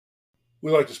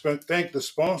We'd like to thank the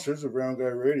sponsors of Round Guy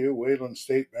Radio: Wayland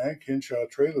State Bank, Hinshaw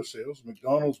Trailer Sales,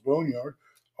 McDonald's Boneyard,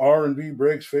 R&B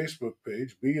Brakes Facebook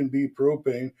page, B&B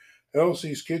Propane,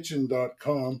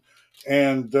 LC'skitchen.com,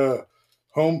 and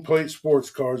Home Plate Sports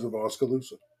Cars of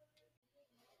Oskaloosa.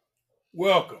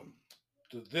 Welcome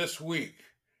to This Week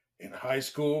in High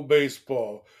School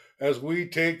Baseball, as we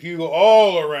take you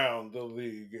all around the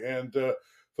league. And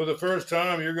for the first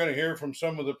time, you're going to hear from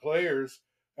some of the players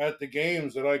at the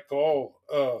games that I call.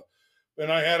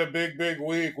 And I had a big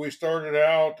week. We started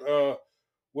out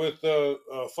with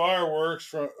fireworks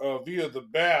from via the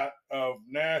bat of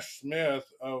Nash Smith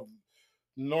of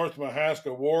North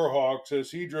Mahaska Warhawks,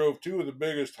 as he drove two of the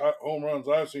biggest home runs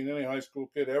I've seen any high school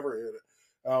kid ever hit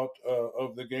out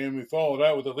of the game. We followed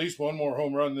out with at least one more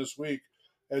home run this week,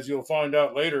 as you'll find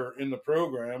out later in the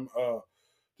program.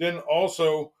 Then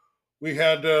also we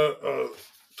had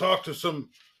talked to some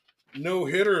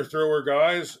no-hitter thrower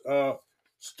guys,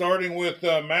 starting with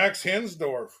Max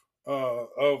Hensdorf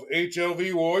of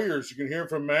HLV Warriors. You can hear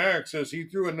from Max as he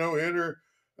threw a no-hitter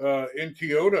in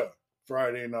Keota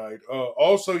Friday night.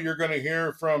 Also, you're going to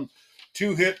hear from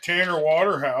two-hit Tanner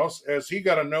Waterhouse, as he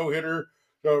got a no-hitter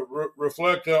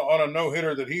reflect on a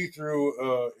no-hitter that he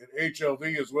threw at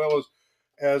HLV, as well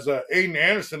as Aiden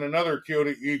Anderson, another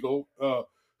Keota Eagle,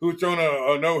 who'd thrown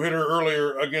a no-hitter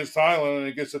earlier against Highland, and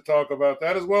he gets to talk about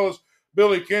that, as well as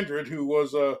Billy Kindred, who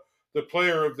was the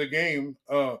player of the game.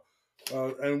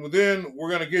 And then we're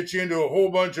going to get you into a whole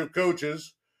bunch of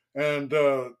coaches, and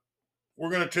we're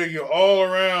going to take you all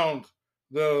around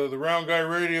the Round Guy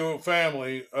Radio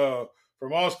family,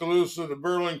 from Oskaloosa to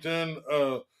Burlington,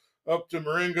 up to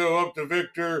Marengo, up to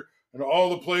Victor, and all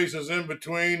the places in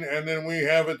between. And then we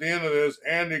have at the end of this,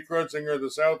 Andy Krutzinger, the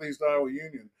Southeast Iowa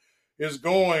Union, is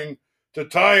going to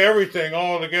tie everything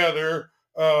all together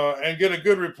and get a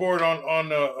good report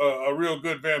on a real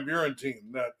good Van Buren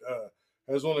team that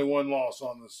has only one loss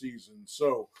on the season.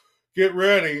 So get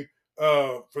ready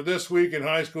for This Week in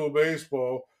High School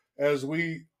Baseball, as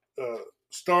we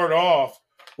start off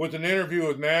with an interview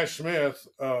with Nash Smith,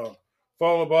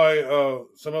 followed by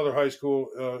some other high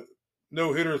school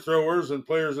no-hitter throwers and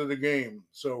players of the game.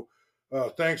 So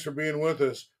thanks for being with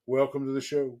us. Welcome to the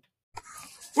show.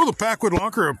 Well, the Packwood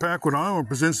Locker of Packwood, Iowa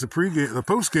presents the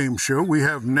post-game show. We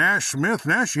have Nash Smith.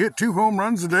 Nash, you hit 2 home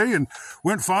runs today and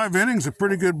went 5 innings, a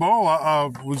pretty good ball.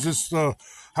 Was this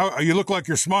how you look like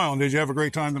you're smiling? Did you have a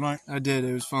great time tonight? I did.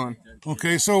 It was fun.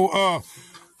 Okay, so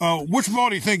which ball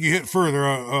do you think you hit further,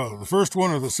 the first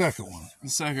one or the second one? The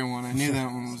second one. I knew that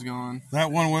one was gone.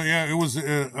 That one, yeah, it was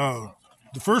the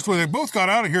first one. They both got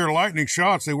out of here lightning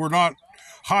shots. They were not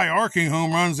high arcing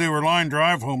home runs. They were line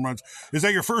drive home runs. Is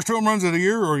that your first home runs of the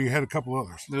year, or you had a couple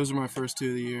others? Those are my first 2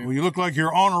 of the year. Well, you look like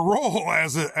you're on a roll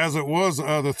as it was. The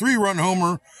 3-run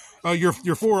homer, your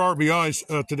 4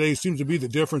 RBIs today seems to be the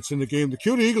difference in the game. The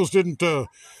Keota Eagles didn't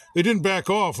back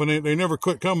off, and they never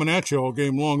quit coming at you all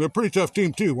game long. They're a pretty tough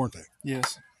team too, weren't they?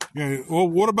 Yes. Yeah. Well,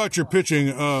 what about your pitching?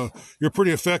 You're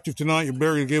pretty effective tonight. You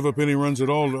barely gave up any runs at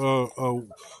all.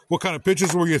 What kind of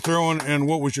pitches were you throwing, and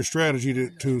what was your strategy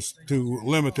to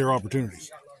limit their opportunities?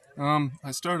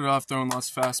 I started off throwing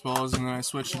lots of fastballs, and then I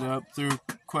switched it up, threw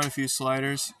quite a few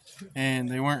sliders, and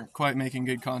they weren't quite making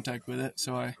good contact with it,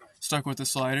 so I stuck with the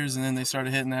sliders, and then they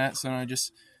started hitting that, so then I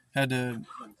just had to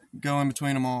go in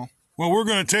between them all. Well, we're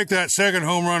going to take that second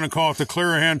home run and call it the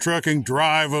Clarahan Trucking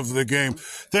drive of the game.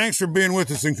 Thanks for being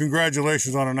with us, and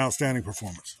congratulations on an outstanding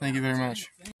performance. Thank you very much.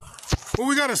 Well,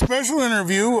 we got a special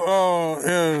interview.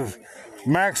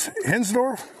 Max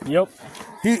Hensdorf. Yep.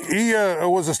 He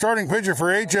was a starting pitcher for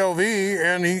HLV,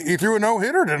 and he threw a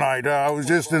no-hitter tonight. I was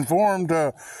just informed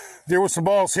there was some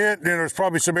balls hit, and there was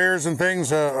probably some errors and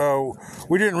things.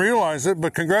 We didn't realize it,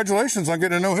 but congratulations on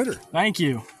getting a no-hitter. Thank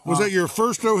you. Was that your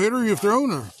first no-hitter you've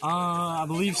thrown? Or? I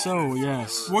believe so,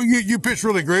 yes. Well, you pitched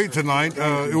really great tonight.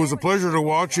 It was a pleasure to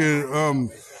watch you.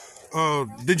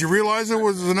 Did you realize it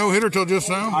was a no-hitter till just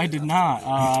now? I did not.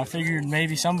 I figured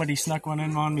maybe somebody snuck one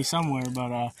in on me somewhere,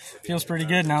 but feels pretty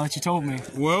good now that you told me.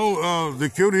 Well, the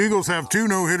Keota Eagles have 2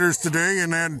 no-hitters today,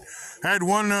 and had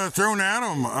one thrown at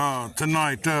them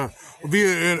tonight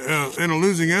via in a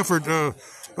losing effort.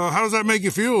 How does that make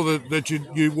you feel that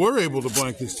you were able to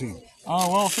blank this team?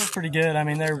 Well, it feels pretty good. I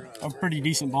mean, they're a pretty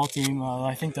decent ball team.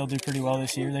 I think they'll do pretty well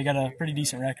this year. They got a pretty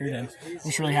decent record, and I'm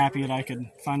just really happy that I could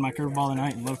find my curveball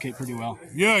tonight and locate pretty well.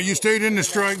 Yeah, you stayed in the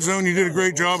strike zone. You did a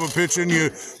great job of pitching.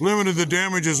 You limited the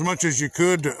damage as much as you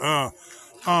could.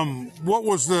 What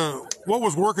was what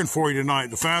was working for you tonight?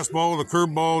 The fastball, the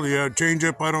curveball, the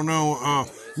changeup? I don't know.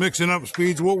 Mixing up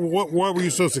speeds. Why were you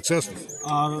so successful?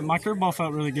 My curveball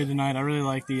felt really good tonight. I really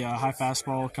like the high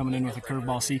fastball coming in with a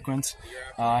curveball sequence.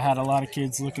 I had a lot of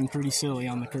kids looking pretty silly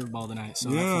on the curveball tonight, so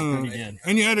that felt pretty good.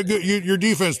 And you had a good. Your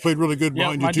defense played really good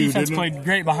behind you too. My defense didn't played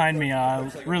great behind me. I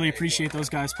really appreciate those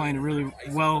guys playing a really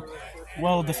well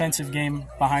defensive game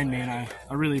behind me, and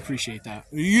I really appreciate that.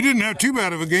 You didn't have too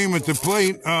bad of a game at the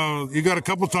plate. You got a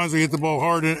couple times to hit the ball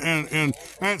hard and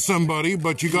at somebody,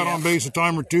 but you got on base a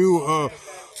time or two.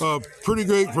 Pretty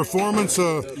great performance.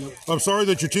 I'm sorry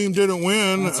that your team didn't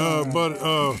win, but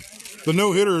the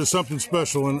no-hitter is something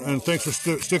special, and thanks for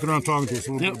sticking around talking to us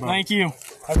a little bit about Thank you.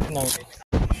 Have a good night.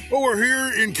 Well, we're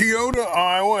here in Keota,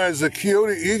 Iowa, as the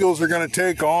Keota Eagles are going to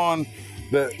take on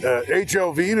the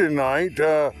HLV tonight.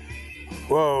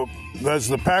 As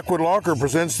the Packwood Locker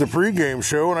presents the pregame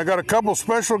show, and I got a couple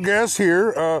special guests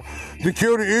here. The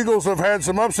Keota Eagles have had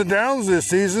some ups and downs this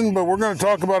season, but we're going to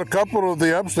talk about a couple of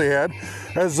the ups they had.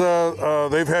 As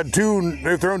they've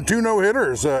thrown two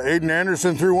no-hitters. Aiden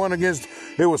Anderson threw one against,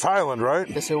 it was Highland, right?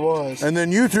 Yes, it was. And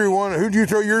then you threw one. Who'd you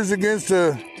throw yours against?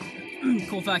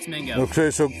 Colfax Mingo. Okay,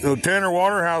 so Tanner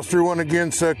Waterhouse threw one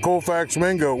against Colfax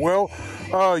Mingo. Well,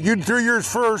 you threw yours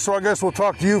first, so I guess we'll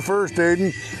talk to you first,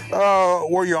 Aiden.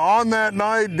 Were you on that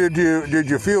night? Did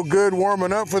you feel good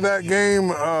warming up for that game?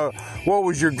 What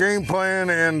was your game plan?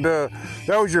 And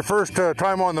that was your first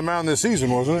time on the mound this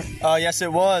season, wasn't it? Yes,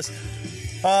 it was.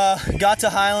 Got to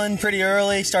Highland pretty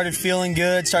early, started feeling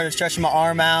good, started stretching my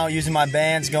arm out, using my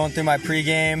bands, going through my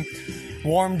pregame.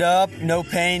 Warmed up, no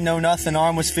pain, no nothing,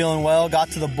 arm was feeling well,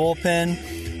 got to the bullpen,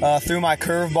 threw my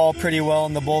curveball pretty well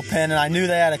in the bullpen, and I knew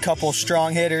they had a couple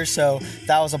strong hitters, so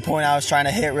that was a point I was trying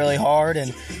to hit really hard,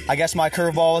 and I guess my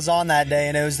curveball was on that day,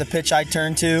 and it was the pitch I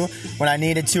turned to when I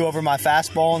needed to over my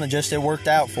fastball, and it worked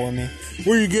out for me.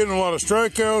 Were you getting a lot of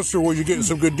strikeouts, or were you getting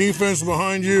some good defense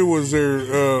behind you? Was there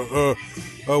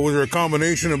a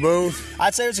combination of both?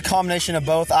 I'd say it was a combination of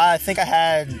both. I think I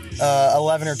had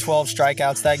 11 or 12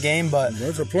 strikeouts that game, but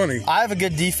that's a plenty. I have a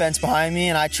good defense behind me,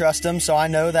 and I trust them, so I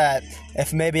know that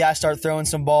if maybe I start throwing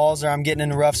some balls or I'm getting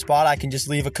in a rough spot, I can just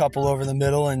leave a couple over the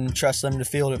middle and trust them to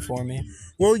field it for me.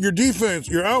 Well, your defense,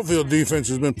 your outfield defense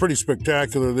has been pretty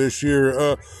spectacular this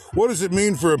year. What does it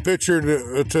mean for a pitcher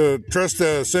to trust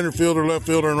a center fielder, left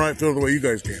fielder, and right fielder the way you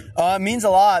guys can? It means a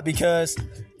lot because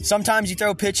sometimes you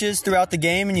throw pitches throughout the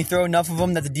game and you throw enough of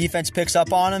them that the defense picks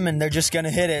up on them and they're just going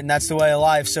to hit it, and that's the way of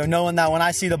life. So knowing that when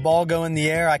I see the ball go in the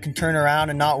air, I can turn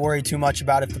around and not worry too much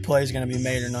about if the play is going to be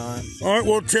made or not. All right,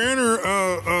 well, Tanner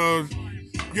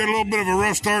got a little bit of a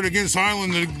rough start against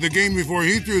Highland the game before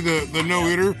he threw the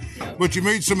no-hitter, but you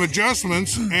made some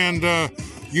adjustments, and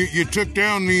you took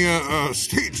down the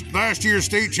last year's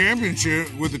state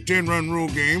championship with a 10-run rule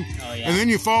game. Oh, yeah. And then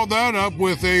you followed that up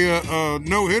with a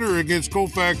no-hitter against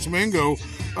Colfax Mingo.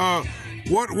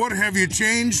 What have you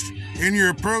changed in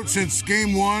your approach since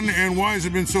game one, and why has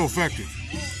it been so effective?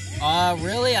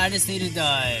 Really, I just needed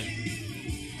to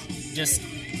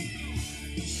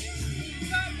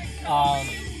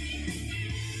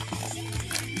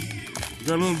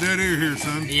Got a little dead air here,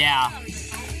 son. Yeah.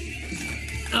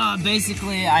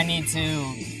 Basically, I need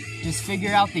to just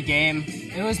figure out the game.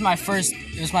 It was my first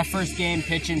game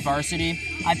pitching varsity.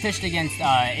 I pitched against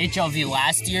HLV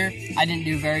last year. I didn't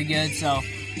do very good, so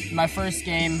my first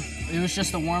game, it was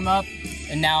just a warm-up,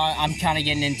 and now I'm kind of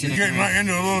getting into into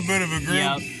a little bit of a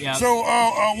groove. Yep. So,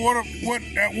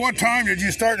 at what time did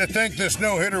you start to think this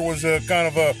no-hitter was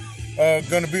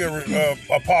going to be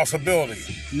a possibility?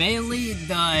 Mainly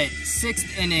the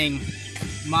 6th inning,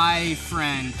 my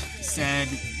friend said,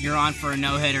 "You're on for a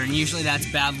no-hitter," and usually that's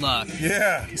bad luck.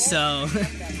 Yeah. So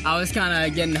I was kind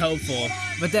of getting hopeful.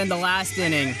 But then the last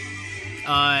inning,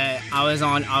 I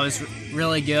was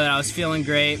really good. I was feeling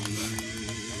great.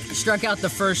 Struck out the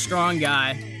first strong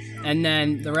guy, and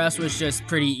then the rest was just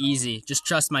pretty easy. Just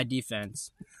trust my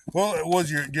defense. Well,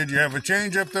 did you have a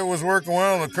changeup that was working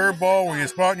well? A curveball? Were you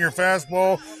spotting your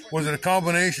fastball? Was it a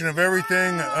combination of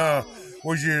everything?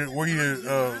 Were you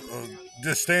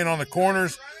just staying on the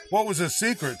corners? What was the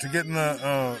secret to getting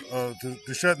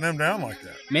to shutting them down like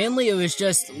that? Mainly, it was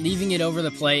just leaving it over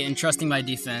the plate and trusting my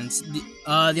defense.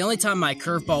 The only time my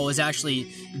curveball was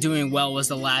actually doing well was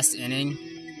the last inning,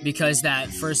 because that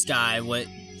first guy,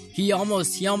 he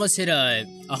almost hit a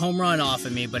home run off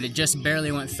of me, but it just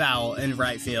barely went foul in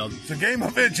right field. It's a game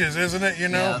of inches, isn't it?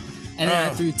 Yeah. And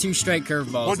then I threw 2 straight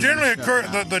curveballs. Well, generally,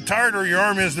 the tighter your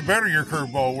arm is, the better your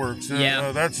curveball works.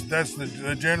 Yeah. That's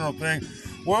the general thing.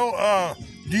 Well,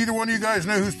 do either one of you guys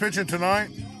know who's pitching tonight?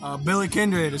 Billy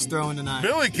Kindred is throwing tonight.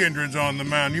 Billy Kindred's on the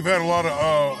mound. You've had a lot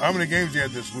of how many games you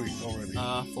had this week already?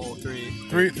 Full three.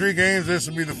 Three games. This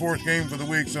will be the fourth game for the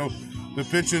week. So the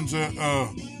pitching's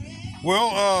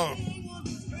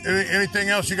anything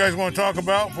else you guys want to talk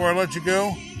about before I let you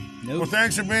go? Nope. Well,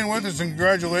 thanks for being with us and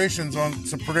congratulations on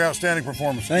some pretty outstanding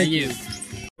performance. Thank you.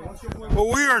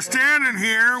 Well, we are standing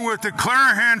here with the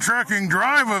Clarahan Trucking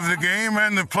drive of the game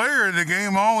and the player of the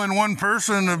game all in one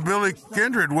person of Billy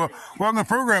Kindred. Well, welcome to the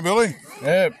program, Billy.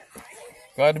 Yep.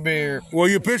 Glad to be here. Well,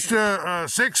 you pitched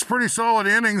 6 pretty solid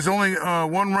innings. Only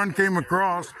 1 run came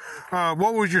across.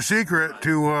 What was your secret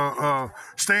to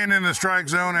staying in the strike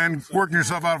zone and working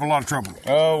yourself out of a lot of trouble?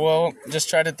 Oh, well, just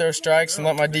try to throw strikes and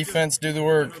let my defense do the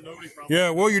work.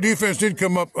 Yeah, well, your defense did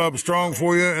come up strong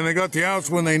for you, and they got the outs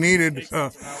when they needed.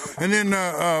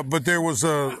 But there was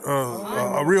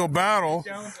a real battle,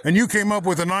 and you came up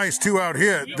with a nice 2-out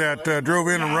hit that drove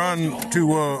in a run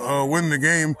to win the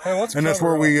game. And that's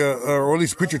where we, or at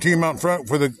least put your team out in front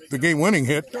for the game-winning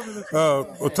hit.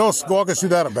 Walk us through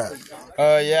that a bit.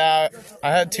 Yeah,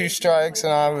 I had 2 strikes,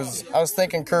 and I was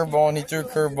thinking curveball, and he threw a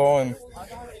curveball, and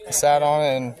I sat on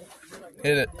it and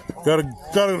hit it. Got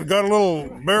a little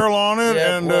barrel on it,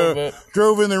 Yeah, and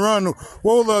drove in the run.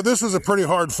 Well, this was a pretty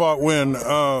hard-fought win.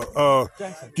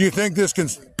 Do you think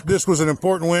this was an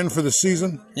important win for the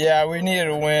season? Yeah, we needed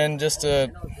a win just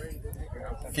to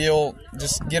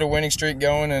get a winning streak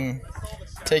going and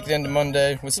take it into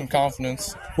Monday with some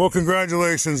confidence. Well,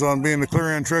 congratulations on being the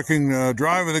Clarahan Trucking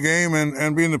drive of the game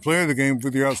and being the player of the game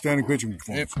with your outstanding pitching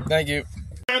performance. Yep, thank you.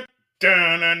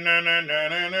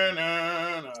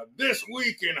 This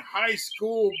week in high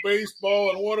school baseball,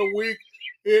 and what a week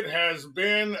it has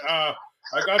been. I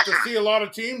got to see a lot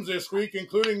of teams this week,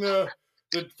 including the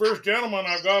first gentleman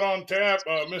I've got on tap,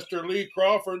 Mr. Lee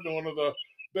Crawford, one of the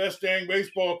best dang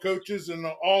baseball coaches in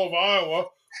all of Iowa.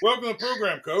 Welcome to the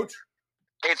program, Coach.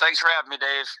 Hey, thanks for having me,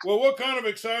 Dave. Well, what kind of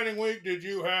exciting week did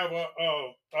you have?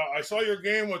 I saw your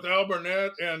game with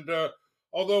Alburnett, and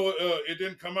although it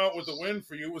didn't come out with a win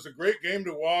for you, it was a great game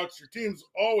to watch. Your team's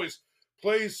always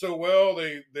plays so well.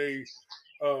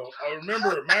 I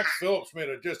remember Max Phillips made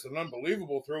just an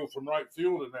unbelievable throw from right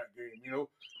field in that game. You know,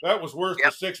 that was worth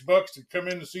the $6 to come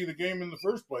in to see the game in the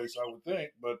first place, I would think.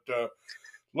 But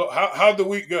how'd the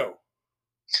week go?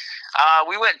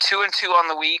 We went 2-2 on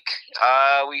the week.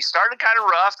 We started kind of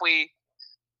rough. We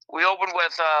opened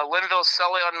with Linville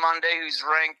Sully on Monday, who's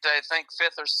ranked, I think,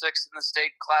 5th or 6th in the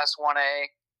state Class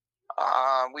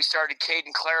 1A. We started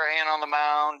Caden Clarahan on the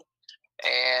mound,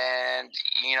 and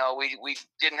we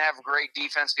didn't have a great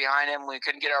defense behind him. We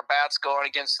couldn't get our bats going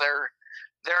against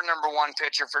their number 1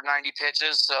 pitcher for 90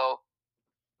 pitches. So,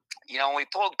 when we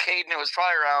pulled Caden, it was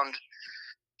probably around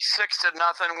 6-0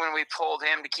 when we pulled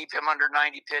him to keep him under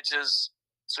 90 pitches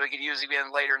so he could use him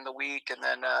in later in the week. And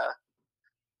then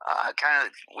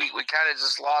we kind of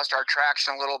just lost our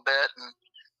traction a little bit.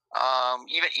 And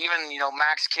even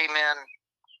Max came in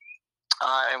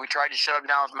and we tried to shut him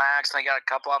down with Max, and they got a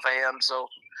couple off of him. So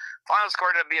final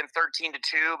score ended up being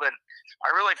 13-2, but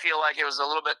I really feel like it was a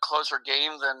little bit closer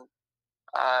game than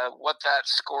what that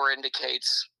score indicates.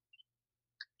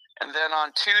 And then on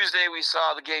Tuesday, we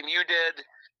saw the game you did.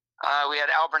 We had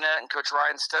Alburnett and Coach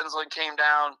Ryan Stensland came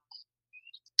down.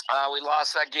 We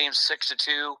lost that game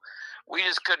 6-2. We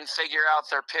just couldn't figure out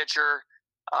their pitcher,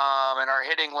 and our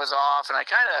hitting was off. And I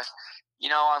kind of,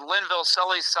 on Linville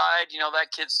Sully's side,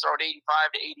 that kid's throwing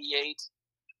 85 to 88.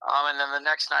 And then the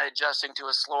next night adjusting to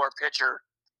a slower pitcher,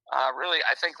 I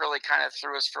think kind of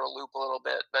threw us for a loop a little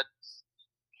bit. But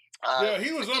yeah,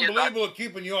 he was unbelievable at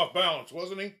keeping you off balance,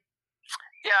 wasn't he?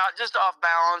 Yeah, just off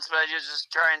balance, but just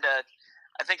trying to.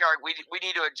 I think we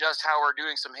need to adjust how we're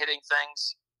doing some hitting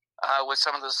things with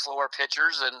some of the slower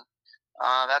pitchers, and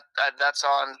that's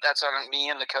on me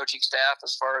and the coaching staff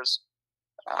as far as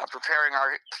preparing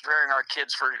our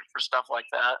kids for stuff like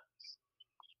that.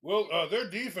 Well, their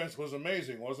defense was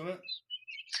amazing, wasn't it?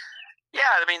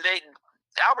 Yeah, I mean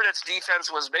Albernett's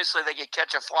defense was basically they could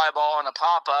catch a fly ball and a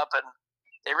pop up, and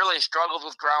they really struggled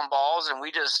with ground balls, and we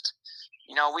just.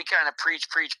 We kind of preach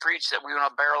that we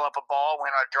want to barrel up a ball, we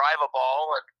want to drive a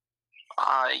ball,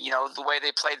 and the way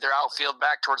they played their outfield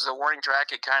back towards the warning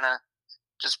track, it kind of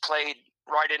just played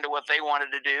right into what they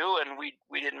wanted to do, and we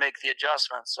didn't make the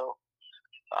adjustment. So,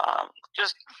 a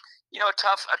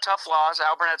tough loss.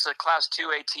 Alburnett's a Class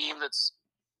 2A team that's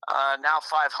now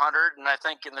 500, and I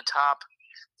think in the top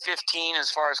 15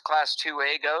 as far as Class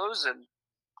 2A goes. And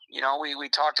we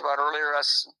talked about earlier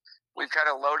we've kind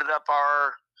of loaded up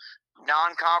our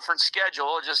non-conference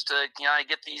schedule just to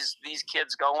get these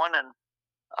kids going, and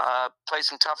play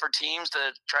some tougher teams to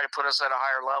try to put us at a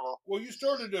higher level. Well, you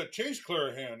started Chase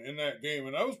Clarahan in that game,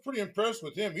 and I was pretty impressed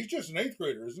with him. He's just an 8th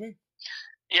grader, isn't he?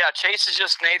 Yeah, Chase is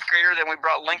just an 8th grader. Then we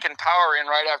brought Lincoln Power in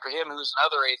right after him, who's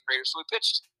another 8th grader. So we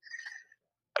pitched.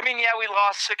 I mean, yeah, we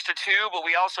lost 6-2, but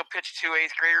we also pitched 2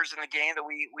 8th graders in the game that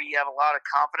we have a lot of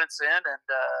confidence in, and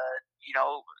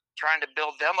trying to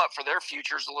build them up for their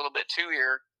futures a little bit too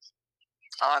here.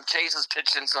 Chase has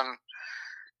pitched in some.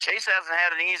 Chase hasn't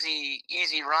had an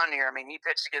easy run here. I mean, he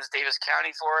pitched against Davis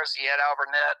County for us. He had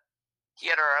Alburnett. He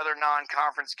had our other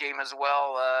non-conference game as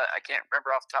well. I can't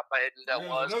remember off the top of my head who that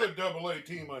was. Another AA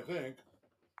team, I think.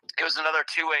 It was another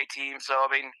 2A team. So, I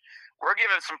mean, we're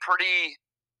giving some pretty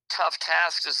tough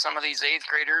tasks to some of these 8th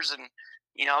graders. And,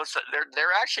 so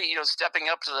they're actually, stepping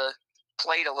up to the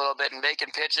plate a little bit and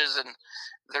making pitches. And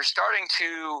they're starting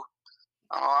to,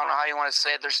 I don't know how you want to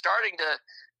say it, they're starting to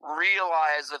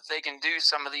realize that they can do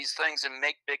some of these things and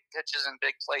make big pitches in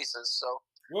big places. So,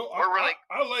 well,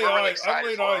 I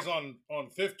laid eyes on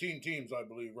 15 teams, I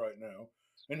believe, right now,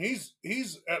 and he's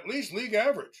at least league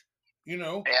average.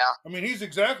 Yeah. I mean, he's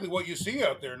exactly what you see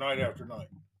out there night after night.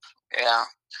 Yeah.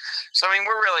 So I mean,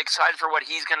 we're really excited for what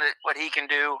he can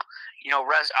do.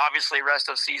 Rest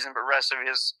of season, but rest of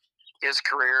his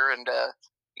career, and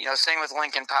same with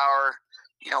Lincoln Power.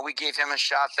 We gave him a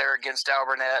shot there against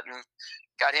Alburnett and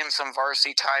got him some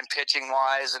varsity time pitching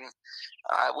wise, and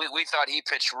we thought he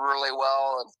pitched really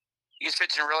well, and he was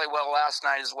pitching really well last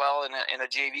night as well in a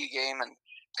JV game, and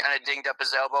kind of dinged up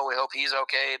his elbow. We hope he's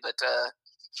okay, but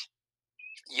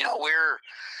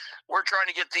we're trying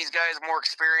to get these guys more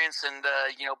experience and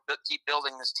keep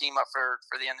building this team up for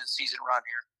the end of the season run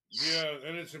here. Yeah,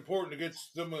 and it's important to get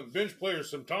some bench players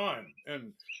some time,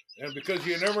 and because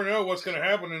you never know what's going to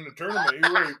happen in the tournament.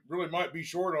 You really might be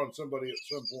short on somebody at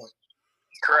some point.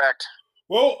 Correct.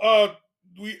 Well,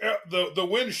 the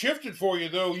wind shifted for you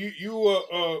though.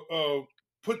 You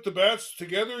put the bats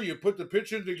together, you put the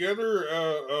pitching together,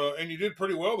 and you did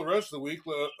pretty well the rest of the week.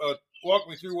 Walk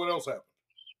me through what else happened.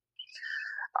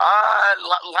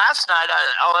 Last night,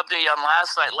 I'll update you on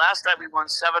last night. Last night we won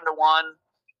 7-1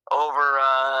 over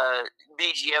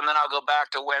BGM. Then I'll go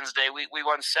back to Wednesday. We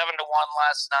won 7-1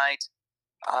 last night.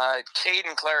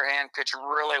 Caden Clarahan pitched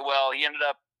really well.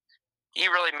 He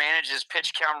really managed his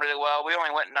pitch count really well. We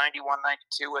only went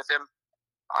 91-92 with him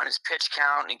on his pitch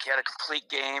count, and he had a complete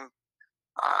game.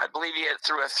 I believe he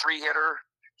threw a 3-hitter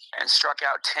and struck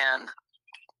out 10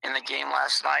 in the game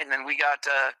last night. And then we got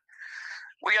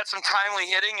some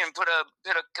timely hitting and put a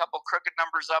couple crooked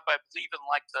numbers up, I believe, in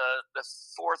like the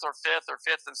 4th or 5th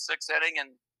and 6th inning.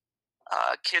 And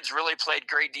kids really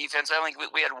played great defense. I think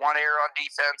we had 1 error on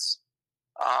defense.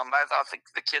 I thought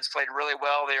the kids played really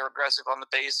well. They were aggressive on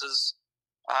the bases.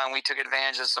 We took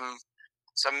advantage of some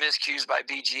miscues by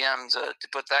BGM to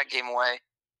put that game away.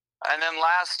 And then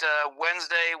last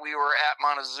Wednesday, we were at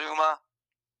Montezuma,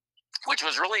 which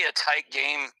was really a tight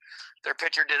game. Their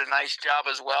pitcher did a nice job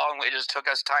as well, and it just took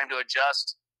us time to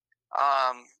adjust.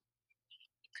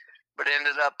 But it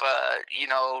ended up,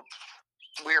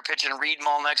 we were pitching Reed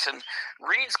Molnix, and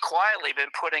Reed's quietly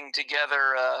been putting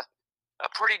together a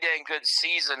pretty dang good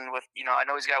season with, I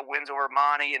know he's got wins over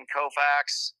Monty and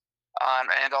Koufax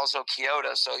and also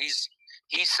Keota. So he's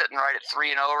sitting right at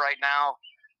 3-0 right now.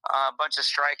 A bunch of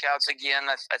strikeouts again.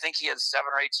 I think he had 7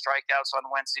 or 8 strikeouts on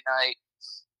Wednesday night.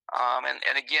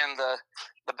 And again, the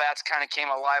bats kind of came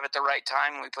alive at the right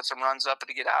time, and we put some runs up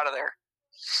to get out of there.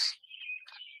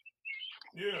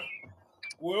 Yeah.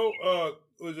 Well,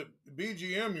 was it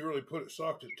BGM? You really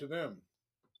socked it to them.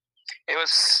 It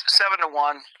was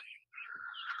 7-1.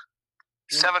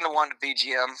 7-1 to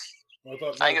BGM. I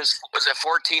think it was it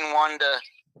 14-1 to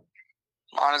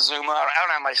Montezuma. I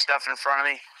don't have my stuff in front of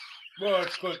me. Well,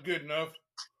 it's good enough.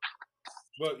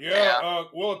 But yeah.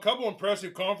 A couple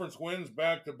impressive conference wins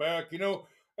back to back.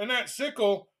 And that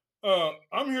Sickle,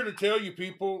 I'm here to tell you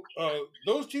people,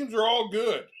 those teams are all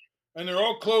good, and they're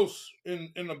all close in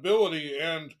ability.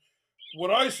 And what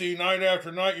I see night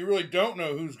after night, you really don't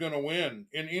know who's going to win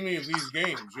in any of these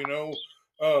games.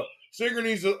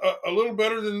 Sigourney's a little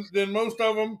better than most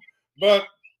of them, but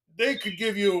they could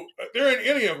give you. There ain't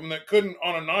any of them that couldn't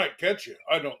on a night catch you.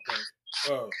 I don't think.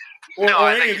 Or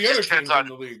any of the other teams in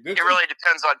the league. It really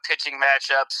depends on pitching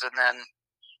matchups, and then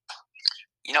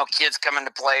kids come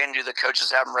into play, and do the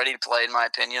coaches have them ready to play? In my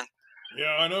opinion.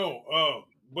 Yeah, I know.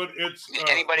 But it's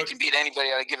anybody can beat anybody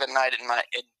on a given night in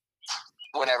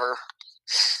whatever.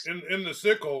 In the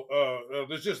Sickle,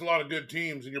 there's just a lot of good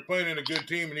teams, and you're playing in a good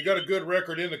team, and you got a good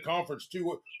record in the conference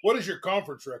too. What is your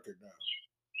conference record now?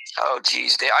 Oh,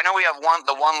 geez, I know we have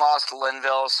the one loss to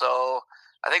Linville, so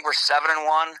I think we're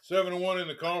 7-1. 7-1 in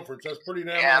the conference. That's pretty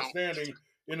damn outstanding.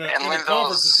 in a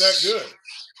conference that's that good.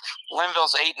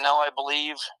 Linville's 8-0, I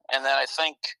believe, and then I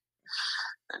think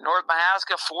North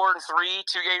Mahaska 4-3,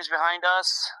 2 games behind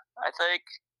us. I think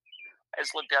I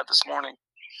just looked at this morning.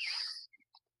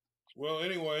 Well,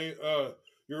 anyway,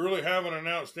 you're really having an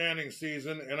outstanding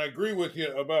season, and I agree with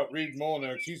you about Reed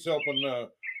Molinex. He's helping.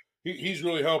 He's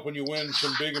really helping you win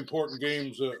some big important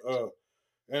games,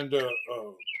 and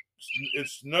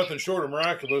it's nothing short of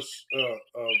miraculous.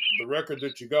 The record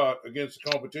that you got against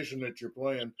the competition that you're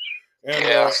playing.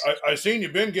 And I seen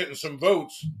you've been getting some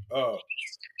votes for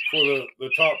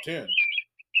the top 10.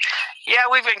 Yeah,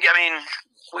 we've been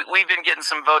getting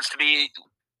some votes to be,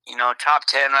 top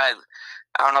 10. I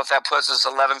don't know if that puts us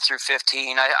 11 through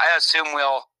 15. I assume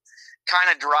we'll kind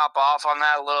of drop off on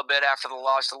that a little bit after the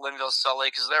loss to Linville Sully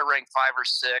because they're ranked 5 or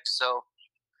 6. So,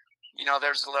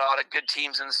 there's a lot of good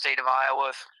teams in the state of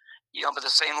Iowa, but the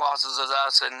same losses as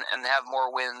us and have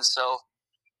more wins. So,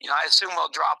 I assume we'll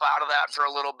drop out of that for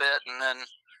a little bit, and then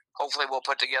hopefully we'll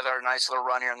put together a nice little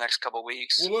run here in the next couple of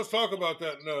weeks. Well, let's talk about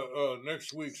that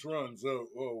next week's runs.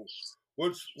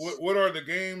 What are the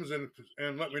games, and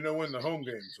let me know when the home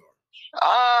games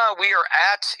are. We are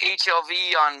at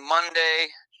HLV on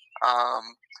Monday.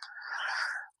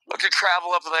 Look to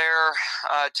travel up there.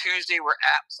 Tuesday we're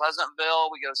at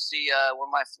Pleasantville. We go see one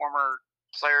of my former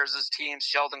players' team,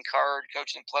 Sheldon Card,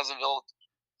 coaching the Pleasantville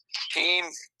team.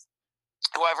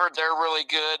 Who I've heard they're really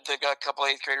good. They got a couple of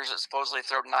 8th graders that supposedly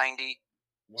throw 90.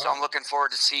 Wow. So I'm looking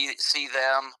forward to see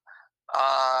them.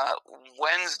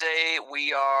 Wednesday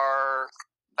we are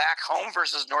back home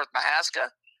versus North Mahaska.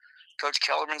 Coach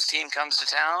Kellerman's team comes to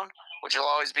town, which will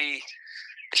always be.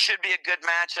 It should be a good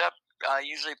matchup.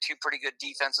 Usually 2 pretty good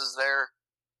defenses there.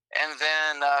 And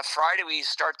then Friday we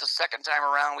start the second time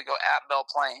around. We go at Belle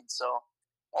Plaine. So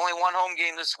only one home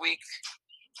game this week,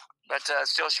 but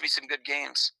still should be some good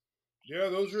games. Yeah,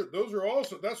 those are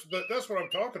also that's what I'm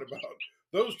talking about.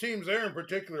 Those teams there in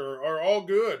particular are all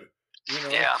good,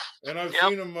 Yeah. And I've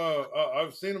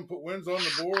seen them put wins on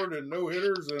the board and no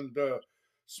hitters and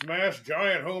smash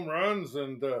giant home runs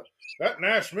and that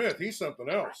Nash Smith, he's something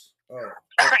else.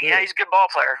 Yeah, he's a good ball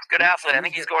player, good athlete. I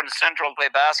think he's going to Central to play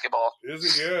basketball.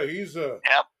 Is he? Yeah, he's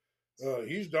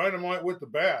he's dynamite with the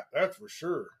bat. That's for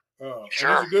sure. Sure.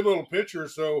 And he's a good little pitcher.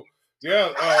 So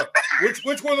yeah,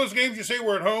 which one of those games you say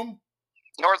were at home?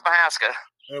 North Mahaska.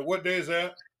 What day is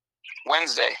that?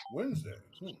 Wednesday.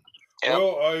 Yep.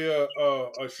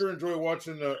 Well, I sure enjoy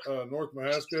watching North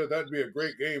Mahaska. That'd be a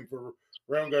great game for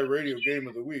Round Guy Radio Game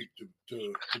of the Week. To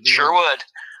be sure on. Would.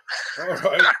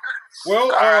 All right.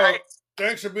 Well, all right.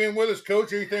 Thanks for being with us,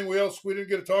 Coach. Anything else we didn't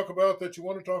get to talk about that you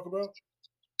want to talk about?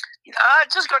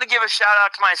 Just going to give a shout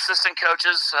out to my assistant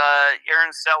coaches,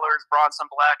 Aaron Sellers, Bronson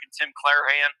Black, and Tim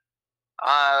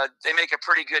Clarahan. They make a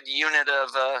pretty good unit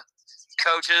of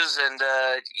coaches and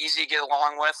easy to get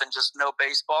along with and just know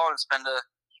baseball. And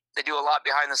they do a lot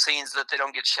behind the scenes that they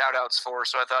don't get shout outs for.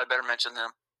 So I thought I'd better mention them.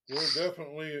 We'll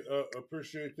definitely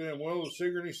appreciate them. Well, the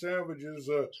Sigourney Savages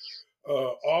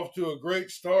off to a great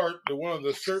start. They're one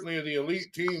of certainly the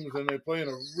elite teams, and they play in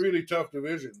a really tough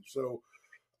division. So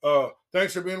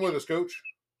thanks for being with us, Coach.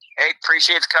 Hey,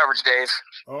 appreciate the coverage, Dave.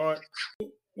 All right.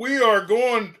 We are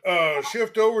going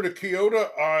shift over to Keota,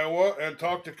 Iowa, and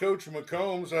talk to Coach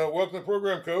McCombs. Welcome to the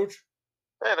program, Coach.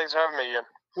 Hey, thanks for having me again.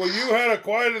 Well, you had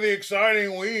quite an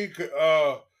exciting week.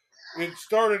 It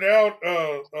started out,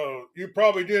 you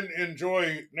probably didn't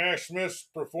enjoy Nash Smith's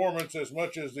performance as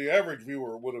much as the average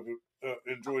viewer would have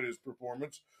enjoyed his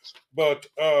performance. But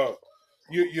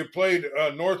you played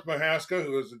North Mahaska,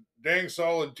 who is a dang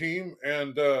solid team,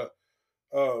 and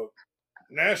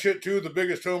Nash hit 2 of the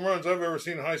biggest home runs I've ever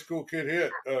seen a high school kid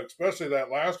hit, especially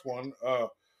that last one.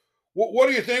 What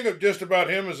do you think of just about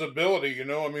him, his ability?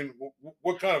 I mean,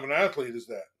 what kind of an athlete is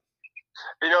that?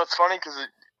 It's funny because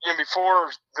before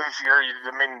this year,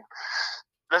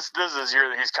 this is his year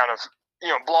that he's kind of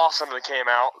blossomed and came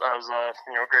out as a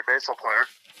great baseball player.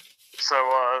 So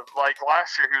like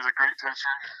last year, he was a great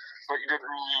pitcher, but you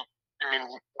didn't really,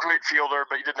 great fielder,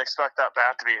 but you didn't expect that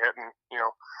bat to be hitting,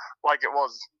 like it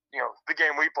was. The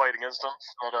game we played against them.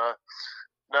 But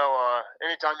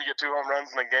anytime you get 2 home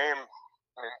runs in a game,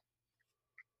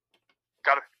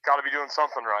 gotta be doing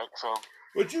something right. So.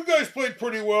 But you guys played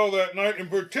pretty well that night, and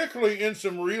particularly in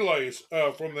some relays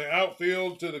from the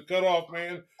outfield to the cutoff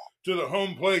man to the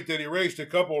home plate that erased a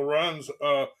couple of runs.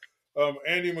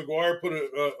 Andy McGuire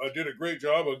did a great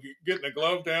job of getting the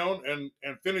glove down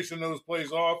and finishing those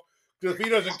plays off. Because if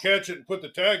he doesn't catch it and put the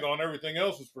tag on, everything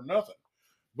else is for nothing.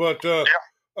 But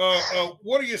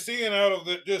what are you seeing out of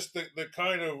the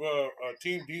kind of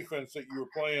team defense that you were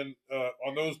playing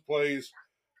on those plays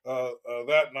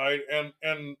that night, and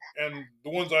the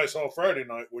ones I saw Friday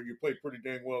night where you played pretty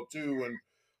dang well too. And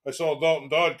I saw Dalton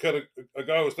Dodd cut a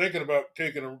guy was thinking about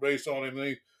taking a base on him,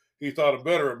 and he thought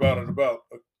better about it about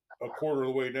a quarter of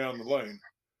the way down the lane.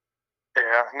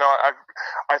 Yeah, no,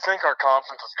 I think our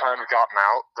conference has kind of gotten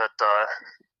out that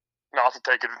not to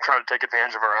try to take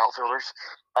advantage of our outfielders.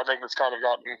 I think it's kind of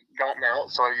gotten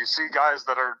out. So you see guys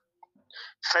that are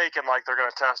faking like they're going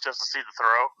to test just to see the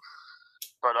throw,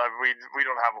 but we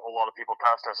don't have a whole lot of people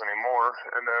testing us anymore.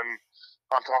 And then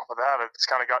on top of that, it's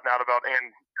kind of gotten out about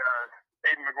Aiden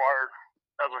McGuire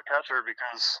as our catcher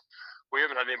because we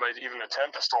haven't had anybody even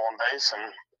attempt a stolen base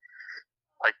in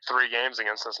like 3 games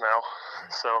against us now.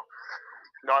 So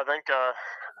no, I think the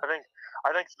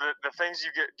things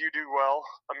you do well.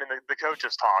 I mean, the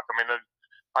coaches talk. I mean,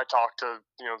 I talk to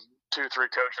 2-3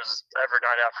 coaches every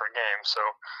night after a game. So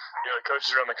the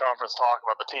coaches around the conference talk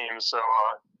about the teams. So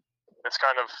it's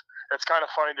kind of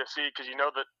funny to see because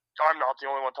that I'm not the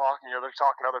only one talking. They're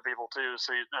talking to other people too.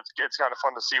 So it's kind of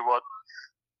fun to see what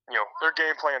their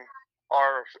game plan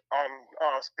are on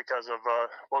us because of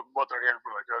what they're hearing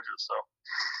from their coaches. So.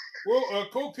 Well,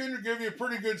 Cole Kinder gave you a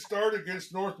pretty good start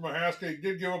against North Mahaska. He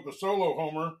did give up a solo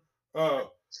homer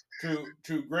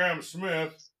to Graham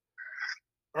Smith.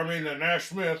 I mean, Nash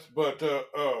Smith, but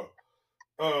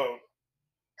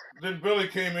then Billy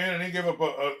came in and he gave up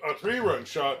a 3-run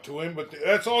shot to him. But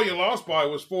that's all you lost by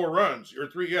was 4 runs or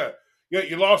 3. Yeah,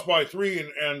 you lost by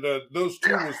 3, and those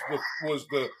 2 was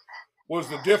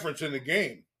the difference in the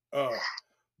game.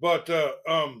 But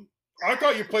I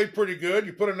thought you played pretty good.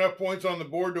 You put enough points on the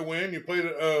board to win. You played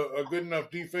a good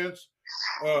enough defense,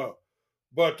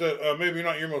 but maybe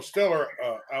not your most stellar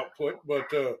output. But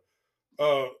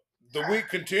the week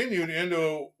continued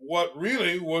into what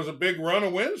really was a big run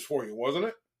of wins for you, wasn't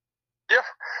it? Yeah.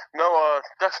 No,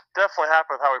 definitely happy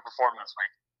with how we performed this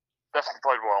week. Definitely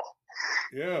played well.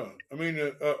 Yeah. I mean,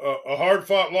 a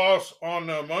hard-fought loss on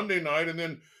Monday night, and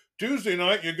then Tuesday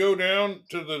night you go down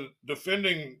to the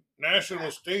defending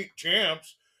national state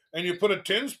champs and you put a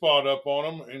 10 spot up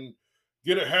on them and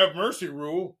get a have mercy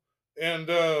rule. And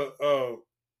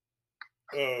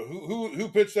who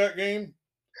pitched that game?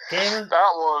 Tanner?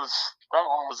 That was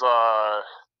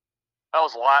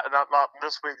not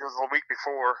this week. It was the week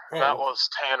before. Oh. That was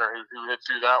Tanner who hit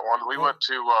through that one. We went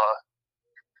to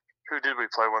who did we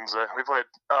play Wednesday? We played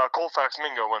Colfax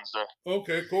Mingo Wednesday.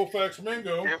 Okay, Colfax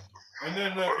Mingo. Yep. And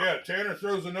then Tanner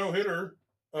throws a no-hitter.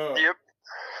 Yep.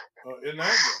 In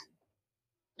that game.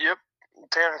 Yep.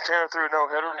 Tanner threw a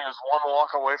no-hitter, and he was 1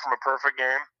 walk away from a perfect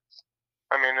game.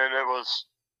 I mean, and it was,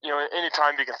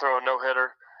 anytime you can throw a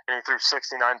no-hitter, and he threw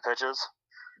 69 pitches.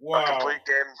 Wow. A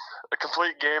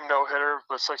complete game no-hitter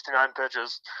with 69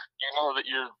 pitches. You know that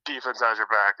your defense has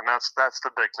your back, and that's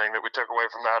the big thing that we took away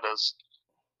from that is,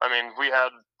 I mean,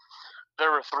 there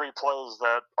were 3 plays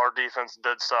that our defense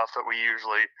did stuff that we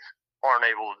usually aren't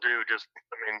able to do. Just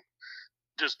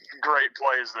great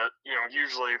plays that,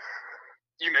 usually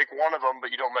you make one of them, but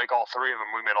you don't make all 3 of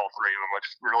them. We made all 3 of them, which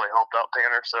really helped out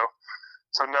Tanner. So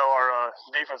no, our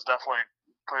defense definitely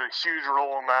played a huge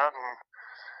role in that, and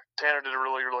Tanner did a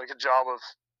really, really good job of,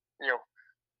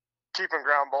 keeping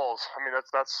ground balls. I mean,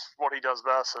 that's what he does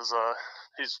best is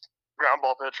he's ground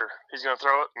ball pitcher. He's going to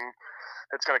throw it, and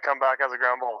it's going to come back as a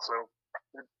ground ball. So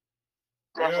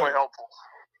definitely helpful.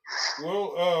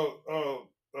 Well,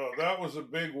 that was a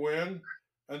big win.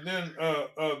 And then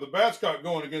the Bats got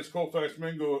going against Colfax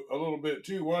Mingo a little bit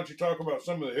too. Why don't you talk about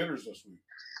some of the hitters this week?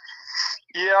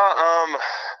 Yeah,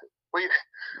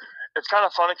 it's kind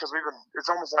of funny because it's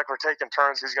almost like we're taking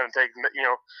turns. Who's going to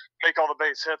make all the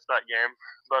base hits that game?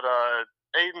 But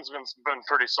Aiden's been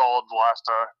pretty solid the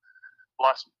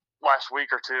last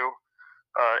week or two.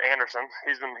 Anderson,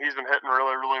 he's been hitting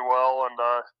really, really well, and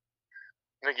I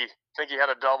think he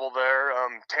had a double there.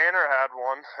 Tanner had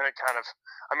one, and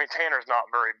Tanner's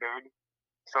not very big,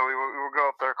 so we would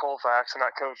go up there Colfax, and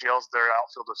that coach yells at their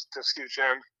outfield to scooch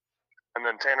in, and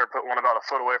then Tanner put one about a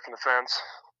foot away from the fence.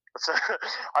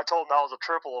 I told him that was a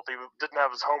triple if he didn't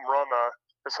have his home run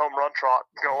trot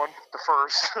going to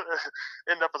first,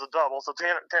 end up as a double. So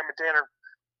Tanner,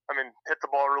 hit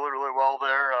the ball really, really well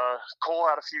there. Cole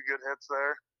had a few good hits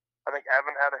there. I think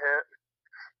Evan had a hit.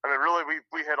 Really,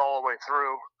 we hit all the way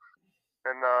through.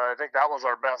 And I think that was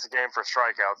our best game for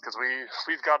strikeouts because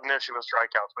we've got an issue with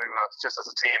strikeouts just as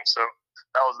a team. So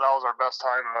that was our best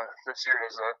time this year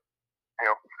is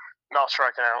not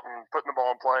striking out and putting the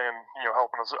ball in play and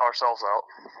helping ourselves out.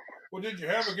 Well, did you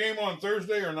have a game on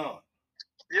Thursday or not?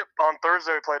 Yep, on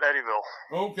Thursday we played Eddyville.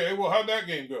 Okay, well, how'd that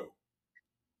game go?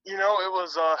 It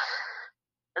was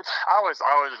I always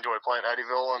enjoy playing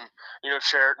Eddyville and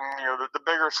Sheraton. The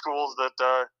bigger schools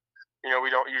that we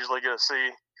don't usually get to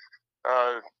see.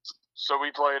 So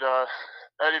we played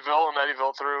Eddyville, and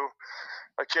Eddyville threw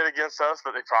a kid against us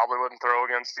that they probably wouldn't throw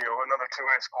against another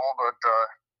 2A school, but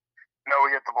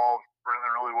we hit the ball really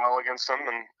really well against them,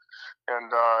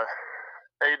 and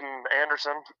Aiden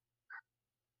Anderson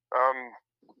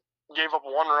gave up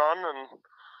one run and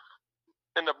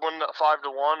ended up winning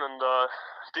 5-1, and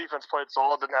defense played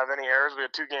solid, didn't have any errors. We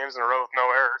had 2 games in a row with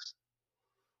no errors.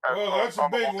 Well, that's a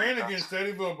big win against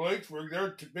Eddyville Blacksburg. They're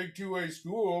a big 2A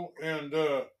school, and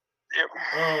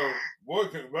boy,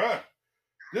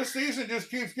 this season just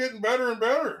keeps getting better and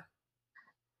better.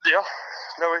 Yeah,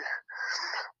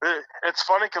 it's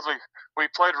funny because we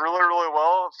played really really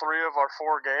well 3 of our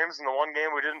 4 games, and the one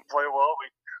game we didn't play well.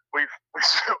 We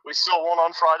still won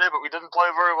on Friday, but we didn't play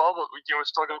very well. But we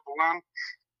still got the win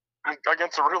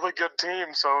against a really good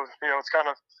team. So it's kind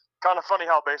of funny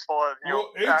how baseball.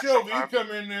 HLV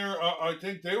come in there. I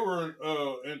think they were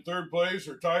in 3rd place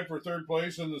or tied for 3rd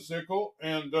place in the Sickle,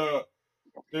 and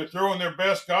they're throwing their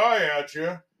best guy at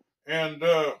you, and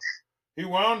he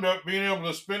wound up being able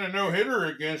to spin a no-hitter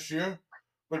against you.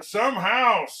 But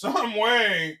somehow, some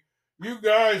way, you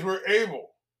guys were able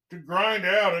to grind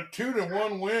out a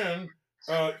 2-1 win,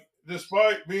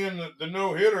 despite being the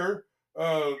no-hitter.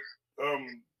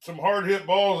 Some hard hit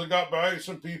balls that got by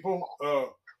some people.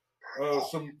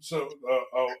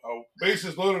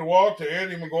 Bases loaded walk to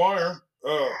Andy McGuire,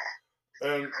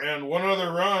 and one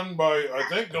other run by I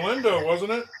think Galindo,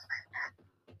 wasn't it?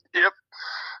 Yep.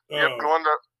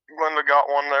 Galindo got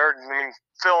one there. I mean,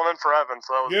 filling in for Evan.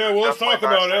 So let's talk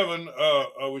about Evan.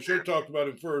 We should have talked about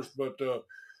him first, but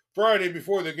Friday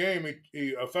before the game,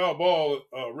 a foul ball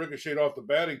ricocheted off the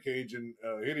batting cage and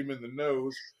hit him in the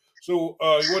nose. So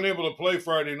he wasn't able to play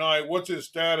Friday night. What's his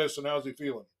status and how's he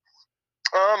feeling?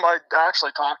 I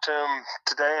actually talked to him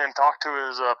today and talked to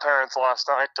his parents last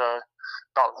night.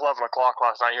 About 11 o'clock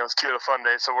last night. It's Keota Fun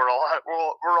Day, so we're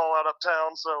all out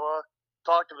uptown. So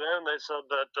talked to them. They said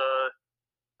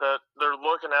that they're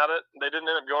looking at it. They didn't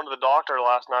end up going to the doctor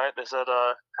last night. They said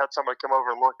had somebody come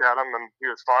over and look at him, and he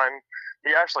was fine.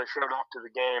 He actually showed up to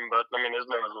the game, but I mean his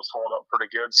nose was swelled up pretty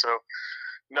good. So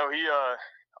no,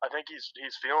 I think he's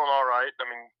feeling all right. I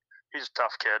mean he's a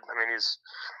tough kid. I mean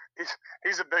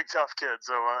he's a big tough kid.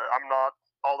 So I'm not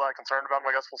all that concerned about him.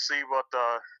 I guess we'll see what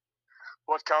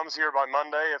comes here by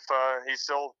Monday, if he's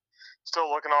still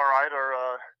looking all right,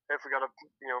 or if we got to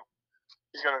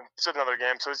he's going to sit another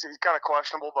game. So he's kind of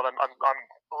questionable, but I'm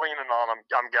leaning on him.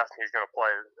 I'm guessing he's going to play.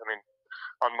 I mean,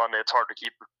 on Monday it's hard to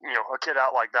keep a kid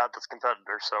out like that's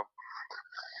competitor. So.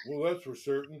 Well, that's for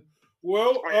certain.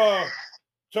 Well,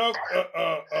 Tuck,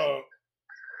 a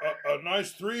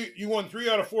nice 3. You won 3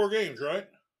 out of 4 games, right?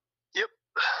 Yep.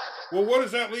 Well, what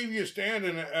does that leave you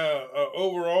standing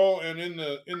overall and in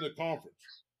the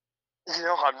conference?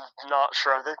 I'm not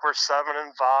sure. I think we're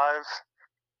 7-5.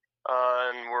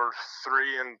 And we're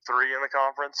 3-3 in the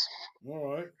conference.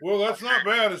 All right. Well, that's not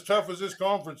bad, as tough as this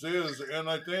conference is, and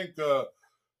I think that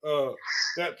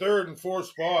 3rd and 4th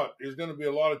spot is going to be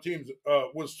a lot of teams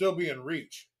will still be in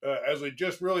reach, as they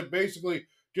just really basically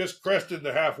just crested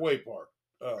the halfway part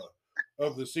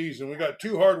of the season. We got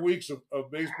 2 hard weeks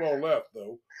of baseball left,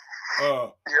 though.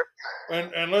 Yep.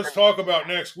 And let's talk about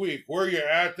next week. Where you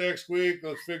at next week?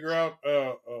 Let's figure out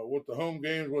what the home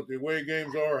games, what the away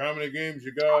games are, how many games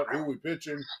you got, who we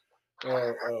pitching,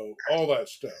 all that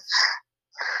stuff.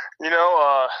 We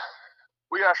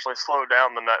actually slowed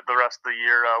down the rest of the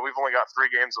year. We've only got 3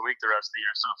 games a week the rest of the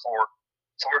year, so 4.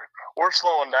 So we're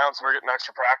slowing down, so we're getting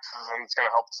extra practices, and it's going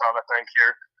to help us out, I think,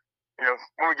 here.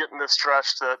 When we get in this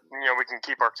stretch that we can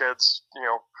keep our kids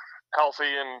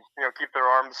healthy and keep their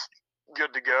arms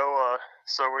good to go.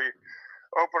 So we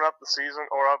open up the season,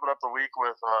 or open up the week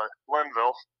with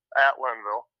Linville at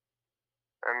Linville,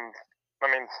 and I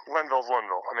mean Linville's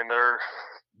Linville. I mean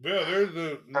they're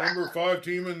the number 5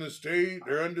 team in the state.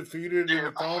 They're undefeated in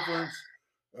the conference.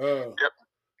 Yep.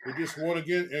 They just won a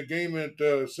game at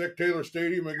Sec Taylor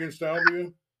Stadium against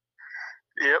Albion.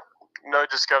 Yep. No,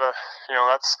 just gotta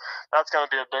that's gonna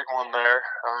be a big one there.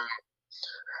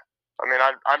 I mean,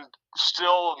 I'm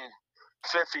still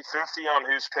 50-50 on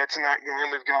who's pitching that game.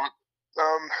 We've got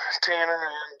Tanner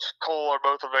and Cole are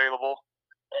both available.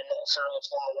 I'm not sure if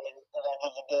I'm going to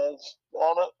give the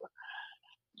on it.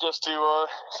 Just to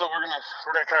so we're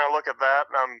gonna kind of look at that.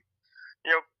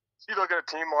 You look at a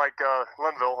team like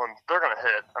Linville, and they're gonna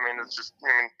hit. I mean,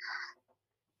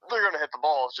 they're gonna hit the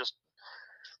ball. It's just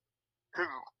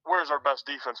where's our best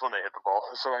defense when they hit the ball?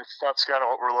 So that's kind of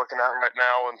what we're looking at right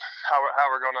now, and how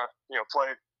we're gonna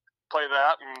play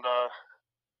that, and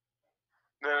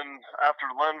Then after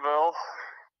Linville,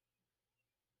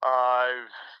 I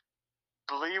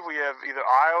believe we have either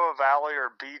Iowa Valley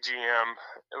or BGM.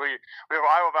 We have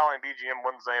Iowa Valley and BGM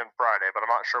Wednesday and Friday, but I'm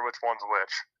not sure which one's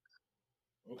which.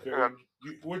 Okay.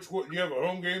 You have a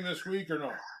home game this week or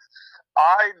not?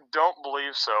 I don't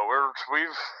believe so. We've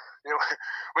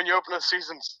when you open a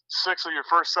season, 6 of your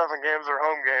first 7 games are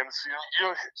home games.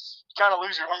 You kind of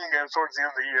lose your home games towards the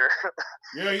end of the year.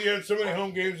 Yeah, you had so many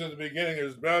home games at the beginning. It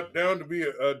was about down to be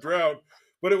a drought,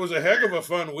 but it was a heck of a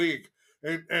fun week.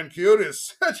 And Keota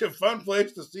is such a fun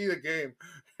place to see the game.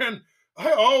 And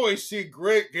I always see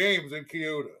great games in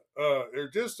Keota.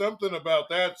 There's just something about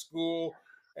that school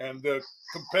and the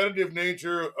competitive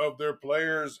nature of their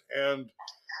players and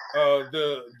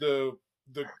the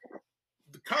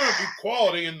kind of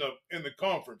equality in the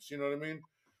conference. You know what I mean?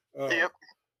 Yep.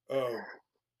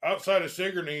 Outside of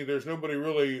Sigourney, there's nobody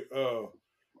really,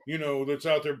 that's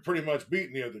out there pretty much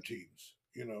beating the other teams.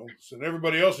 So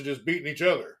everybody else is just beating each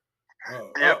other.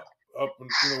 Yep. Up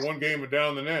and one game and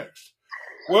down the next.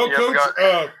 Well, Yep,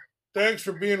 Coach, thanks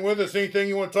for being with us. Anything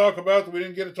you want to talk about that we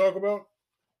didn't get to talk about?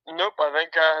 Nope, I think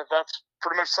that's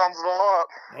pretty much sums it all up.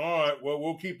 All right. Well,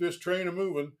 we'll keep this train a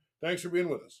moving. Thanks for being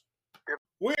with us. Yep.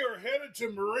 We are headed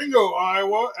to Marengo,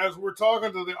 Iowa, as we're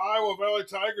talking to the Iowa Valley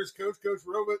Tigers coach, Coach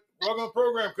Robert. Welcome to the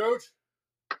program, Coach.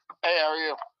 Hey, how are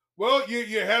you? Well,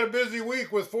 you had a busy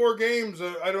week with 4 games.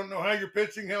 I don't know how your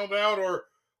pitching held out or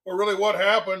really what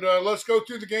happened. Let's go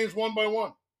through the games one by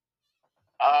one.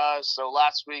 So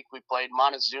last week we played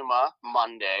Montezuma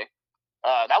Monday.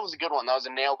 That was a good one. That was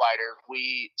a nail biter.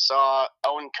 We saw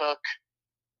Owen Cook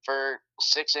for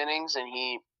 6 innings, and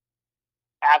he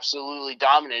absolutely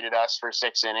dominated us for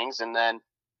 6 innings. And then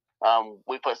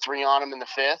we put 3 on him in the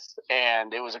 5th,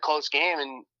 and it was a close game.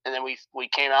 And then we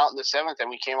came out in the 7th, and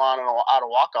we came on out of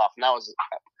walk-off, and that was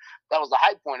the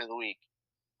high point of the week.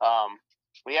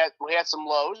 We had some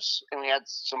lows, and we had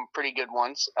some pretty good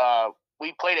ones.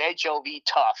 We played HLV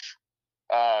tough.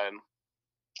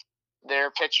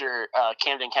 Their pitcher,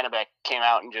 Camden Kennebec, came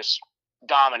out and just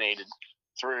dominated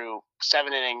through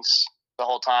 7 innings the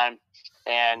whole time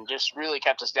and just really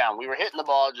kept us down. We were hitting the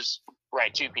ball just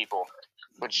right to people,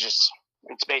 which is just,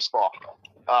 it's baseball.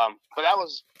 But that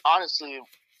was honestly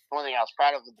one thing I was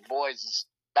proud of with the boys is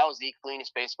that was the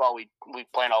cleanest baseball we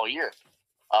played all year.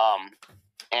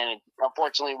 And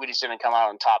unfortunately, we just didn't come out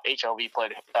on top. HLV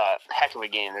played a heck of a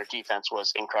game. Their defense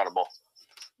was incredible.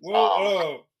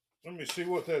 Well, let me see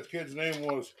what that kid's name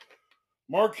was.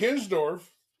 Mark Hinsdorf.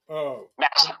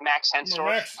 Max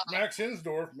Hensdorf. Max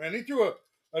Hinsdorf. Man, he threw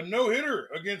a no-hitter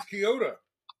against Keota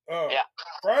Yeah.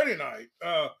 Friday night.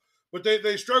 But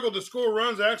they struggled to score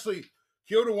runs. Actually,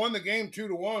 Keota won the game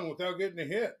 2-1 without getting a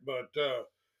hit. But,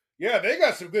 yeah, they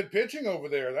got some good pitching over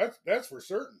there. That's for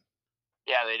certain.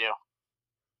 Yeah, they do.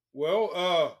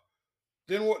 Well,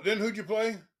 then who'd you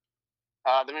play?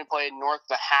 Then we played North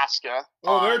Nebraska.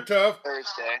 Oh, they're tough.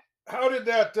 Thursday. How did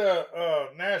that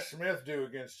Nash Smith do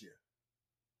against you?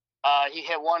 He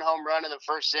hit 1 home run in the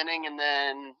first inning, and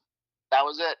then that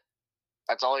was it.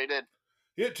 That's all he did.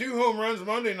 He hit 2 home runs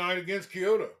Monday night against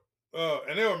Keota,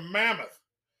 and they were mammoth.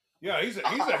 Yeah, he's a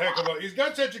heck of a. He's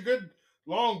got such a good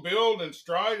long build and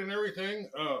stride and everything.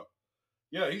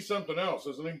 Yeah, he's something else,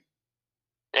 isn't he?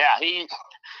 Yeah,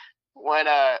 when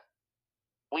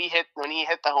he hit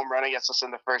the home run against us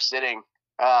in the first inning,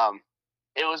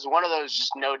 it was one of those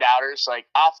just no doubters. Like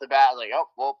off the bat, like, oh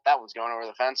well, that one's going over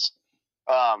the fence.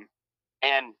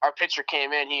 And our pitcher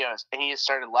came in. He just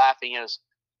started laughing. He goes,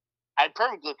 "I'd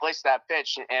perfectly placed that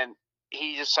pitch, and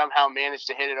he just somehow managed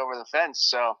to hit it over the fence."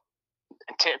 So,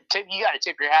 you got to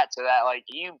tip your hat to that. Like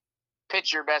you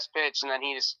pitch your best pitch, and then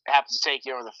he just happens to take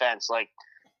you over the fence. Like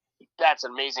that's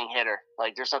an amazing hitter.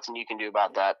 Like there's nothing you can do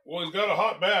about that. Well, he's got a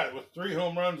hot bat with 3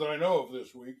 home runs that I know of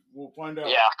this week. We'll find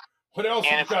out what else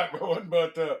he's got going.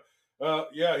 But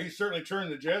yeah, he certainly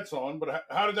turned the Jets on. But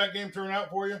how did that game turn out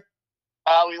for you?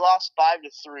 We lost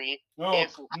 5-3. Oh,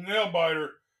 nail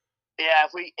biter. Yeah,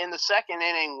 in the second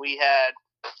inning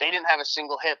they didn't have a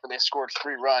single hit, but they scored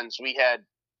 3 runs. We had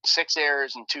 6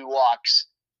 errors and 2 walks,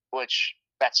 which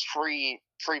that's free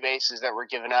bases that were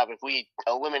given up. If we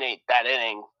eliminate that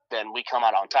inning, then we come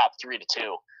out on top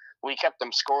 3-2. We kept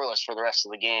them scoreless for the rest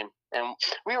of the game, and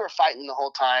we were fighting the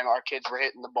whole time. Our kids were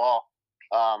hitting the ball.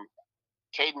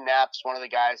 Caden Knapp's one of the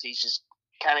guys. He's just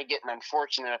kind of getting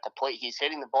unfortunate at the plate. He's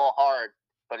hitting the ball hard,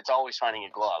 but it's always finding a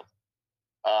glove.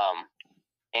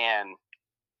 And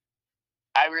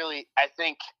I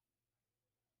think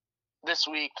this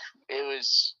week it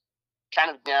was kind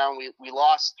of down. We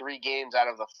lost 3 games out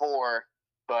of the 4,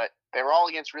 but they were all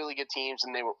against really good teams,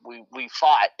 and we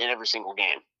fought in every single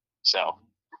game. So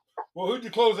Well, who'd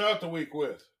you close out the week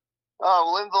with?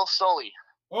 Linville Sully.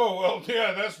 Oh, well,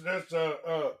 yeah, that's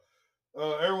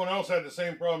everyone else had the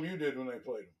same problem you did when they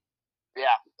played them.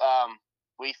 Yeah.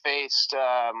 We faced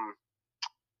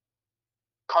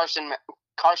Carson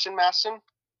Masson,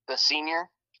 the senior.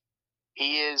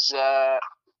 He is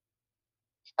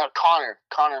Connor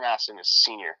Masson is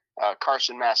senior.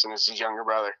 Carson Masson is his younger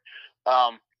brother.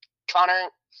 Connor,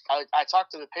 I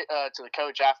talked to the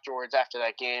coach afterwards after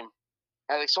that game.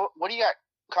 And I was like, so what do you got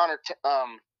Connor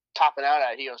topping out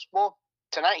at? He goes, well,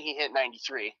 tonight he hit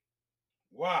 93.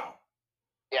 Wow.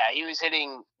 Yeah, he was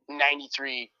hitting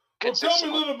 93. Well, tell me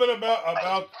a little bit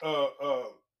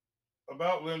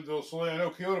about Linville Sully. I know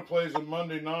Keota plays on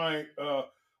Monday night.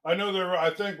 I know they're,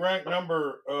 I think, ranked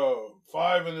number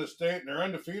 5 in the state, and they're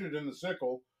undefeated in the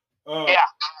Sickle.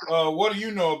 What do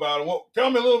you know about them? Well, tell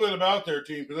me a little bit about their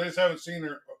team, because I just haven't seen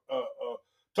her.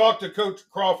 Talk to Coach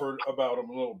Crawford about them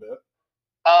a little bit.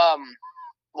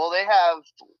 Well, they have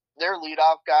their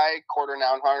leadoff guy, Quarter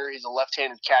Nounhunter. He's a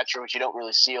left-handed catcher, which you don't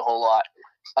really see a whole lot.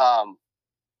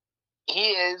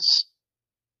 He is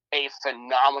a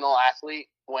phenomenal athlete.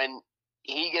 When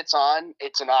he gets on,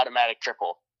 it's an automatic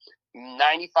triple.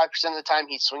 95% of the time,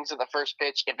 he swings at the first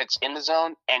pitch if it's in the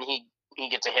zone, and he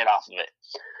gets a hit off of it.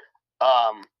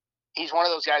 He's one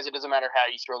of those guys. It doesn't matter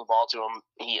how you throw the ball to him;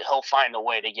 he'll find a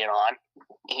way to get on.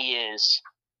 He is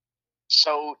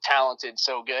so talented,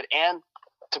 so good, and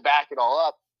to back it all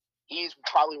up, he's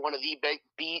probably one of the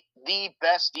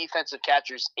best defensive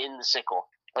catchers in the Sickle.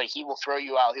 Like, he will throw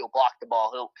you out, he'll block the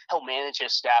ball, he'll manage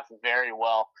his staff very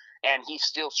well, and he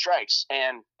still strikes.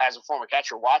 And as a former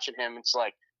catcher, watching him, it's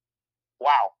like,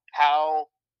 wow, how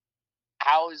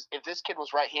is, if this kid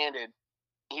was right-handed,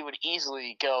 he would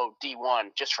easily go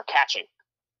D1 just for catching.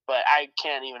 But I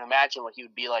can't even imagine what he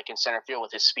would be like in center field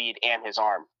with his speed and his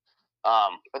arm.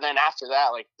 But then after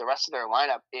that, like, the rest of their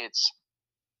lineup, it's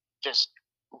just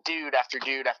dude after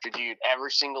dude after dude.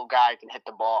 Every single guy can hit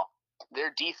the ball.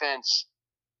 Their defense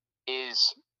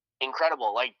is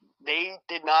incredible. Like, they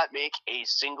did not make a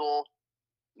single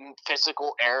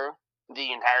physical error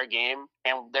the entire game,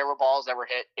 and there were balls that were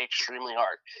hit extremely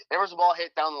hard. There was a ball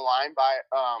hit down the line by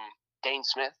Dane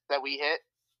Smith that we hit,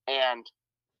 and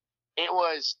it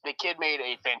was, the kid made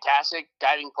a fantastic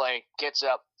diving play, gets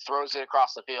up, throws it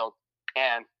across the field,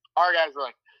 and our guys were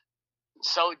like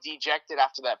so dejected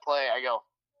after that play. I go,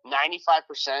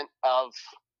 95% of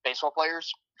baseball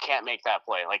players can't make that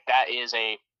play. Like, that is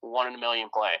a 1 in a million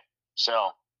play. So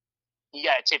you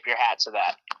got to tip your hat to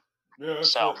that. Yeah.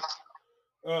 So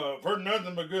I've heard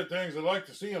nothing but good things. I'd like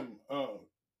to see them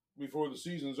before the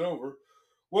season's over.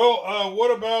 Well,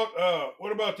 what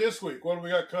about this week? What do we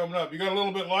got coming up? You got a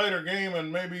little bit lighter game,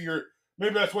 and maybe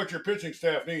that's what your pitching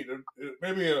staff need.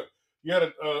 Maybe you had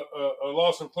a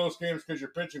loss of close games because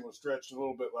your pitching was stretched a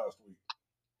little bit last week.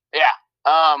 Yeah.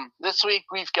 This week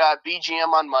we've got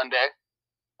BGM on Monday,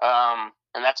 and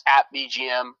that's at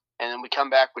BGM, and then we come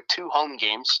back with 2 home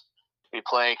games. We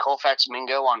play Colfax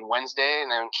Mingo on Wednesday, and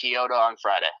then Keota on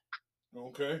Friday.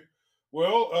 Okay.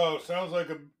 Well, sounds like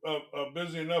a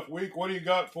busy enough week. What do you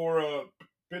got for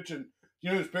pitching?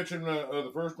 You know who's pitching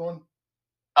the first one?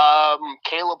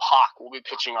 Caleb Hawk will be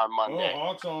pitching on Monday. Oh,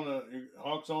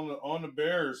 Hawk's on the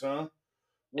Bears, huh?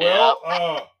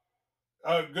 Well,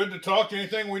 good to talk to.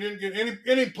 Anything we didn't get?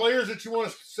 Any players that you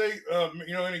want to say?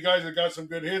 Any guys that got some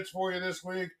good hits for you this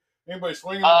week? Anybody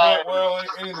swinging the bat well?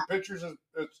 Any of the pitchers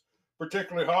that's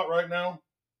particularly hot right now?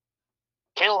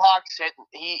 Caleb Hawk's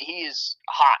he is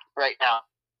hot right now.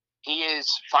 He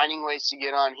is finding ways to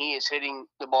get on. He is hitting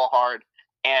the ball hard.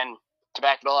 And to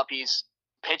back it all up, he's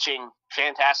pitching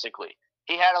fantastically.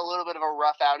 He had a little bit of a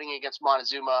rough outing against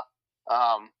Montezuma, but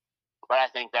I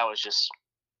think that was just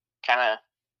kind of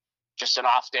just an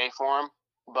off day for him.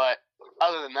 But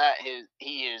other than that,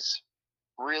 he is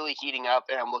really heating up,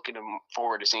 and I'm looking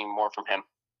forward to seeing more from him.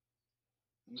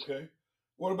 Okay.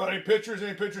 What about any pitchers?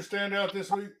 Any pitchers stand out this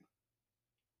week?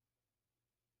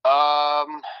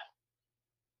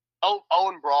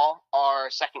 Owen Brawl, our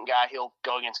second guy, he'll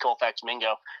go against Colfax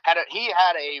Mingo. He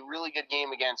had a really good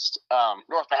game against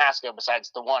North Mahaska,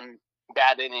 besides the one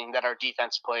bad inning that our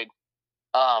defense played.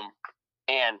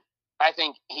 And I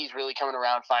think he's really coming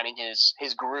around, finding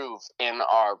his groove in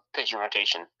our pitching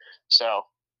rotation. So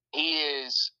he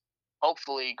is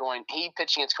hopefully he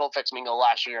pitched against Colfax Mingo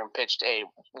last year and pitched a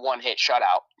 1-hit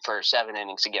shutout for 7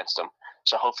 innings against them.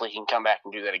 So hopefully he can come back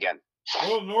and do that again.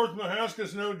 Well, North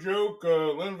Mahaska's no joke.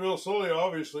 Linville Sully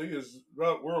obviously is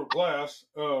about world class.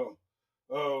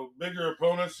 Bigger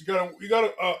opponents. You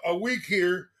got a week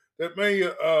here that may,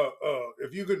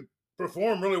 if you could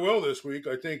perform really well this week,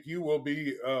 I think you will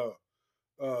be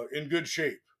in good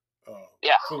shape.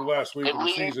 for the last week At of the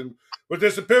least- season. But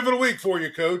this is a pivotal week for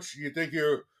you, Coach. You think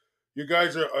you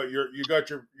guys are you got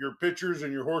your pitchers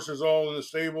and your horses all in the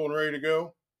stable and ready to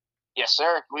go? Yes,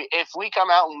 sir. If we come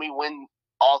out and we win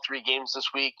all 3 games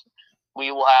this week,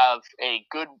 we will have a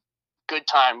good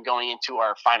time going into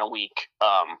our final week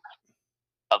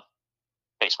of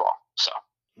baseball. So.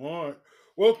 All right.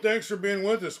 Well, thanks for being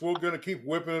with us. We're going to keep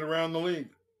whipping it around the league.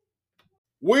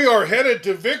 We are headed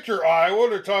to Victor, Iowa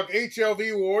to talk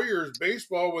HLV Warriors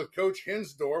baseball with Coach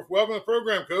Hinsdorf. Welcome to the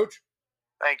program, Coach.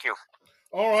 Thank you.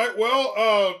 All right.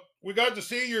 Well, we got to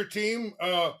see your team.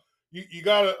 You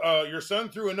got your son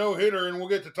threw a no-hitter, and we'll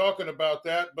get to talking about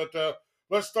that. But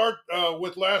let's start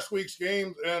with last week's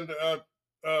game. And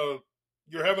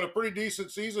you're having a pretty decent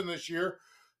season this year.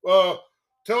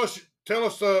 Tell us.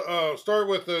 Start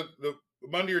with the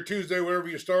Monday or Tuesday, wherever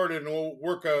you started, and we'll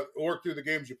work through the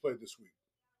games you played this week.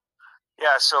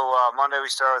 Yeah. So Monday we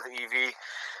started with the EV.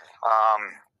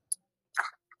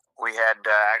 We had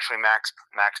actually Max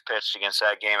pitched against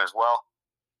that game as well,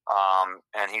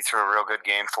 and he threw a real good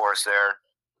game for us there.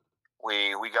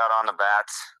 We got on the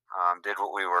bats, did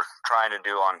what we were trying to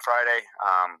do on Friday,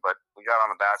 but we got on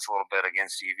the bats a little bit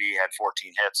against EV, had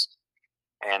 14 hits,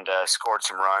 and scored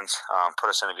some runs, put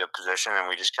us in a good position, and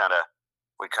we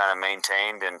kind of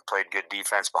maintained and played good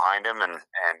defense behind him and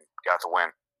got the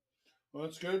win. Well,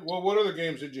 that's good. Well, what other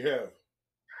games did you have?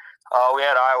 We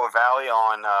had Iowa Valley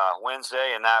on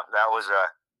Wednesday, and that was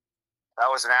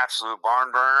an absolute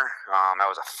barn burner.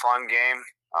 That was a fun game.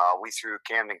 We threw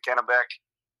Camden Kennebec,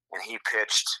 and he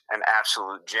pitched an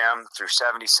absolute gem through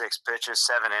 76 pitches,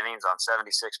 7 innings on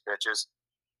 76 pitches.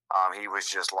 He was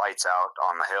just lights out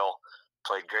on the hill.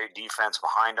 Played great defense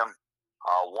behind him.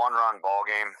 1-run ball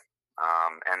game,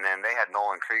 and then they had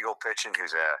Nolan Kriegel pitching,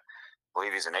 I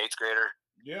believe he's an 8th grader.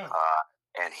 Yeah.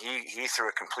 And he threw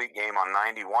a complete game on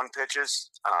 91 pitches,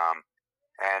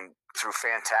 and threw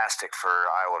fantastic for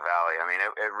Iowa Valley. I mean,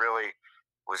 it really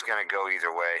was going to go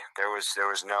either way. There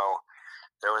was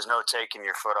no taking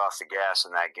your foot off the gas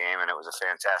in that game, and it was a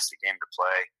fantastic game to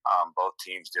play. Both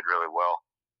teams did really well,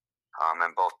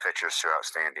 and both pitchers threw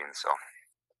outstanding. So,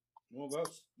 well,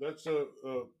 that's a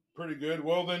pretty good.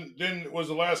 Well, then was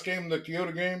the last game the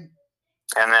Keota game?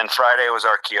 And then Friday was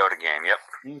our Keota game. Yep.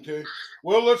 Okay.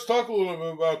 Well, let's talk a little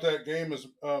bit about that game. As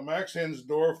Max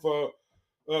Hinsdorf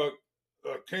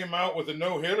came out with a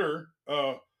no-hitter,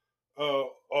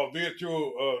 albeit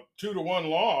through a 2-1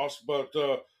 loss, but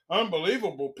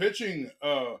unbelievable pitching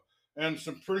and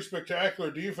some pretty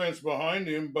spectacular defense behind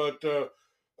him. But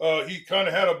he kind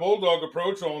of had a bulldog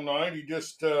approach all night. He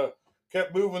just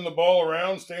kept moving the ball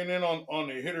around, staying in on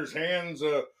the hitter's hands,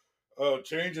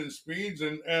 changing speeds,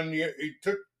 and he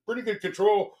took pretty good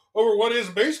control over what is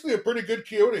basically a pretty good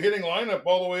Keota hitting lineup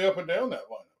all the way up and down that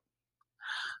lineup.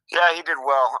 Yeah, he did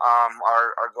well.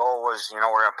 Our goal was, we're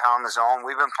going to pound the zone.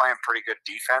 We've been playing pretty good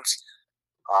defense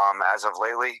as of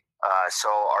lately. So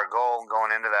our goal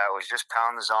going into that was just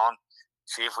pound the zone,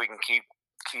 see if we can keep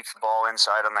the ball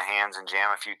inside on the hands and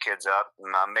jam a few kids up,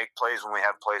 and make plays when we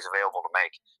have plays available to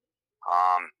make.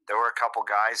 There were a couple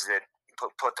guys that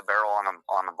put the barrel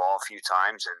on the ball a few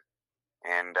times,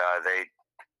 and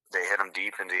they hit them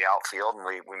deep into the outfield, and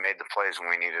we made the plays when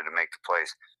we needed to make the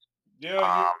plays.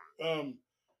 Yeah,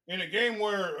 in a game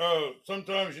where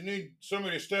sometimes you need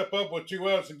somebody to step up with 2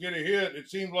 outs and get a hit, it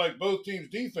seemed like both teams'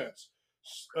 defense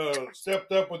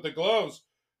stepped up with the gloves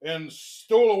and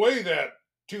stole away that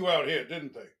 2-out hit,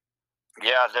 didn't they?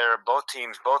 Yeah, both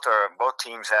teams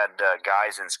had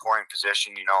guys in scoring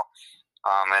position,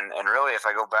 and really, if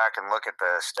I go back and look at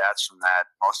the stats from that,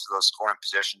 most of those scoring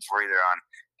positions were either on,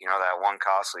 that one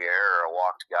costly error or a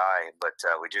walked guy, but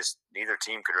neither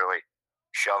team could really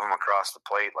shove them across the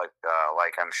plate like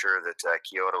I'm sure that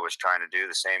Keota was trying to do,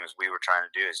 the same as we were trying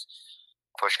to do, is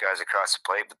push guys across the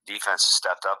plate. But the defense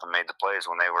stepped up and made the plays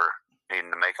when they were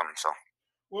needing to make them. So,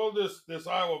 well, this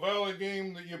Iowa Valley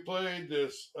game that you played,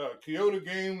 this Keota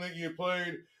game that you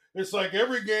played, it's like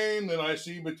every game that I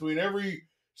see between every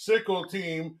Sickle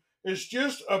team, it's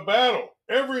just a battle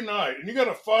every night, and you got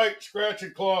to fight, scratch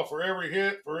and claw for every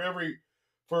hit, for every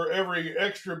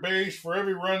extra base, for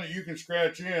every run that you can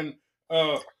scratch in.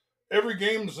 Every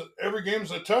game's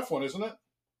a tough one, isn't it?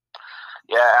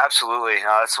 Yeah, absolutely.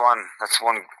 That's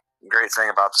one great thing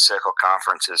about the Sickle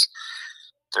Conference is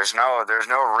there's no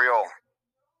real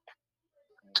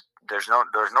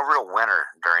winner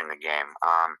during the game.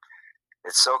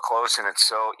 It's so close and it's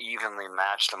so evenly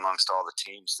matched amongst all the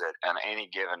teams that on any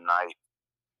given night,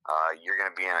 you're going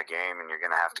to be in a game and you're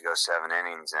going to have to go 7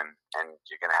 innings and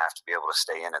you're going to have to be able to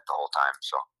stay in it the whole time.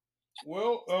 So,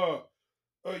 well,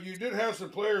 You did have some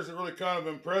players that really kind of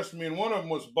impressed me, and one of them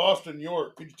was Boston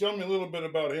York. Could you tell me a little bit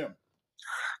about him?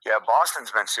 Yeah,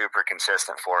 Boston's been super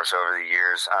consistent for us over the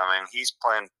years. I mean, he's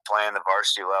playing the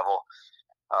varsity level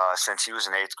since he was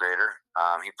an eighth grader.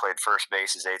 He played first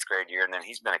base his eighth grade year, and then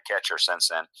he's been a catcher since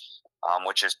then,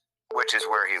 which is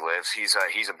where he lives. He's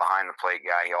a behind the plate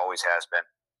guy. He always has been,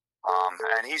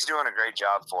 and he's doing a great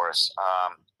job for us.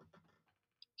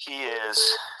 He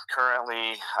is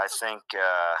currently, I think,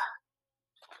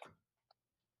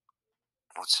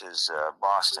 what's his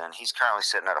Boston? He's currently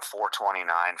sitting at a 429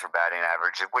 for batting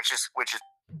average, which is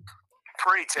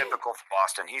pretty typical for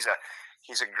Boston. He's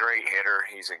a great hitter.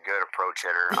 He's a good approach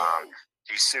hitter.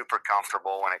 He's super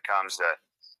comfortable when it comes to,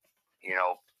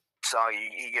 so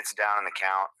he gets down in the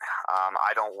count.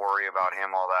 I don't worry about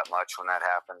him all that much when that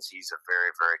happens. He's a very,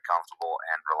 very comfortable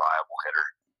and reliable hitter.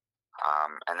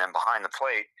 And then behind the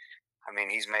plate, I mean,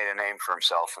 he's made a name for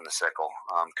himself in the sickle.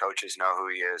 Coaches know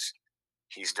who he is.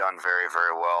 He's done very,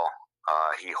 very well.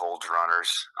 He holds runners.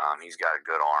 He's got a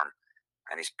good arm,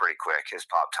 and he's pretty quick. His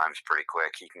pop time's pretty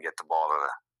quick. He can get the ball to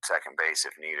the second base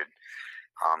if needed.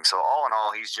 So all in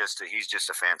all, he's just a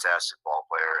fantastic ball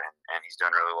player, and he's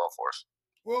done really well for us.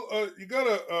 Well, you got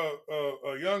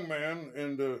a young man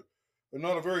and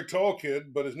not a very tall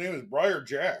kid, but his name is Briar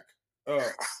Jack.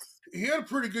 He had a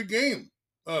pretty good game,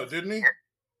 didn't he?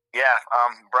 Yeah,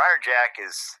 Briar Jack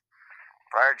is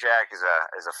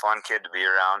a fun kid to be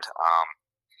around.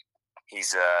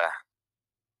 He's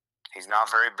not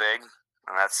very big,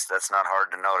 and that's not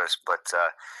hard to notice. But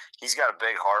he's got a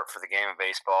big heart for the game of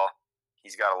baseball.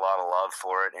 He's got a lot of love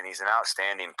for it, and he's an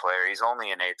outstanding player. He's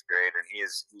only in eighth grade, and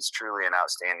he's truly an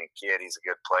outstanding kid. He's a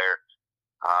good player,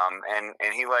 and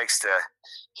he likes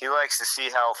to see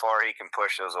how far he can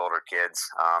push those older kids.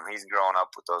 He's grown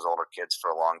up with those older kids for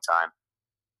a long time.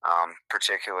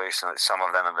 Particularly some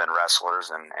of them have been wrestlers,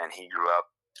 and he grew up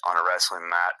on a wrestling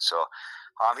mat. So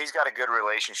he's got a good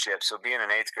relationship. So being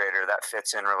an eighth grader, that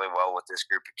fits in really well with this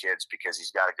group of kids because he's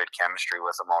got a good chemistry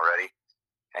with them already,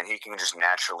 and he can just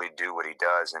naturally do what he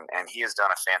does. And he has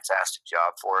done a fantastic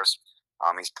job for us.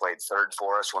 He's played third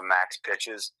for us when Max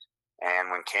pitches,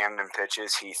 and when Camden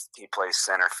pitches, he plays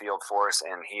center field for us,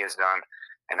 and he has done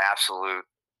an absolute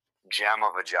gem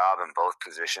of a job in both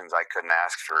positions. I couldn't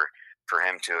ask for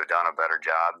him to have done a better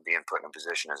job being put in a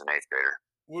position as an eighth grader.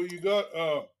 Well, you got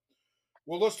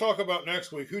let's talk about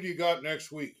next week. Who do you got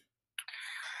next week?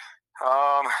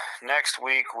 Next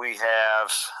week we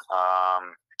have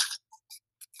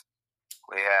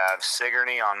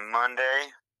Sigourney on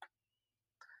Monday.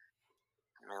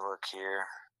 Let me look here.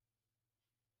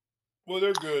 Well,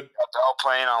 they're good. Bell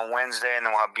playing on Wednesday, and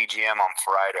then we'll have BGM on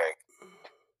Friday.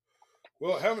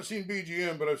 Well, I haven't seen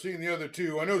BGM, but I've seen the other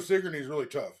two. I know Sigourney's really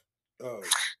tough.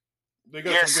 They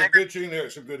got some good pitching. They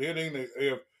have some good hitting. They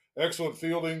have excellent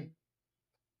fielding.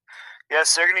 Yeah,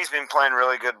 Sigourney's been playing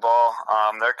really good ball.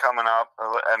 They're coming up.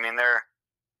 I mean, they're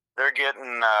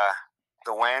getting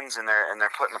the wins, and they're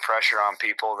putting the pressure on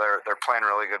people. They're playing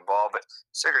really good ball. But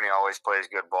Sigourney always plays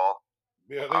good ball.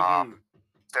 Yeah, they do.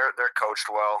 They're coached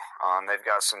well. They've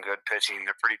got some good pitching.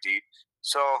 They're pretty deep.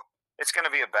 So it's going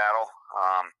to be a battle.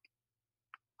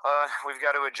 We've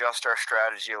got to adjust our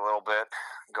strategy a little bit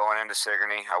going into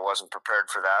Sigourney. I wasn't prepared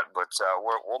for that, but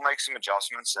we'll make some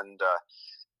adjustments, and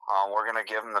we're going to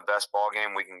give them the best ball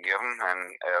game we can give them,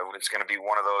 and it's going to be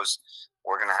one of those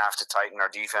we're going to have to tighten our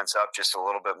defense up just a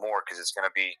little bit more because it's going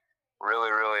to be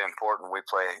really, really important we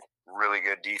play really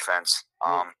good defense,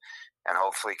 and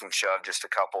hopefully can shove just a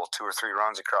couple, 2 or 3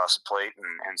 runs across the plate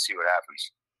and see what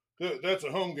happens. That's a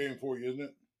home game for you,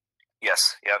 isn't it?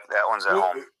 Yes, yep, that one's at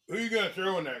home. Who are you going to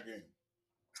throw in that game?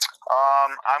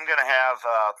 I'm going to have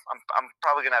I'm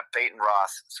probably going to have Peyton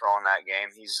Roth throwing that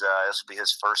game. This will be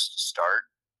his first start.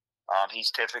 He's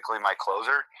typically my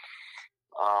closer.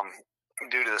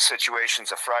 Due to the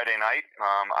situations of Friday night,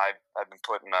 I've been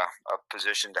put in a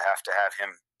position to have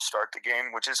him start the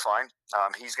game, which is fine.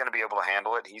 He's going to be able to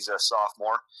handle it. He's a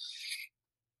sophomore,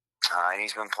 and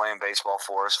he's been playing baseball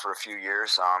for us for a few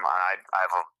years. I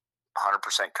have a 100%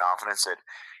 confidence that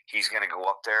he's going to go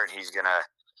up there and he's going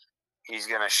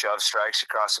to shove strikes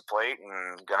across the plate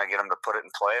and going to get him to put it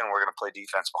in play, and we're going to play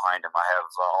defense behind him. I have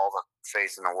all the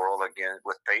faith in the world again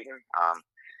with Peyton,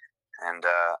 and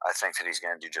I think that he's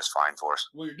going to do just fine for us.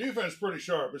 Well, your defense is pretty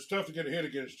sharp. It's tough to get a hit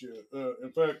against you.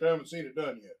 In fact, I haven't seen it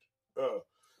done yet.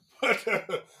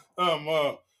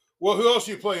 Well, who else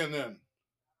are you playing then?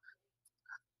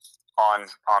 On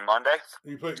Monday?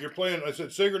 You're playing. I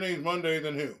said Sigourney Monday.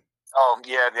 Then who? Oh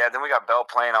yeah. Then we got Bell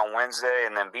playing on Wednesday,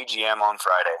 and then BGM on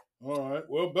Friday. All right.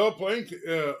 Well, Bell playing.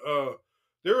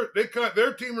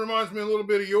 Their team reminds me a little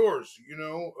bit of yours.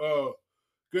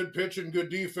 good pitching, good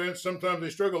defense. Sometimes they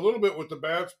struggle a little bit with the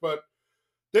bats, but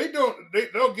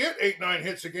they'll get 8-9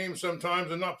 hits a game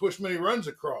sometimes and not push many runs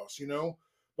across,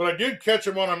 But I did catch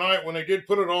them on a night when they did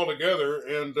put it all together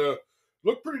and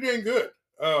looked pretty dang good.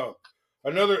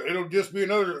 It'll just be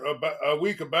another a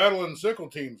week of battling sickle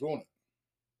teams, won't it?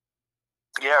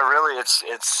 Yeah, really,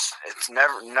 it's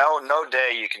never no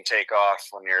day you can take off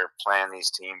when you're playing these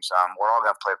teams. We're all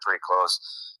going to play pretty close.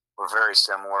 We're very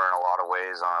similar in a lot of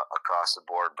ways across the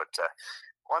board. But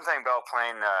one thing about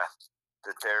playing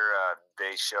that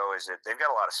they show is that they've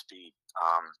got a lot of speed,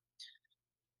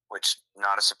 which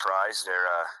not a surprise. They're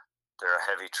a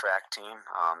heavy track team.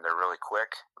 They're really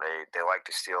quick. They like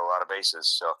to steal a lot of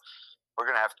bases. So we're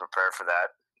going to have to prepare for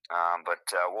that. But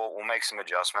we'll make some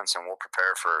adjustments and we'll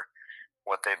prepare for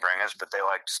what they bring us. But they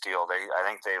like to steal. I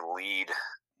think they lead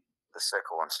the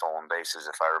sickle in stolen bases,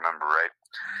 if I remember right.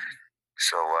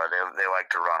 So they like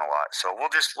to run a lot. So we'll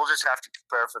just have to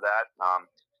prepare for that.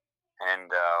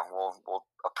 And we'll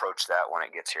approach that when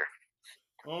it gets here.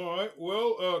 All right.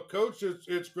 Well, Coach,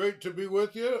 it's great to be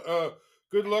with you.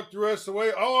 Good luck the rest of the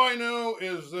way. All I know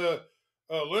is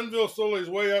Linville Sully's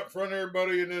way up front of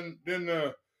everybody, and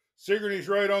then Sigourney's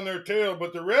right on their tail.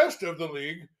 But the rest of the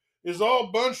league is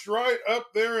all bunched right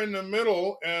up there in the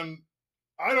middle, and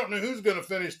I don't know who's going to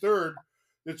finish third.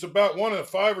 It's about one of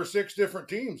 5 or 6 different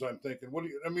teams, I'm thinking.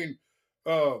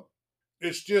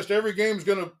 It's just every game's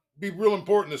going to be real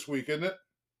important this week, isn't it?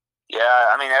 Yeah,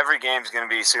 I mean, every game's going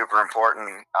to be super important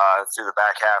through the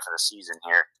back half of the season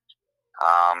here,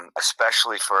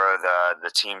 especially for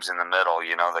the teams in the middle.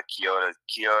 The Keota,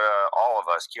 all of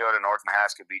us, Keota, North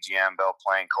Mahaska, BGM, Belle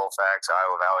Plaine, Colfax,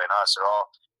 Iowa Valley, and us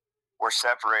we're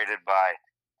separated by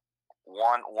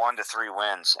one to 3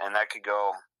 wins, and that could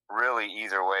go really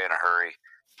either way in a hurry.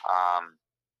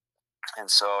 And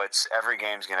so every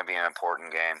game's going to be an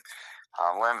important game.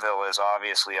 Linville is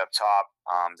obviously up top.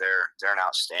 They're an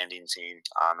outstanding team.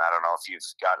 I don't know if you've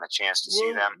gotten a chance to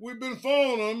see them. We've been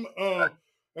following them,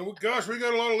 and we got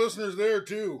a lot of listeners there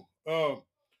too. But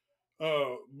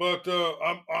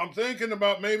I'm thinking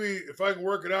about maybe if I can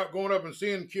work it out, going up and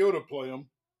seeing Keota play them.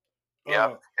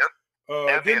 Yep.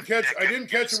 I didn't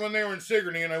catch them when they were in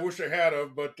Sigourney, and I wish I had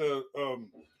of. But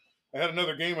I had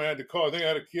another game I had to call. I think I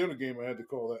had a Keota game I had to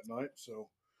call that night. So,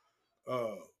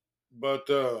 I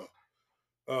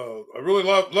really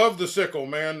love the sickle,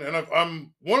 man, and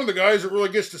I'm one of the guys that really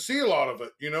gets to see a lot of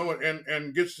it,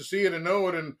 and gets to see it and know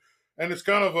it, and it's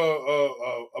kind of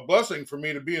a blessing for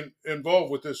me to be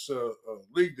involved with this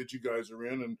league that you guys are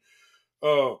in,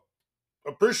 and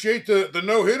appreciate the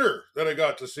no hitter that I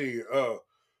got to see.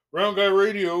 Round Guy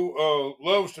Radio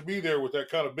loves to be there with that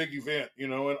kind of big event,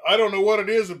 and I don't know what it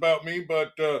is about me,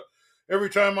 but every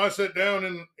time I sit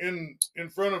down in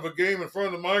front of a game, in front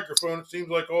of the microphone, it seems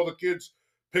like all the kids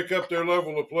pick up their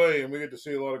level of play, and we get to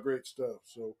see a lot of great stuff.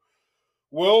 So,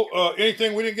 well,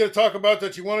 anything we didn't get to talk about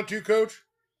that you wanted to, Coach?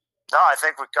 No, I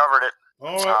think we covered it.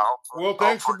 All right. Well,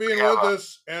 thanks for being with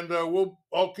us, and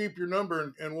I'll keep your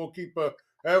number, and we'll keep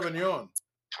having you on.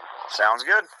 Sounds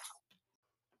good.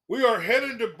 We are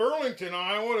headed to Burlington,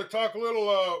 Iowa, to talk a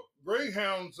little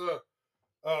Greyhounds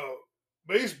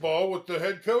baseball with the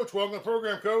head coach. Welcome to the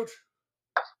program, Coach.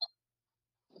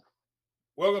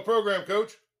 Welcome to the program,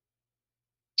 Coach.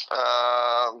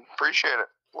 Appreciate it.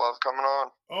 Love coming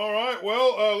on. All right.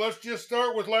 Well, let's just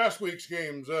start with last week's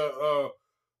games.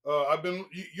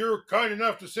 You're kind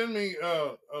enough to send me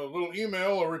a little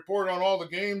email, a report on all the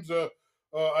games.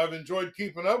 I've enjoyed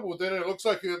keeping up with it. It looks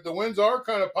like the wins are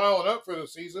kind of piling up for the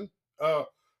season. How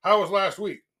was last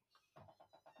week?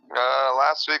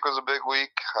 Last week was a big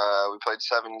week. We played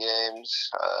 7 games.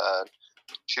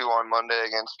 2 on Monday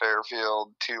against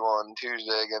Fairfield, 2 on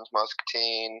Tuesday against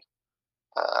Muscatine,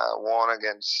 1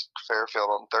 against Fairfield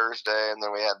on Thursday, and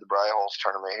then we had the Bryholz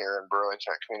tournament here in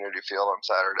Burlington Community Field on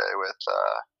Saturday with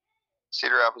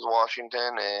Cedar Rapids,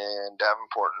 Washington, and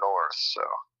Davenport North. So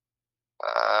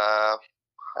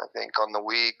I think on the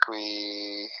week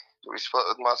we split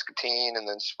with Muscatine and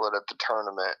then split at the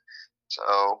tournament.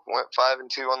 So went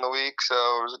 5-2 on the week, so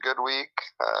it was a good week.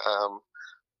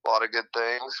 A lot of good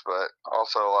things, but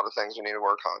also a lot of things we need to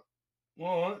work on.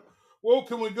 All right. Well,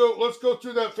 let's go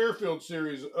through that Fairfield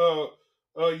series.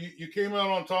 You came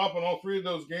out on top in all 3 of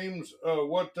those games.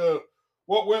 What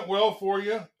went well for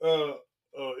you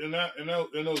in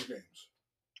those games?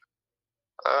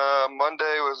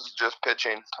 Monday was just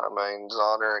pitching. I mean,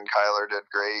 Zahner and Kyler did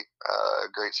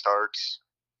great starts.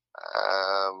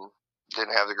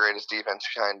 Didn't have the greatest defense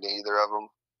behind either of them,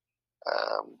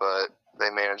 but they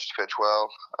managed to pitch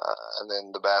well. And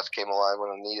then the bats came alive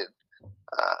when needed.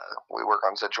 We work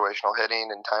on situational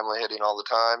hitting and timely hitting all the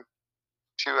time.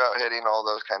 2 out hitting, all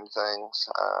those kind of things.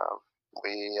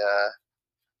 We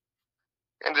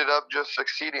ended up just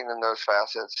succeeding in those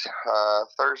facets.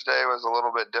 Thursday was a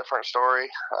little bit different story.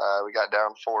 We got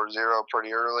down 4-0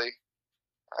 pretty early.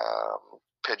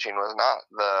 Pitching was not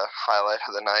the highlight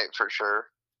of the night for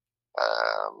sure.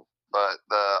 But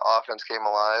the offense came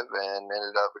alive and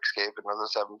ended up escaping with a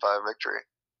 7-5 victory.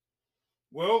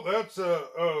 Well, that's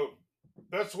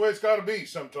the way it's got to be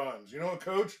sometimes,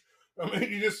 Coach. I mean,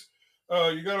 you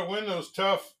got to win those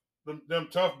tough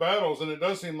battles, and it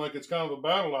does seem like it's kind of a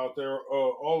battle out there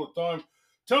all the time.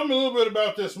 Tell me a little bit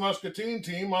about this Muscatine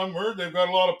team. I've heard they've got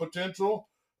a lot of potential,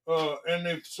 and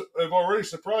they've already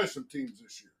surprised some teams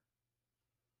this year.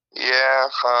 Yeah,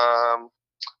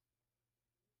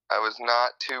 I was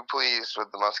not too pleased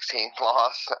with the Muscatine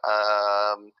loss.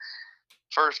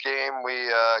 First game,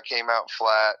 we came out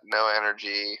flat, no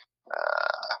energy.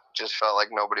 Just felt like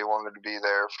nobody wanted to be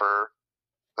there for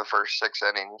the first 6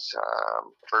 innings.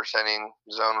 First inning,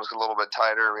 zone was a little bit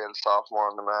tighter. We had a sophomore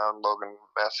on the mound, Logan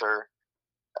Messer.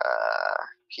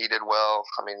 He did well.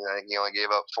 I mean, I think he only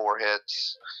gave up 4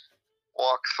 hits,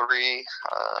 walked 3,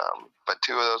 but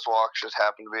 2 of those walks just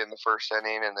happened to be in the first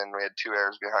inning, and then we had 2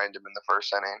 errors behind him in the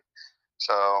first inning.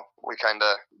 So we kind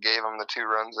of gave them the 2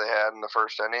 runs they had in the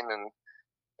first inning, and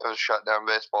it was shut down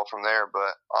baseball from there.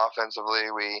 But offensively,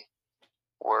 we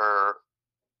were,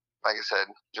 like I said,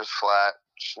 just flat,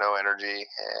 just no energy,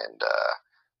 and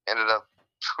ended up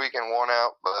squeaking 1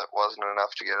 out, but wasn't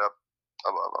enough to get up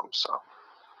above them. So.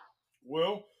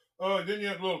 Well, didn't you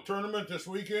have a little tournament this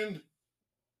weekend?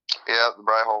 Yeah, the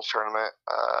Bry Holes tournament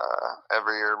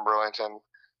every year in Burlington.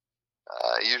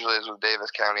 Usually it's with Davis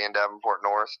County and Davenport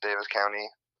North. Davis County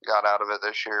got out of it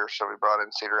this year, so we brought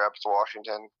in Cedar Rapids,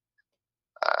 Washington.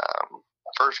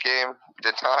 First game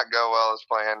did not go well as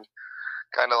planned.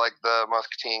 Kind of like the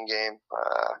Muscatine game,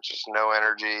 just no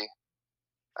energy.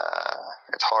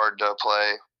 It's hard to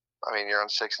play. I mean, you're on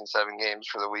 6 and 7 games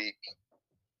for the week.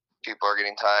 People are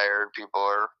getting tired. People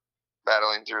are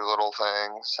battling through little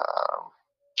things.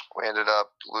 We ended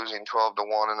up losing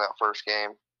 12-1 in that first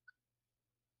game.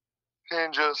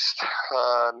 And just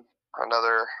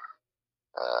another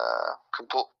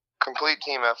complete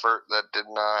team effort that did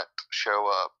not show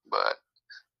up. But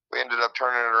we ended up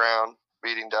turning it around,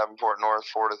 beating Davenport North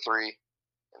 4-3 in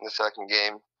the second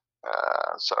game.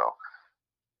 So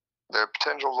the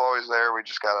potential is always there. We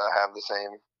just got to have the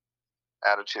same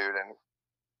attitude and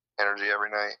energy every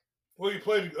night. Well, you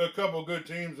played a couple of good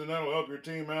teams, and that'll help your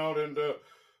team out. And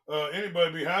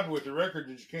anybody be happy with the record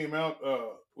that you came out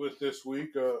with this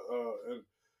week,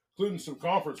 including some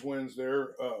conference wins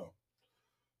there.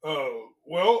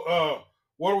 What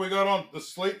do we got on the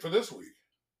slate for this week?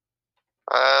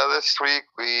 This week,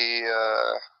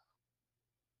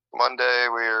 Monday,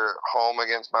 we're home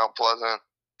against Mount Pleasant,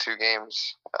 2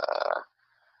 games.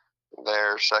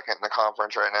 They're second in the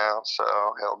conference right now, so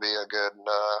it'll be a good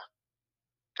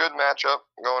matchup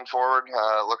going forward.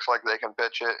 Looks like they can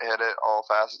pitch it, hit it, all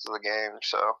facets of the game,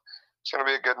 so it's going to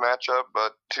be a good matchup.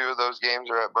 But 2 of those games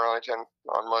are at Burlington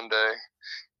on Monday,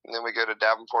 and then we go to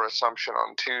Davenport Assumption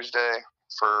on Tuesday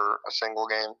for a single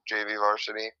game, JV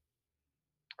varsity.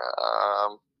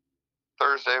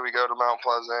 Thursday we go to Mount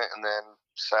Pleasant, and then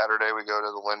Saturday we go to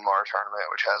the Linn-Mar tournament,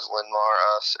 which has Linn-Mar,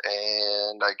 us,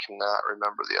 and I cannot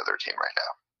remember the other team right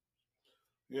now.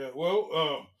 Yeah,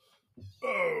 well,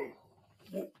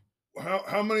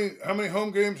 how many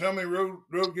home games? How many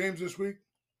road games this week?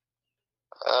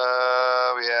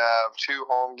 We have 2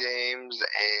 home games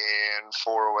and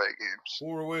 4 away games.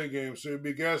 4 away games, so you'd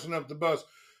be gassing up the bus.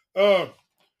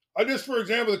 For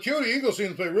example, the Keota Eagles seem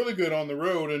to play really good on the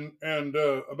road and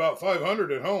about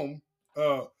 500 at home.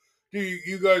 Have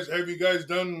you guys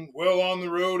done well on the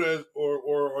road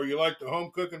or you like the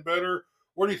home cooking better?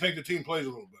 Where do you think the team plays a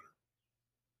little better?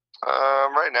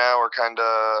 Right now we're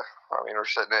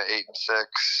sitting at 8 and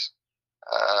 6.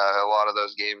 A lot of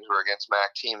those games were against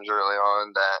MAC teams early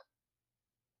on that,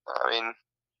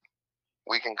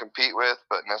 we can compete with,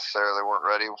 but necessarily weren't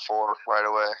ready for right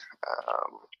away.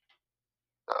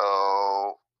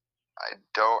 So I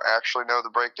don't actually know the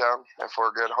breakdown if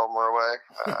we're good home or away.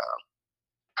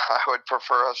 I would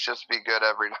prefer us just be good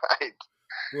every night.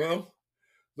 Well,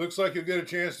 looks like you'll get a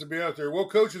chance to be out there. Well,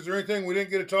 Coach, is there anything we didn't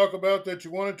get to talk about that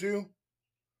you wanted to?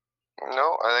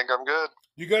 No, I think I'm good.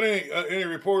 You got any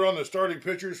report on the starting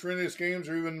pitchers for any of these games,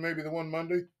 or even maybe the one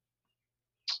Monday?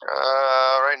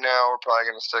 Right now, we're probably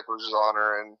going to stick with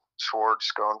Zahner and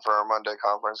Schwartz going for our Monday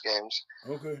conference games.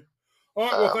 Okay. All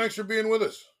right, well, thanks for being with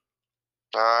us.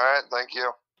 All right, thank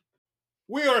you.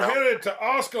 We are headed to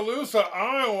Oskaloosa,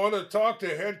 Iowa to talk to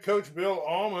head coach Bill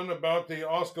Allman about the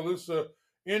Oskaloosa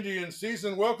Indian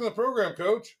season. Welcome to the program,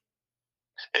 Coach.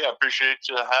 Hey, I appreciate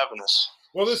you having us.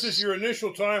 Well, this is your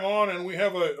initial time on, and we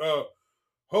have a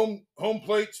home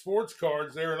plate sports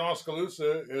cards there in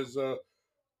Oskaloosa is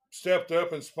stepped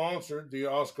up and sponsored the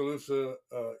Oskaloosa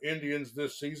Indians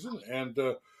this season. And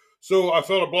so I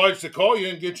felt obliged to call you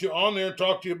and get you on there and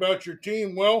talk to you about your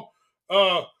team. Well,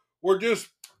 we're just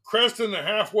cresting the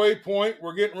halfway point.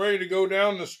 We're getting ready to go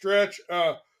down the stretch.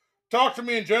 Talk to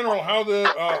me in general how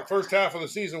the first half of the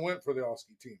season went for the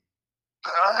Oski team.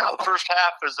 The first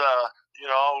half is, we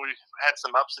had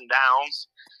some ups and downs.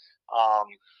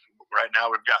 Right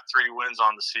now we've got 3 wins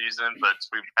on the season, but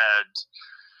we've had,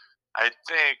 I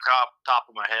think, off the top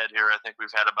of my head here, I think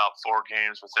we've had about 4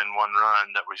 games within one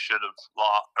run that we should have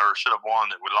lost or should have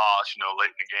won that we lost,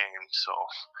 late in the game. So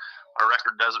our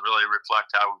record doesn't really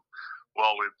reflect how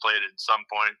well we've played at some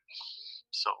point.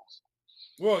 So.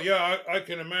 Well, yeah, I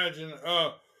can imagine.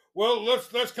 Well,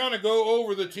 let's kind of go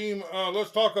over the team.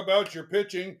 Let's talk about your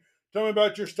pitching. Tell me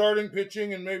about your starting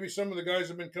pitching and maybe some of the guys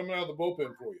have been coming out of the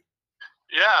bullpen for you.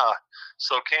 Yeah,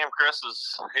 so Cam Chris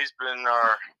he's been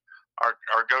our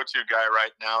go-to guy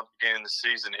right now at the beginning of the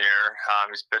season here.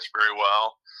 He's pitched very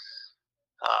well.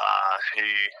 He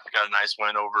got a nice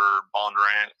win over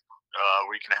Bondurant a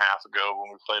week and a half ago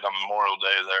when we played on Memorial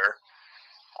Day there.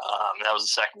 That was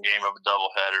the second game of a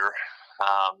doubleheader.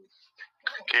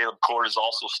 Caleb Cord has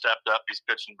also stepped up. He's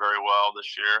pitching very well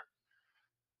this year.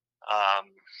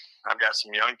 I've got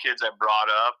some young kids I brought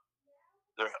up.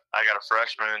 I got a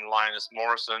freshman, Linus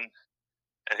Morrison,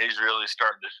 and he's really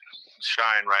starting to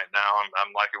shine right now.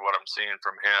 I'm liking what I'm seeing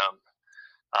from him.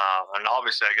 And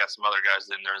obviously I got some other guys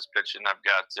in there that's pitching. I've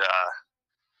got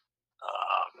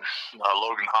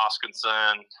Logan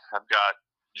Hoskinson. I've got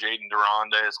Jaden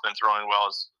Durande that's been throwing well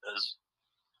as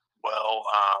well.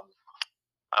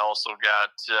 I also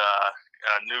got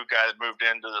a new guy that moved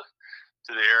into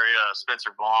the area,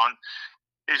 Spencer Vaughn.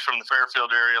 He's from the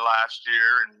Fairfield area last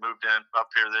year and moved in up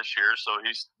here this year, so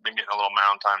he's been getting a little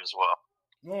mound time as well.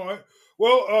 All right.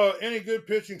 Well, any good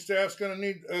pitching staff's going to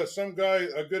need some guy,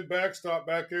 a good backstop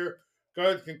back there,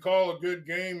 guy that can call a good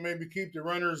game, maybe keep the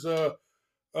runners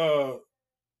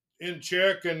in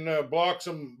check and block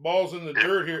some balls in the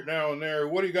dirt here now and there.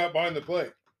 What do you got behind the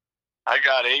plate? I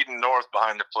got Aiden North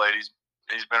behind the plate.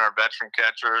 He's been our veteran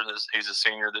catcher. He's a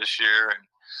senior this year, and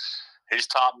he's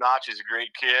top notch. He's a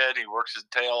great kid. He works his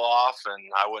tail off, and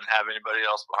I wouldn't have anybody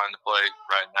else behind the plate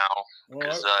right now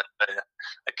because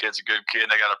that kid's a good kid.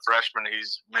 And I got a freshman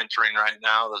he's mentoring right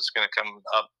now that's going to come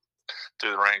up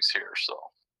through the ranks here. So,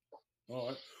 all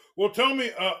right. Well, tell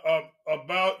me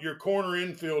about your corner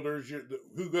infielders.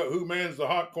 Who mans the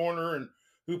hot corner and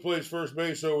who plays first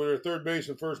base over there, third base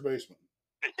and first baseman.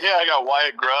 Yeah, I got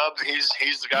Wyatt Grubb. He's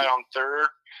the guy on third.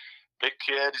 Big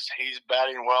kid. He's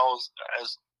batting well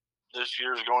as this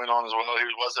year's going on as well. He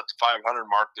was at the 500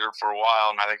 mark there for a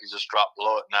while, and I think he's just dropped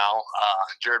below it now.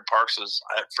 Jared Parks is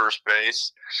at first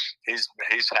base. He's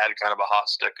had kind of a hot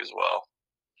stick as well.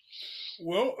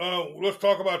 Well, let's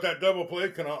talk about that double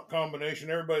play combination.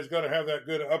 Everybody's got to have that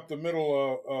good up the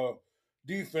middle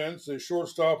defense. The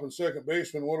shortstop and second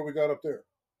baseman. What do we got up there?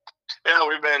 Yeah,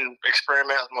 we've been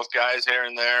experimenting with guys here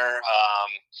and there.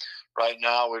 Right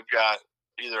now, we've got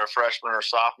either a freshman or a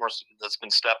sophomore that's been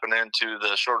stepping into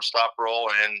the shortstop role,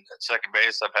 and at second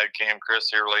base, I've had Cam Chris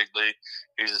here lately.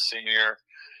 He's a senior,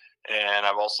 and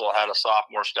I've also had a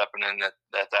sophomore stepping in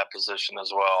at that position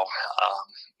as well.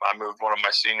 I moved one of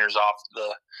my seniors off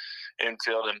the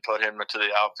infield and put him into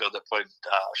the outfield that played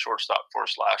shortstop for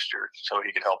us last year, so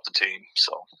he could help the team.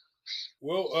 So.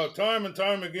 Well, time and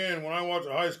time again, when I watch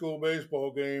a high school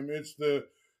baseball game, it's the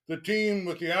team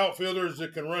with the outfielders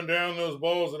that can run down those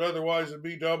balls that otherwise would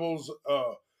be doubles,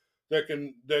 that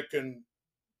can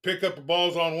pick up the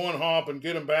balls on one hop and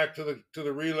get them back to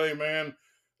the relay man.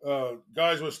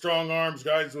 Guys with strong arms,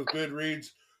 guys with good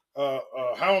reads.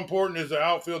 How important is the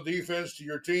outfield defense to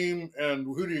your team, and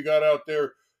who do you got out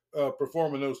there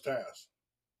performing those tasks?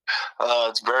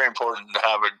 It's very important to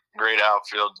have a great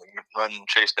outfield and run and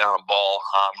chase down a ball.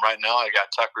 Right now, I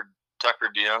got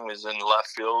Tucker DeYoung is in the left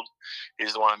field.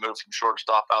 He's the one that moved from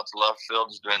shortstop out to left field.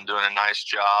 He's been doing a nice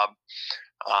job.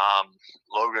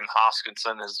 Logan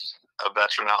Hoskinson is a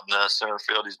veteran out in the center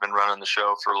field. He's been running the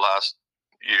show for the last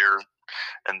year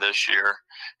and this year.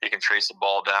 He can trace the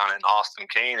ball down. And Austin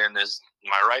Kanan is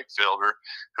my right fielder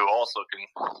who also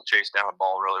can chase down a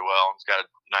ball really well. He's got a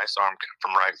nice arm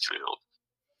from right field.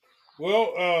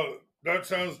 Well, that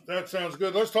sounds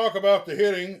good. Let's talk about the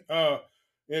hitting.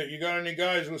 You got any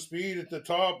guys with speed at the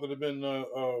top that have been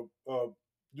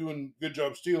doing a good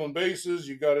job stealing bases?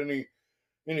 You got any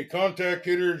contact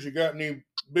hitters? You got any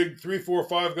big 3, 4,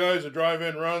 5 guys that drive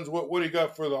in runs. What do you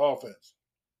got for the offense?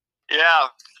 Yeah,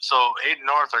 so Aiden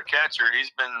North, our catcher,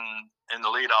 he's been in the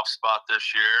leadoff spot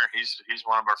this year. He's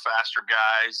one of our faster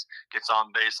guys, gets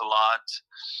on base a lot.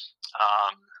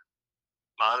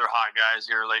 My other hot guys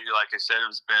here lately, like I said,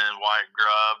 has been Wyatt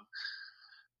Grubb,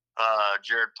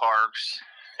 Jared Parks,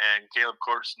 and Caleb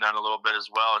Court's done a little bit as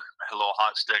well, a little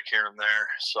hot stick here and there.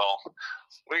 So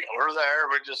we're there.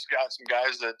 We just got some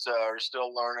guys that are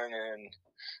still learning, and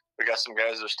we got some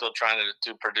guys that are still trying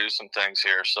to produce some things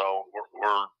here. So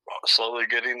we're slowly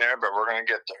getting there, but we're going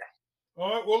to get there.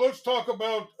 All right. Well, let's talk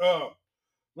about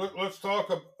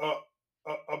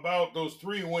about those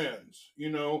 3 wins. You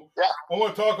know, yeah. I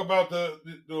want to talk about the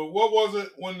what was it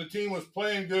when the team was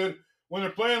playing good, when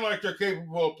they're playing like they're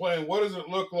capable of playing. What does it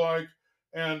look like?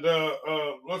 And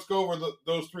let's go over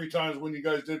those 3 times when you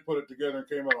guys did put it together and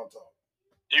came out on top.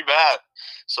 You bet.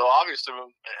 So obviously,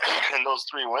 in those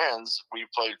 3 wins, we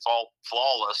played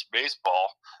flawless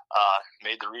baseball,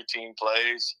 made the routine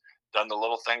plays, done the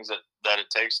little things that it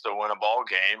takes to win a ball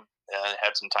game, and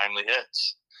had some timely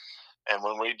hits. And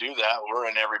when we do that, we're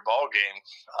in every ball game.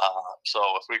 So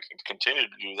if we can continue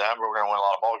to do that, we're going to win a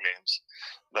lot of ball games.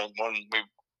 But when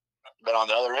we've been on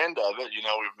the other end of it, you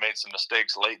know, we've made some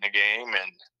mistakes late in the game,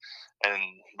 and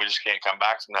we just can't come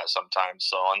back from that sometimes.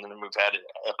 So, and then we've had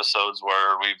episodes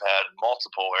where we've had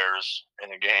multiple errors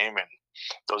in a game, and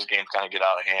those games kind of get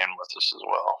out of hand with us as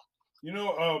well. You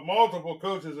know, multiple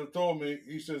coaches have told me,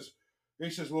 he says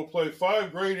we'll play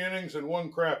 5 great innings and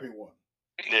 1 crappy one.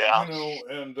 Yeah. You know,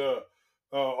 and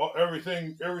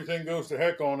everything goes to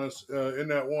heck on us in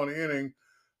that 1 inning.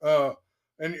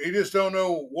 And you just don't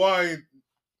know why.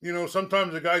 You know,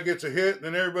 sometimes a guy gets a hit and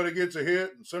then everybody gets a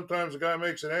hit, and sometimes a guy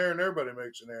makes an error and everybody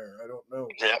makes an error. I don't know.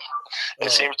 Yeah,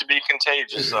 it seems to be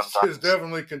contagious sometimes. It's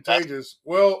definitely contagious.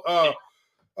 Well,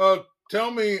 tell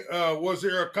me, was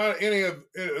there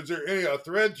is there a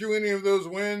thread through any of those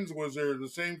wins? Was there the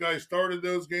same guy started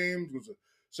those games? Was the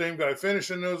same guy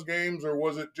finishing those games, or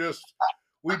was it just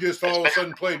we just all of a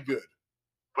sudden played good?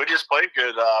 We just played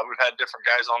good. We've had different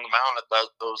guys on the mound at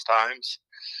those times.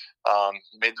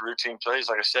 Made the routine plays.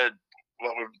 Like I said,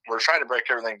 what we're trying to break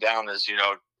everything down is, you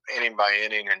know, inning by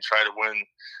inning and try to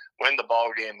win the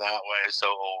ball game that way. So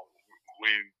we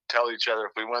tell each other,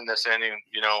 if we win this inning,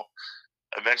 you know,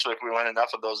 eventually if we win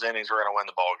enough of those innings, we're going to win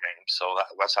the ball game. So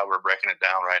that's how we're breaking it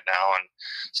down right now. And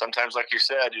sometimes, like you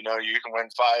said, you know, you can win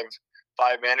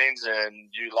five innings and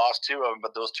you lost 2 of them,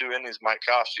 but those 2 innings might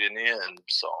cost you in the end.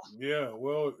 So yeah,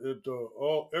 well,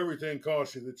 everything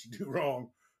costs you that you do wrong.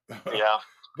 Yeah.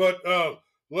 But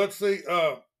let's see.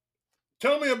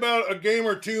 Tell me about a game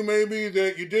or 2 maybe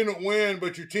that you didn't win,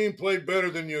 but your team played better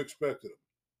than you expected.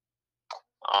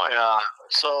 Oh yeah.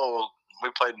 So we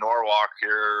played Norwalk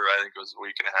here. I think it was a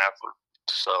week and a half or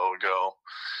so ago.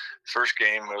 First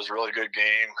game, it was a really good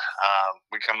game.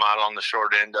 We come out on the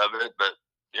short end of it, but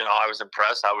you know, I was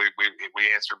impressed how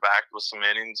we answered back with some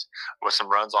innings, with some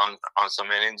runs on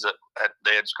some innings that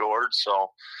they had scored.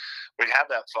 So we have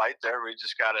that fight there. We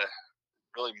just got to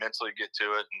really mentally get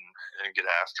to it and get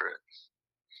after it.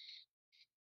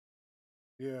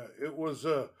 Yeah, it was.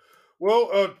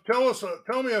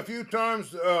 Tell me a few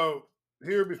times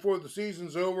here before the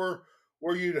season's over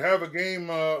where you'd have a game,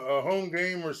 a home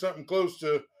game or something close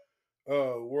to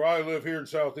where I live here in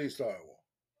Southeast Iowa.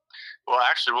 Well,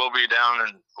 actually, we'll be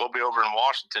over in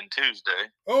Washington Tuesday.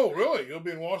 Oh, really? You'll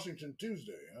be in Washington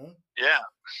Tuesday, huh? Yeah.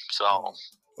 So.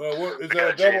 What is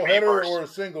that, a double header or a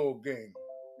single game?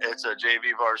 It's a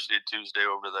JV varsity Tuesday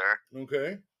over there.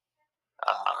 Okay.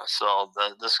 So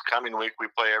this coming week we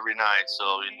play every night.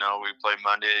 So, you know, we play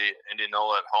Monday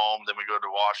Indianola at home. Then we go to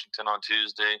Washington on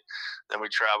Tuesday. Then we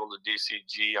travel to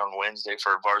DCG on Wednesday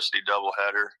for a varsity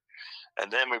doubleheader. And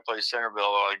then we play Centerville,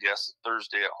 I guess,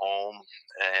 Thursday at home.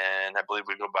 And I believe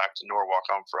we go back to Norwalk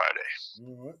on Friday.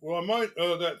 All right. Well, I might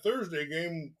that Thursday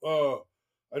game.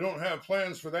 I don't have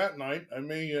plans for that night. I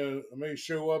may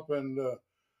show up and.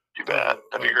 You bet.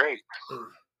 That'd be great.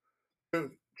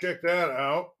 Check that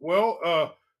out.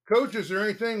 Well, Coach, is there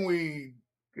anything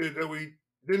that we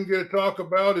didn't get to talk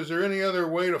about? Is there any other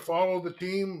way to follow the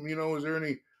team? You know, is there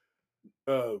any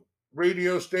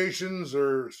radio stations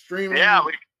or streaming? Yeah,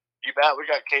 you bet. We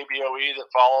got KBOE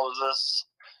that follows us.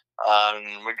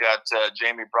 We got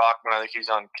Jamie Brockman. I think he's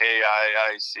on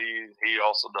KIIC. He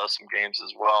also does some games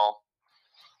as well.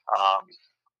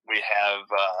 We have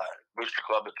Booster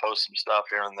Club that posts some stuff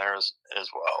here and there as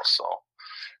well. So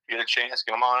if you get a chance,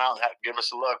 come on out and give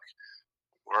us a look.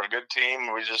 We're a good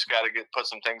team. We just got to put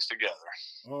some things together.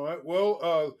 All right.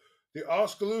 Well, the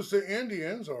Oskaloosa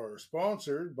Indians are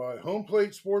sponsored by Home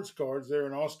Plate Sports Cards there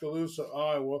in Oskaloosa,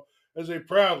 Iowa. as they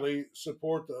proudly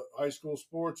support the high school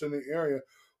sports in the area.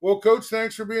 Well, Coach,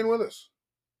 thanks for being with us.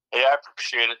 Hey, I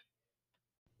appreciate it.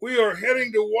 We are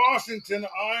heading to Washington,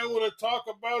 Iowa to talk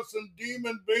about some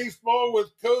Demon baseball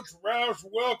with Coach Roush.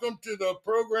 Welcome to the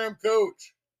program,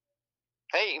 Coach.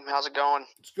 Hey, how's it going?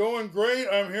 It's going great.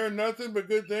 I'm hearing nothing but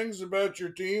good things about your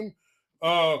team.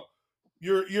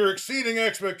 You're exceeding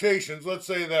expectations. Let's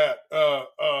say that.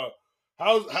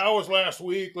 How was last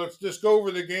week? Let's just go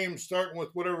over the game, starting with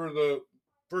whatever the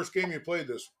first game you played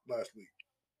this last week.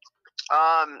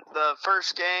 The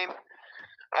first game,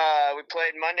 we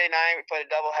played Monday night. We played a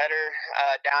doubleheader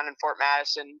down in Fort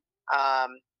Madison,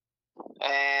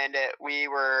 and we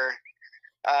were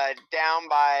down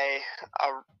by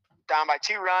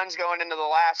 2 runs going into the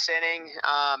last inning,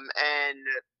 and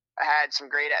had some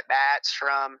great at bats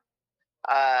from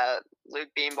Luke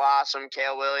Beanblossom,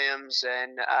 Cale Williams,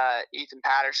 and Ethan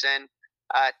Patterson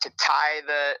to tie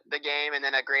the game, and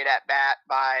then a great at bat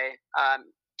by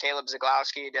Caleb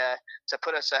Zaglowski to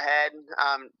put us ahead.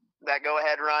 That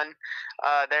go-ahead run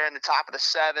there in the top of the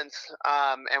 7th,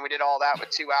 and we did all that with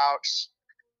 2 outs.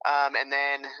 And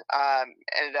then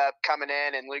ended up coming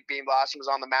in, and Luke Beanblossom was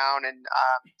on the mound and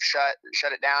shut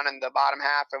it down in the bottom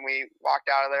half, and we walked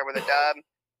out of there with a dub.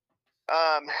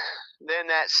 Then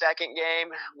that second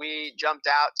game, we jumped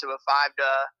out to a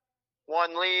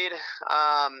 5-1 lead.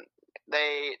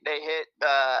 They hit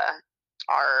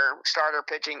our starting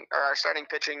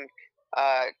pitching,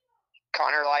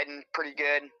 Connor Lydon, pretty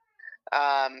good.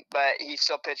 But he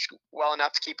still pitched well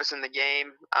enough to keep us in the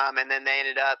game. And then they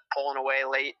ended up pulling away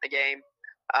late in the game.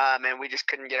 And we just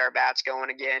couldn't get our bats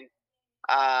going again.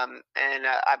 And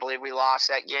I believe we lost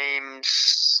that game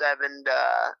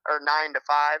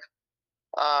 9-5.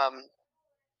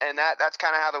 And that's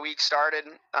kind of how the week started.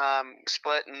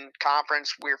 Split in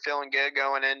conference. We were feeling good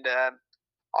going into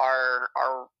our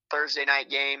Thursday night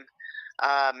game.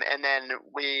 And then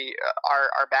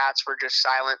our bats were just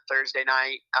silent Thursday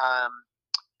night.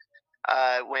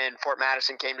 When Fort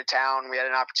Madison came to town, we had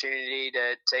an opportunity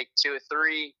to take 2 of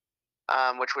 3,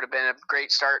 which would have been a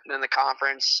great start in the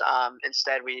conference.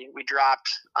 Instead, we dropped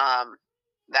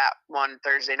that one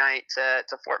Thursday night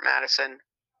to Fort Madison.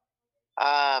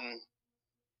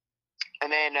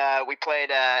 And then we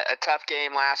played a tough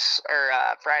game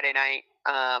Friday night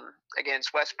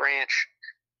against West Branch.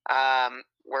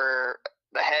 We're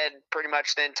ahead pretty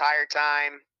much the entire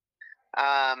time,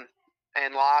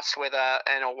 and lost with a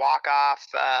walk-off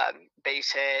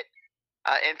base hit,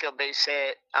 infield base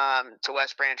hit to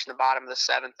West Branch in the bottom of the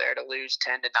 7th there to lose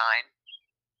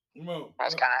 10-9. Well,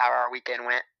 that's kind of how our weekend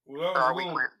went. Well, that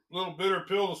was a little bitter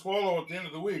pill to swallow at the end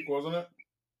of the week, wasn't it?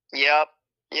 Yep.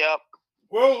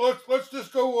 Well, let's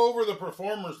just go over the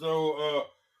performers, though.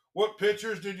 What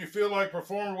pitchers did you feel like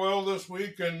performed well this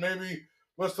week? And maybe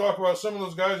let's talk about some of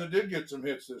those guys that did get some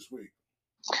hits this week.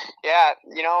 Yeah,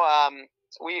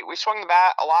 we swung the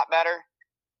bat a lot better.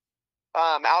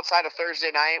 Outside of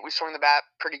Thursday night, we swung the bat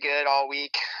pretty good all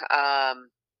week,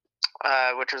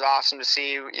 which was awesome to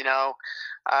see.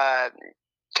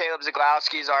 Caleb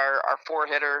Zaglowski's our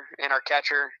 4-hitter and our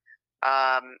catcher.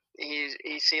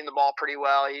 He's seeing the ball pretty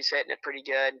well. He's hitting it pretty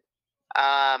good.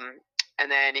 And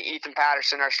then Ethan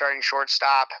Patterson, our starting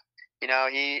shortstop,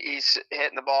 he's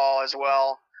hitting the ball as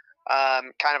well.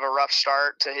 Kind of a rough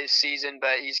start to his season,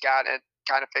 but he's got it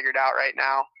kind of figured out right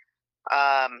now.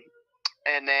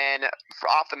 And then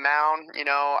off the mound,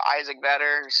 Isaac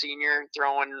Vetter, senior,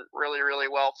 throwing really, really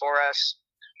well for us.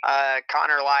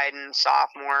 Connor Lydon,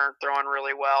 sophomore, throwing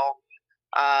really well.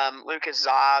 Lucas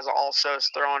Zaz also is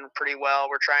throwing pretty well.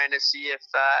 We're trying to see if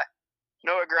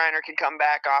Noah Griner can come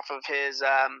back off of his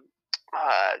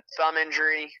thumb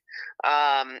injury.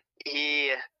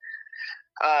 He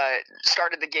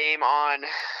started the game on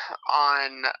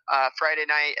Friday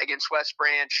night against West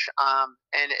Branch,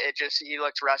 and he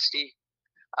looked rusty.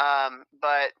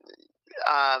 But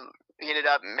he ended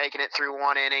up making it through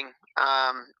 1 inning,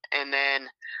 and then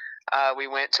we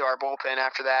went to our bullpen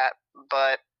after that.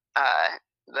 But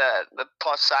the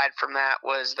plus side from that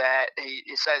was that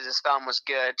he says his thumb was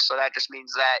good, so that just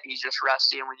means that he's just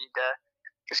rusty, and we need to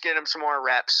just get him some more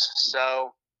reps.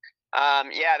 So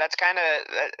that's kind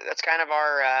of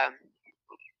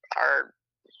our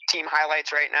team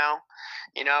highlights right now.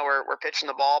 We're pitching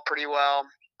the ball pretty well.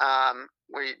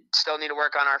 We still need to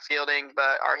work on our fielding,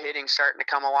 but our hitting's starting to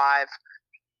come alive.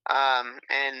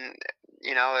 And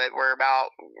we're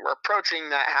approaching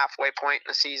that halfway point in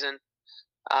the season.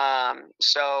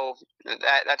 So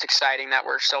that's exciting that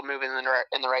we're still moving in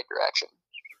the right direction.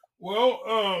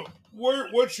 Well,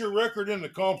 what's your record in the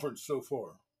conference so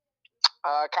far?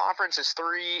 Conference is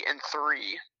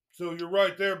 3-3. So you're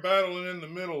right there battling in the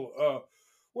middle.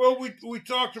 Well, we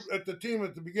talked at the team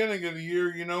at the beginning of the year,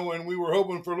 and we were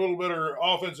hoping for a little better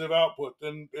offensive output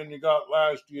than you got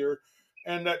last year,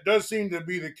 and that does seem to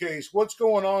be the case. What's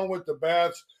going on with the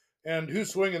bats, and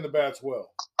who's swinging the bats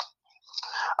well?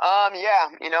 Yeah,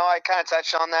 I kind of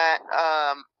touched on that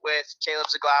with Caleb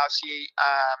Zaglowski.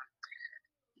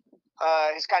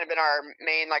 He's kind of been our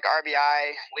main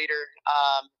RBI leader.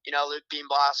 Luke Bean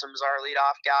Blossom's our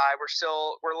leadoff guy.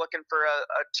 We're looking for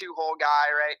a two-hole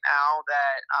guy right now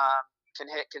that can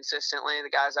hit consistently. The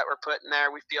guys that we're putting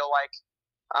there, we feel like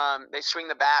they swing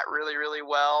the bat really, really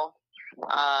well.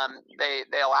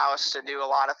 They allow us to do a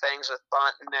lot of things with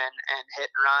bunting and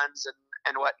hit runs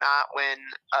and whatnot when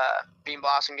Bean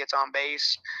Blossom gets on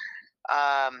base.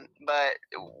 But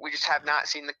we just have not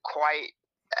seen quite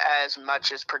as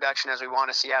much as production as we want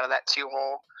to see out of that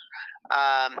two-hole.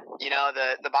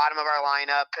 The bottom of our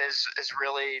lineup has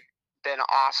really been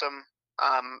awesome.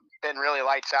 Been really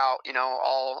lights out,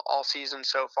 all season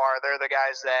so far. They're the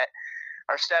guys that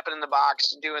are stepping in the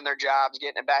box, doing their jobs,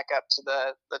 getting it back up to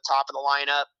the top of the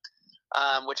lineup,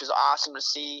 which is awesome to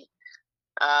see.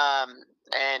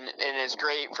 And it's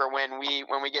great for when we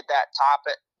get that top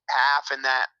at half and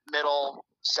that middle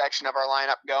section of our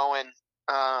lineup going.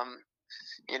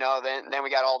 Then we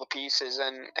got all the pieces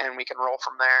and we can roll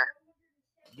from there.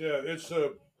 Yeah, it's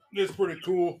pretty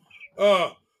cool.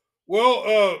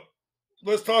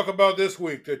 Let's talk about this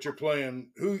week that you're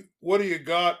playing. What do you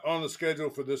got on the schedule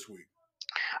for this week?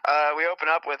 We open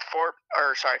up with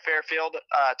Fairfield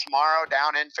tomorrow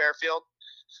down in Fairfield.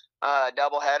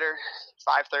 Doubleheader,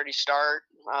 5:30 start,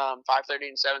 5:30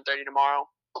 and 7:30 tomorrow.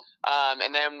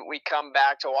 And then we come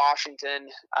back to Washington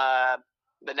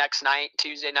the next night,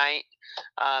 Tuesday night,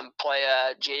 play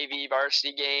a JV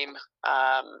varsity game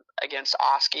against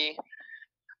Oski.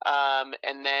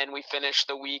 And then we finish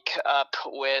the week up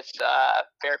with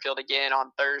Fairfield again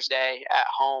on Thursday at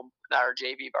home, our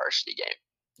JV varsity game.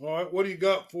 All right, what do you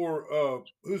got for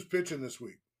who's pitching this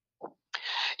week?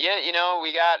 Yeah,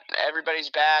 we got everybody's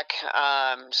back.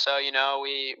 So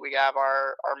we have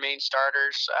our main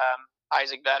starters,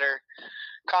 Isaac Vetter,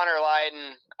 Connor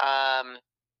Lydon,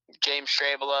 James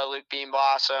Strabela, Luke Bean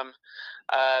Blossom,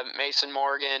 Mason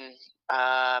Morgan,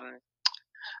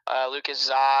 Lucas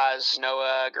Zaz,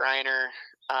 Noah Greiner.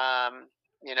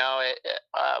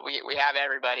 We have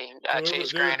everybody.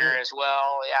 Chase Greiner as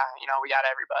well. Yeah, we got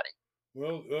everybody.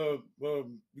 Well,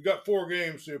 you got 4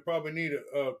 games, so you probably need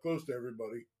close to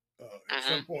everybody at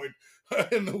some point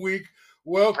in the week.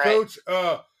 Well, right. Coach,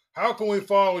 how can we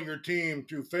follow your team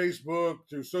through Facebook,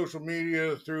 through social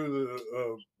media, through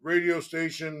the radio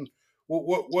station?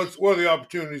 What are the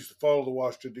opportunities to follow the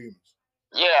Washington Demons?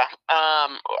 Yeah,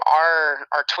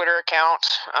 our Twitter account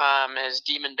is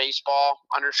Demon Baseball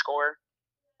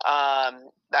 _.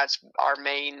 That's our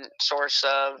main source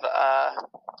of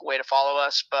way to follow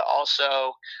us, but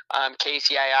also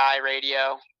KCII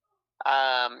Radio.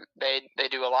 They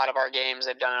do a lot of our games.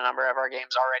 They've done a number of our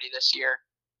games already this year.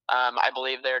 I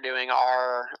believe they're doing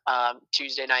our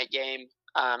Tuesday night game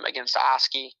against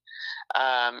Oski.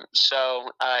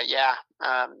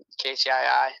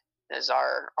 KCII is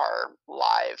our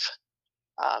live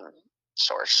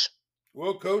source.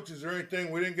 Well, Coach, is there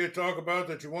anything we didn't get to talk about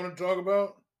that you want to talk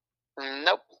about?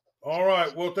 Nope. All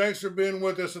right. Well, thanks for being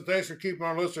with us, and thanks for keeping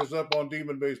our listeners up on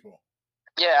Demon Baseball.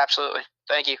 Yeah, absolutely.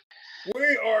 Thank you.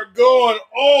 We are going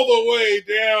all the way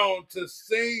down to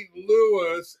St.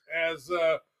 Louis as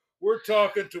we're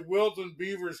talking to Wilton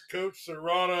Beavers coach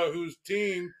Serrata, whose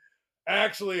team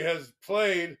actually has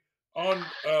played on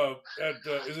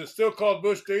is it still called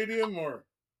Busch Stadium or?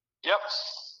 Yep.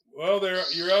 Well,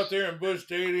 you're out there in Busch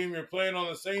Stadium. You're playing on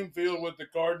the same field with the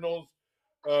Cardinals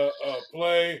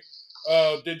play.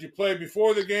 Did you play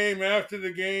before the game, after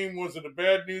the game? Was it a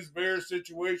bad news Bears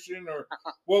situation, or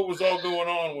what was all going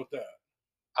on with that?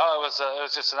 Oh, it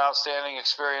was just an outstanding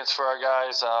experience for our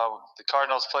guys. The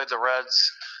Cardinals played the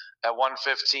Reds at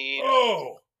 1:15.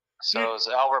 Oh. So it was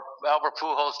Albert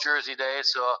Pujols jersey day,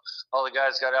 so all the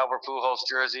guys got Albert Pujols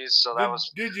jerseys. So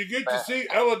Did you get to see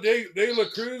Ella De La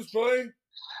Cruz play?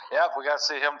 Yep, we got to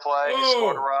see him play. Oh. He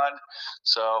scored a run.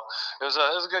 So it was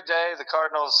a good day. The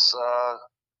Cardinals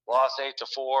lost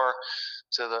 8-4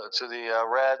 to the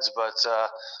Reds, but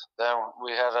then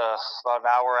we had about an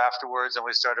hour afterwards, and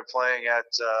we started playing at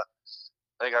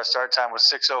I think our start time was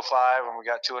 6:05, and we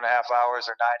got 2.5 hours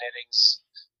or 9 innings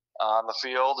on the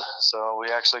field. So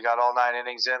we actually got all 9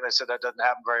 innings in. They said that doesn't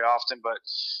happen very often, but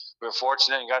we were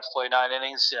fortunate and got to play 9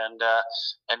 innings and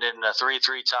then a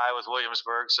 3-3 tie with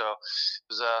Williamsburg. So it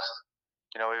was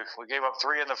we gave up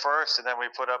 3 in the first, and then we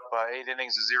put up 8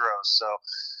 innings of zeros. So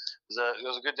it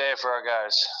was a good day for our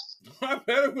guys. I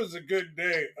bet it was a good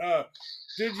day.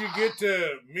 Did you get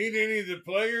to meet any of the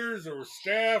players or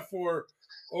staff or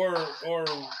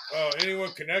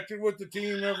anyone connected with the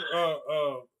team ever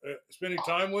spending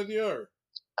time with you? Or?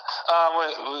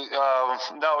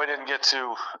 No, we didn't get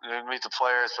to meet the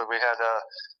players, but they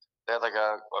had like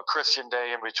a Christian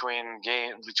day in between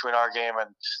our game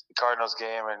and the Cardinals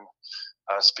game, and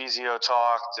Spezio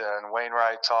talked and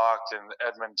Wainwright talked and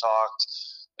Edmund talked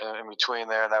in between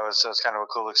there. And that was kind of a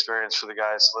cool experience for the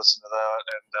guys to listen to that.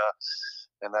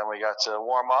 And then we got to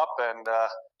warm up and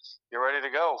get ready to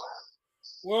go.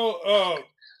 Well,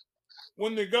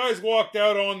 when the guys walked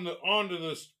out on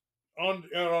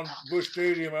Busch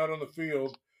Stadium out on the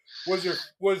field, was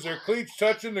their cleats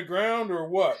touching the ground or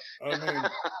what? I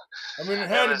mean, it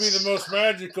had to be the most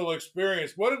magical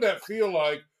experience. What did that feel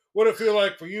like? What did it feel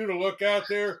like for you to look out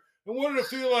there? And what did it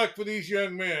feel like for these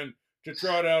young men to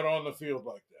trot out on the field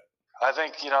like that? I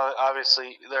think,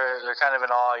 obviously they're kind of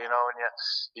in awe, and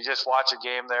you just watch a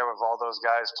game there with all those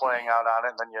guys playing out on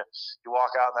it, and then you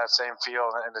walk out in that same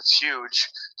field, and it's huge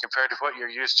compared to what you're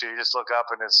used to. You just look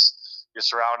up and you're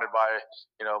surrounded by,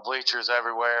 bleachers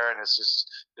everywhere, and it's just,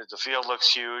 the field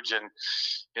looks huge, and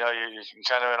you're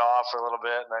kind of in awe for a little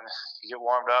bit, and then you get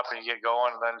warmed up and you get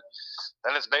going, and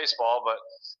then it's baseball. But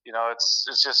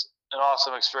it's just an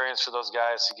awesome experience for those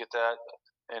guys to get that,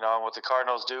 and what the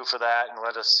Cardinals do for that, and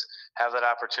let us have that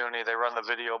opportunity. They run the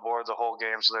video board the whole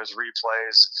game, so there's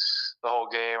replays the whole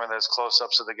game, and there's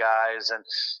close-ups of the guys, and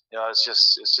it's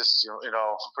just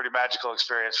pretty magical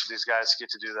experience for these guys to get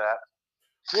to do that.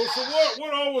 Well, so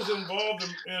what all was involved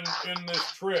in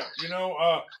this trip?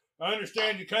 I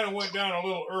understand you kind of went down a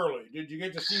little early. Did you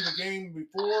get to see the game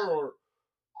before, or?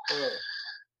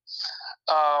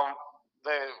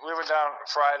 We went down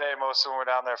Friday. Most of them were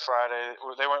down there Friday.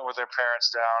 They went with their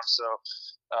parents down, so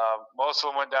most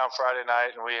of them went down Friday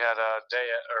night, and we had a day,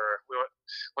 we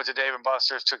went to Dave and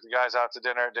Buster's, took the guys out to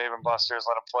dinner at Dave and Buster's,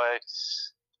 let them play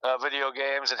video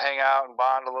games and hang out and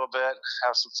bond a little bit,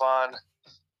 have some fun.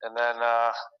 And then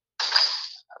the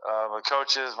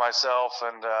coaches, myself,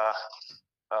 and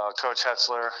Coach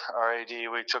Hetzler, our AD,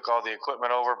 we took all the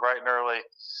equipment over bright and early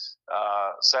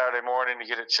Saturday morning to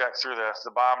get it checked through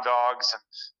the bomb dogs and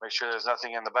make sure there's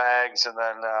nothing in the bags. And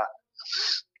then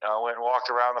went and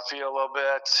walked around the field a little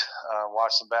bit,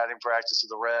 watched some batting practice of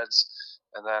the Reds,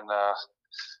 and then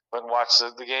went and watched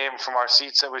the game from our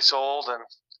seats that we sold.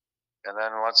 And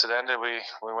then once it ended, we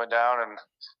went down and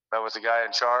met with the guy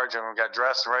in charge, and we got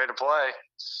dressed and ready to play.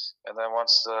 And then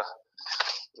once the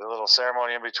little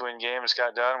ceremony in between games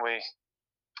got done, we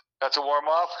got to warm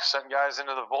up, sent guys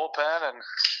into the bullpen,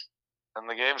 and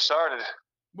the game started.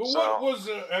 But what was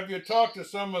have you talked to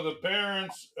some of the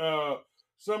parents,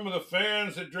 some of the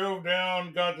fans that drove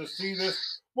down, got to see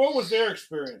this? What was their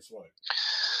experience like?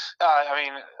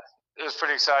 It was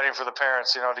pretty exciting for the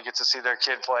parents, to get to see their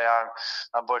kid play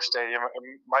on Busch Stadium.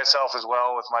 Myself as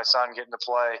well, with my son getting to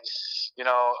play.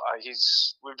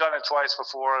 We've done it twice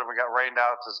before, and we got rained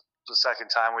out the second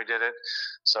time we did it.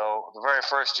 So the very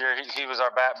first year, he was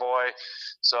our bat boy.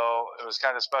 So it was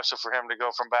kind of special for him to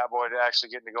go from bat boy to actually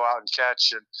getting to go out and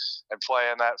catch and play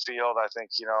in that field. I think,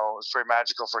 it was pretty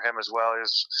magical for him as well. He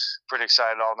was pretty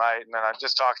excited all night. And then I'm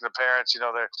just talking to parents,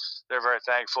 they're very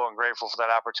thankful and grateful for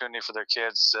that opportunity for their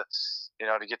kids to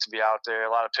get to be out there.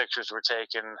 A lot of pictures were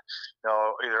taken,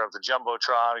 either of the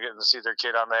Jumbotron, getting to see their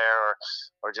kid on there,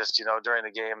 or just, during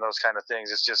the game, those kind of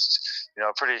things. It's just,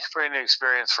 pretty neat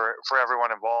experience for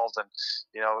everyone involved. And,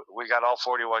 we got all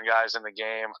 41 guys in the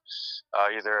game,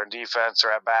 either in defense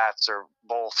or at bats or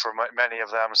both for many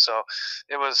of them. So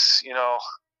it was,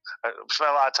 I spent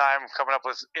a lot of time coming up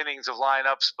with innings of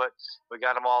lineups, but we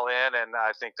got them all in, and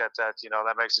I think that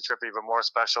makes the trip even more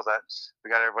special that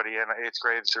we got everybody in 8th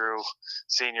grade through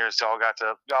seniors all got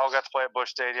to play at Busch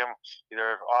Stadium,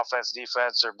 either offense,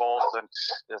 defense, or both, and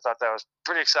I thought that was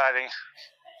pretty exciting.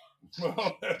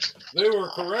 Well, they were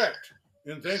correct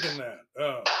in thinking that.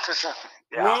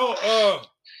 Yeah. Well,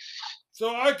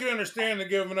 so I can understand the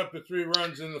giving up the 3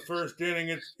 runs in the first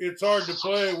inning. It's hard to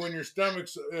play when your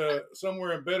stomach's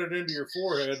somewhere embedded into your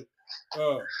forehead.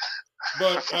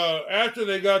 But after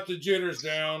they got the jitters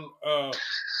down,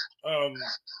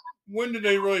 when did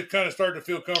they really kind of start to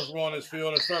feel comfortable on this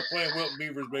field and start playing Wilton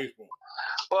Beavers baseball?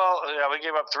 Well, we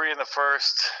gave up 3 in the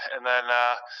first, and then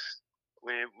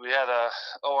we had a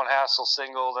Owen Hassel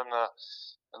singled in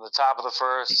the top of the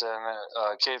first, and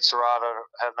Cade Serrata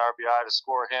had an RBI to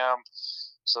score him.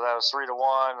 So that was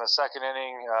 3-1. The second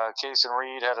inning, Kason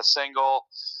Reed had a single,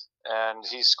 and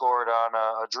he scored on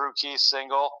a Drew Keith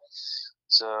single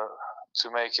to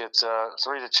make it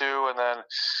 3-2. And then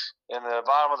in the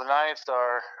bottom of the ninth,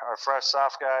 our fresh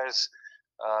soft guys,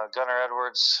 Gunnar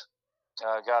Edwards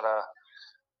got a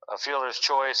fielder's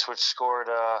choice, which scored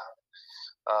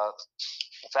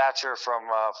Thatcher from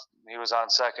he was on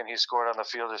second. He scored on the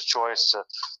fielder's choice to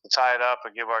tie it up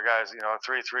and give our guys, a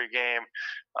 3-3 game.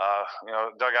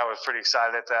 Dugout was pretty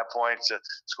excited at that point to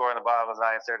score in the bottom of the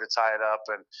ninth there to tie it up.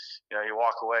 And, you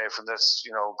walk away from this,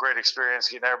 great experience,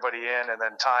 getting everybody in and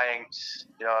then tying,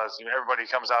 as everybody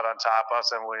comes out on top.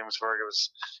 Us and Williamsburg, it was,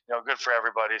 good for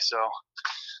everybody. So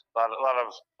a lot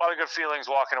of good feelings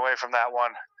walking away from that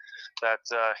one. That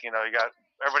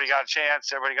everybody got a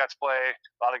chance, everybody got to play.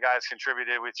 A lot of guys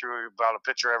contributed. We threw about a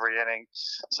pitcher every inning,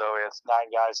 so we had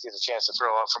 9 guys get a chance to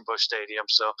throw up from Busch Stadium.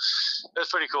 So it was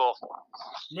pretty cool.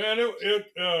 Man, it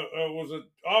was an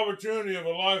opportunity of a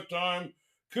lifetime.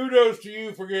 Kudos to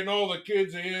you for getting all the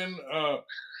kids in.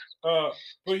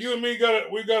 But you and me you got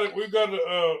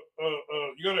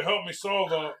to help me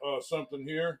solve something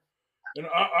here. And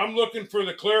I'm looking for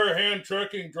the Clarahan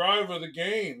trucking drive of the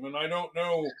game, and I don't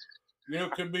know.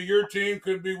 Could be your team,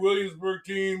 could be Williamsburg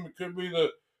team, it could be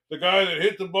the guy that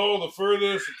hit the ball the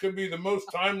furthest, it could be the most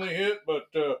timely hit. But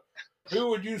who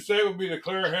would you say would be the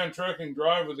Clarahan trucking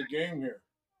drive of the game here?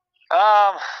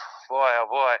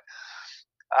 Boy.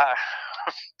 I'd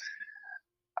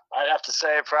have to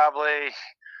say probably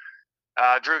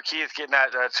Drew Keith getting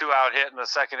that 2-out hit in the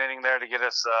second inning there to get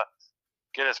us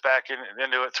back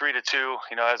into it 3-2.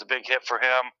 As a big hit for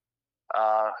him.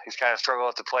 He's kind of struggled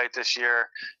at the plate this year.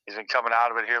 He's been coming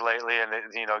out of it here lately, and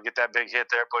get that big hit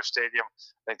there at Busch Stadium.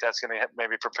 I think that's going to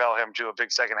maybe propel him to a big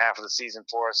second half of the season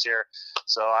for us here.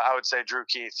 So I would say Drew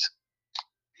Keith.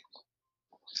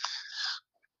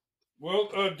 Well,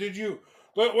 did you?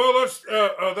 Well, let's.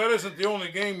 That isn't the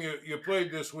only game you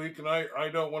played this week, and I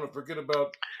don't want to forget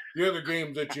about the other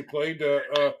games that you played.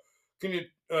 Can you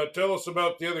tell us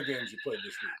about the other games you played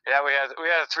this week? Yeah, we had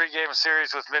a 3-game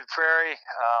series with Mid Prairie.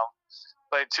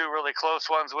 Played 2 really close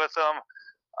ones with them.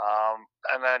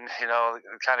 And then,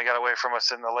 kind of got away from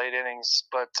us in the late innings.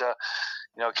 But,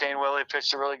 Kane Willie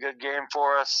pitched a really good game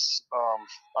for us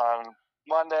on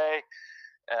Monday.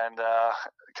 And I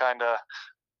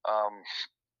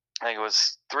think it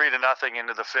was 3-0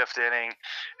 into the 5th inning.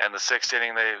 And the 6th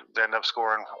inning, they ended up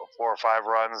scoring 4 or 5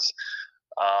 runs.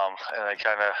 And I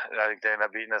think they ended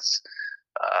up beating us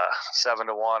 7-1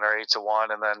 or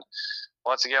 8-1. And then,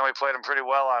 once again, we played them pretty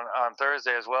well on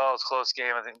Thursday as well. It was a close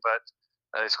game, I think, but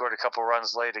they scored a couple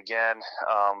runs late again.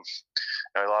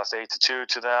 We lost 8-2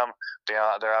 to them.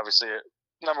 They're obviously a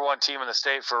number 1 team in the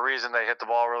state for a reason. They hit the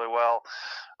ball really well.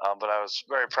 But I was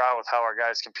very proud with how our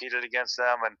guys competed against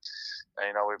them. And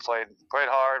we played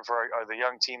hard for the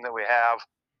young team that we have.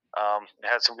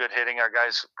 Had some good hitting. Our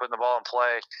guys putting the ball in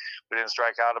play. We didn't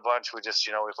strike out a bunch. We just,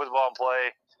 we put the ball in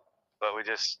play. But we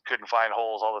just couldn't find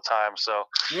holes all the time. So,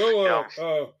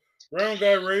 Round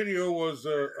Guy Radio was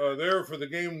there for the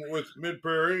game with Mid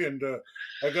Prairie, and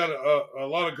I got a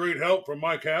lot of great help from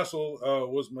Mike Hassel.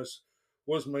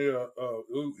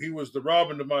 He was the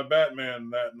Robin to my Batman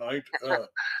that night.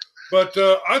 But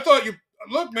I thought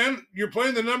look, man, you're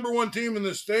playing the number 1 team in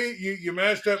the state. You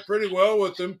matched up pretty well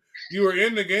with them. You were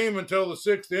in the game until the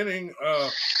 6th inning.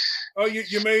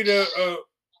 You made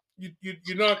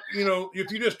you not,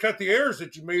 if you just cut the errors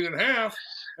that you made in half,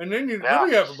 and then you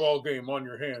really have a ball game on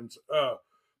your hands.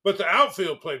 But the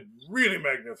outfield played really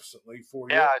magnificently for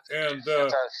you. Yeah, and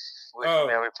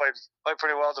we played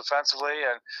pretty well defensively,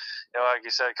 and like you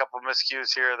said, a couple of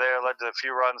miscues here or there led to a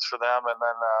few runs for them, and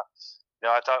then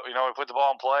I thought we put the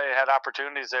ball in play, had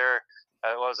opportunities there.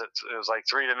 It was like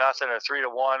 3-0 or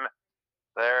 3-1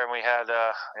 there, and we had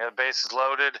bases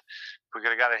loaded. We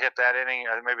could have got a hit that inning.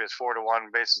 Maybe it's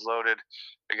 4-1, bases loaded.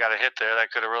 We got a hit there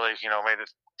that could have really, made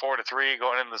it 4-3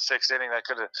 going into the 6th inning. That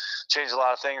could have changed a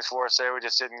lot of things for us there. We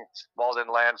just ball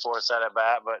didn't land for us at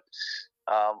bat. But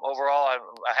overall, I'm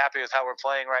happy with how we're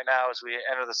playing right now as we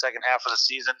enter the second half of the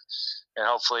season, and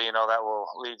hopefully, that will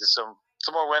lead to some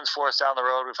more wins for us down the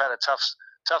road. We've had a tough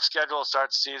schedule to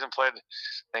start the season. Played, I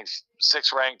think,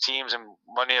 6 ranked teams, and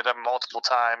many of them multiple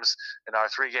times in our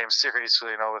 3-game series. So,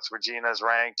 with Regina's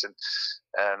ranked and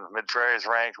Mid Prairie's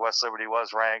ranked, West Liberty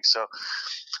was ranked. So,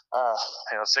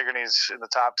 Sigourney's in the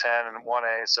top 10 and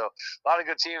 1A. So, a lot of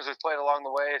good teams we've played along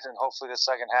the way, and hopefully the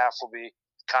second half will be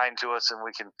kind to us, and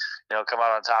we can, come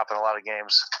out on top in a lot of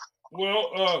games.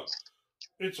 Well,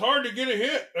 it's hard to get a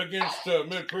hit against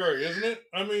Mid Prairie, isn't it?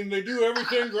 I mean, they do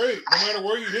everything great. No matter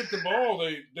where you hit the ball,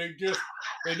 they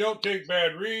don't take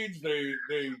bad reads. They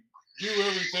do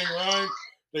everything right.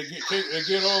 They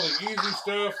get all the easy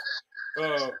stuff.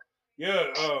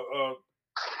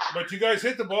 But you guys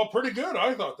hit the ball pretty good,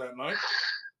 I thought, that night.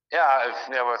 Yeah,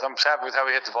 I'm happy with how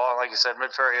we hit the ball. Like you said,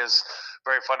 Mid Prairie is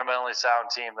very fundamentally sound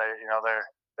team.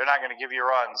 They're not going to give you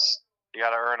runs. You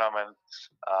got to earn them, and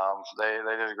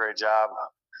they did a great job.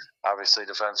 Obviously,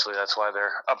 defensively, that's why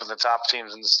they're up in the top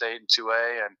teams in the state in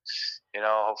 2A, and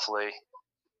hopefully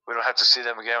we don't have to see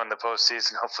them again in the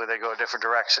postseason. Hopefully, they go a different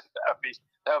direction.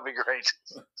 That would be great.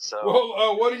 So,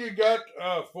 well, what do you got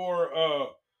for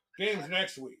games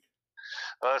next week?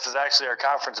 Well, this is actually our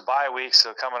conference bye week,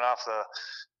 so coming off the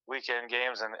weekend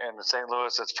games in St.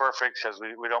 Louis, it's perfect because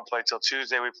we don't play till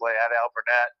Tuesday. We play at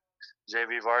Alburnett,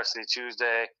 JV varsity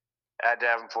Tuesday, at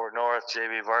Davenport North,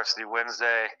 JV varsity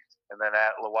Wednesday, and then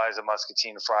at Louisa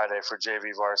Muscatine Friday for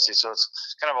JV varsity. So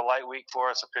it's kind of a light week for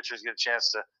us. The pitchers get a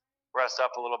chance to rest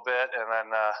up a little bit, and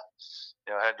then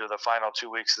head to the final 2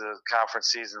 weeks of the conference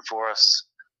season for us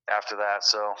after that.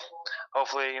 So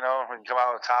hopefully, we can come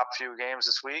out with the top few games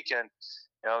this week, and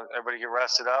everybody get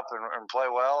rested up and play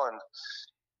well,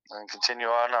 and continue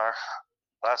on our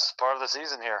last part of the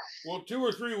season here. Well, 2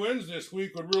 or 3 wins this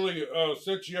week would really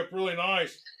set you up really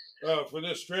nice for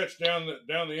this stretch down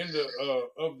the end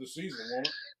of the season, won't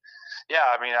it? Yeah,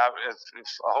 I mean,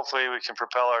 hopefully we can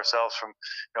propel ourselves from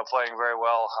playing very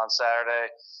well on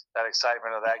Saturday. That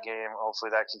excitement of that game,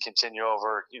 hopefully that can continue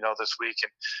over this week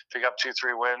and pick up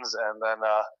 2-3 wins, and then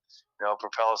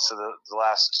propel us to the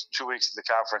last 2 weeks of the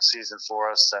conference season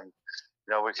for us, and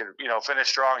we could finish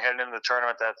strong heading into the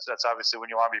tournament. That's obviously when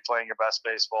you want to be playing your best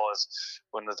baseball, is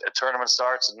when the tournament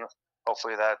starts, and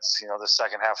hopefully that's the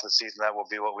second half of the season that will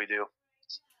be what we do.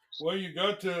 Well, you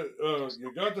got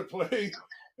to play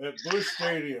at Busch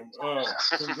Stadium.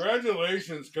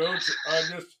 Congratulations, Coach.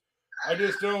 I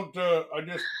just don't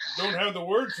have the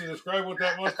words to describe what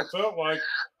that must have felt like.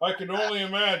 I can only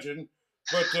imagine,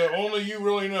 but only you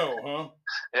really know, huh?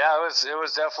 Yeah, it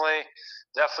was definitely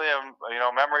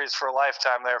memories for a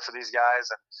lifetime there for these guys,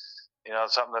 and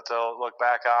something that they'll look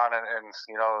back on in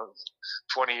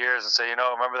 20 years and say,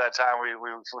 remember that time we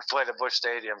played at Busch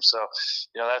Stadium. So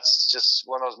that's just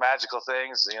one of those magical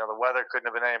things. The weather couldn't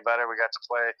have been any better. We got to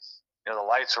play. The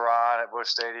lights were on at Busch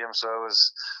Stadium, so it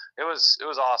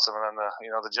was awesome. And then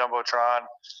the jumbotron,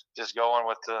 just going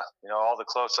with the all the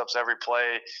close-ups. Every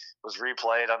play was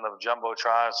replayed on the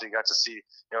jumbotron, so you got to see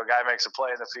a guy makes a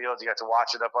play in the field. You got to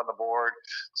watch it up on the board,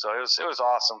 so it was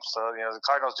awesome. So the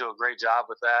Cardinals do a great job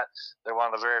with that. They're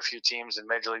one of the very few teams in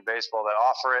Major League Baseball that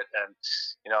offer it, and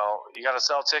you got to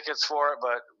sell tickets for it.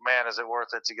 But man, is it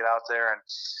worth it to get out there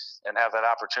and have that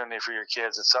opportunity for your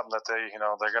kids? It's something that they're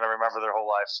going to remember their whole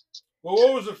life. Well,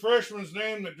 what was the freshman's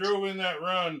name that drove in that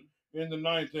run in the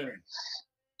 9th inning?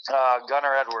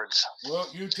 Gunnar Edwards. Well,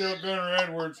 you tell Gunnar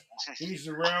Edwards he's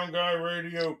the Round Guy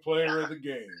Radio player of the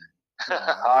game.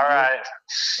 All right.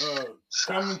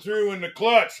 Coming through in the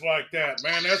clutch like that,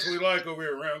 man. That's what we like over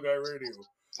here at Round Guy Radio.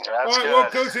 That's all right, good. Well,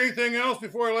 Coach, anything else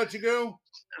before I let you go?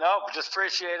 No, just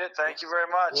appreciate it. Thank you very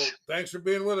much. Well, thanks for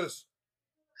being with us.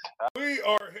 We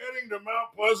are heading to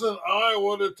Mount Pleasant,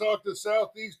 Iowa to talk to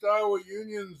Southeast Iowa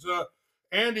Union's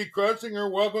Andy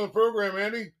Krutzinger. Welcome to the program,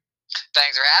 Andy.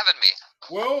 Thanks for having me.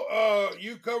 Well,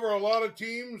 you cover a lot of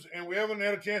teams, and we haven't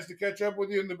had a chance to catch up with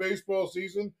you in the baseball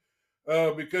season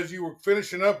because you were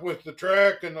finishing up with the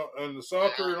track and the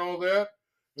soccer and all that,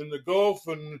 and the golf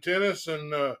and the tennis.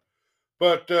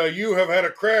 But you have had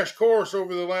a crash course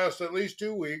over the last at least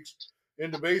 2 weeks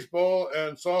into baseball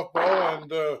and softball,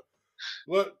 and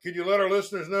could you let our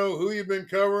listeners know who you've been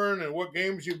covering and what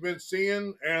games you've been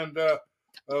seeing, and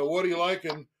what are you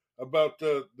liking about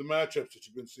the matchups that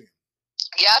you've been seeing?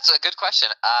 Yeah, that's a good question.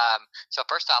 So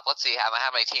first off, let's see how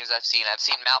many teams I've seen. I've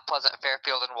seen Mount Pleasant,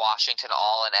 Fairfield, and Washington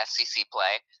all in SCC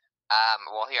play.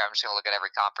 Well, here, I'm just going to look at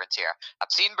every conference here.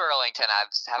 I've seen Burlington.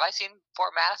 Have I seen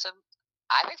Fort Madison?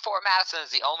 I think Fort Madison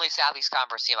is the only Southeast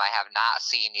Conference team I have not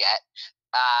seen yet.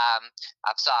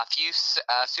 I've saw a few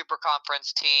Super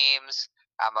Conference teams.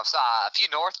 I saw a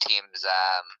few North teams.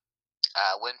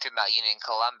 Winfield, Mount Union,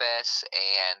 Columbus,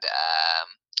 and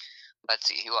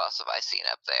let's see, who else have I seen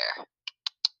up there?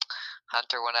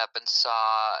 Hunter went up and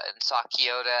saw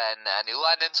Keota and New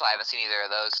London, so I haven't seen either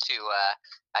of those two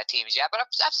teams yet. But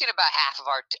I've seen about half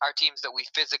of our teams that we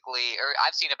physically, or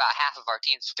I've seen about half of our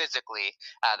teams physically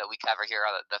that we cover here,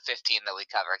 the 15 that we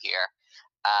cover here.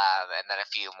 And then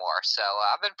a few more. So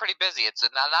I've been pretty busy. It's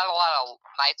not a lot of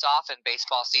nights off in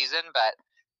baseball season, but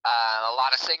a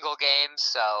lot of single games.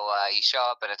 So you show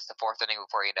up and it's the 4th inning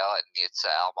before you know it, and it's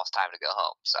almost time to go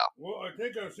home. So. Well, I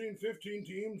think I've seen 15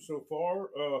 teams so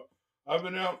far. I've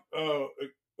been out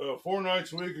 4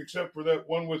 nights a week, except for that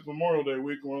one with Memorial Day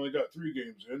week. We only got 3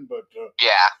 games in, but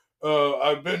yeah.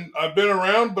 I've been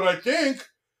around, but I think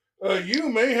you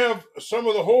may have some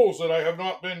of the holes that I have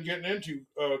not been getting into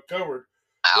covered.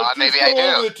 Maybe I do. Let's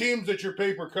go over the teams that your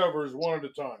paper covers one at a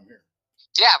time here.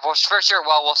 Yeah, well, for sure.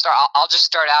 Well, we'll start. I'll just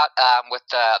start out with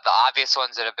the obvious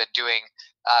ones that have been doing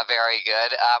very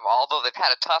good. Although they've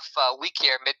had a tough week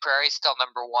here, Mid Prairie still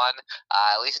number one,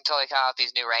 at least until they come out with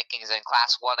these new rankings in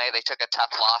Class 1A. They took a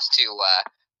tough loss to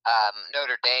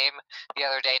Notre Dame the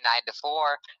other day,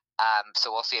 9-4.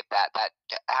 So we'll see if that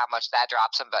how much that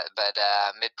drops them. But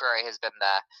Mid Prairie has been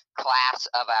the class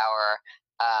of our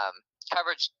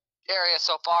coverage area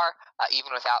so far,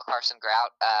 even without Carson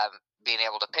Grout being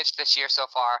able to pitch this year so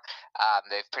far.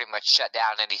 They've pretty much shut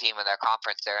down any team in their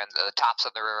conference. They're in the tops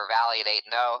of the River Valley at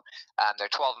 8-0. They're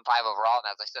 12-5 overall,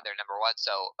 and as I said, they're number one.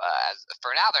 So as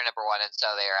for now, they're number one, and so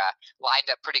they're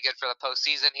lined up pretty good for the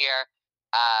postseason here.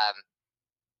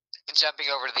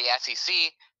 Jumping over to the SEC,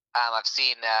 I've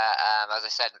seen, as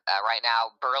I said, right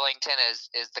now Burlington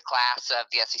is the class of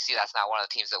the SEC. That's not one of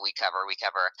the teams that we cover. We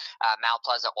cover Mount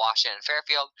Pleasant, Washington, and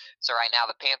Fairfield. So right now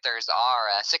the Panthers are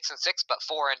 6-6, but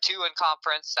 4-2 in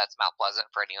conference. That's Mount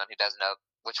Pleasant for anyone who doesn't know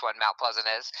which one Mount Pleasant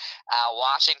is.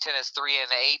 Washington is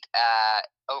 3-8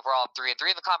 overall,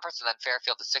 3-3 in the conference, and then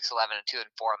Fairfield is 6-11 and 2-4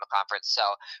 in the conference. So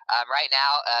right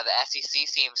now the SEC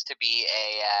seems to be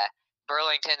a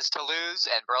Burlington's to lose,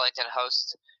 and Burlington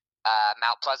hosts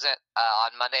Mount Pleasant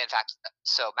on Monday. In fact,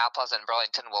 so Mount Pleasant and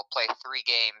Burlington will play 3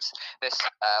 games this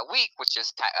week, which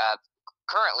is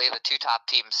currently the 2 top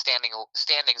teams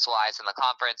standings-wise in the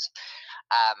conference.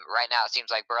 Right now, it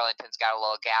seems like Burlington's got a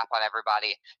little gap on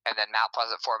everybody, and then Mount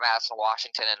Pleasant, Fort Madison,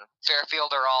 Washington, and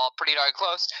Fairfield are all pretty darn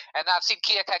close. And I've seen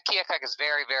Keota. Keota is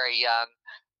very, very young.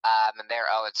 And they're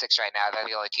 0-6 right now. They're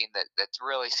the only team that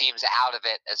really seems out of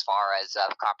it as far as the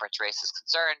conference race is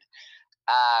concerned.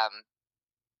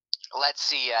 Let's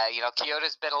see.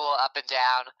 Keota's been a little up and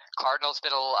down. Cardinal's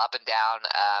been a little up and down.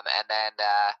 And then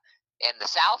in the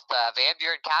South, Van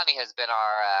Buren County has been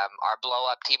our blow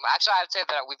up team. Actually, I would say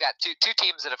that we've got two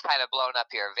teams that have kind of blown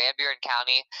up here: Van Buren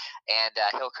County and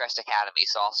Hillcrest Academy.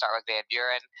 So I'll start with Van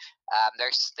Buren.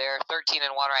 They're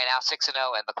 13-1 right now, 6-0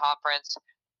 in the conference.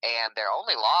 And their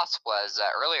only loss was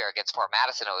earlier against Fort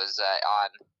Madison. It was on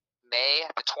May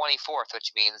the 24th,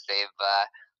 which means they've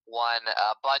won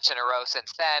a bunch in a row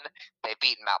since then. They've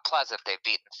beaten Mount Pleasant. They've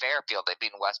beaten Fairfield. They've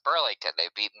beaten West Burlington.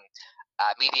 They've beaten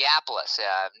Mediapolis,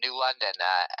 New London.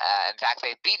 In fact,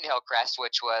 they've beaten Hillcrest,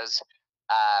 which was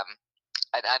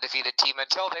an undefeated team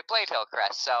until they played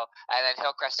Hillcrest. So, and then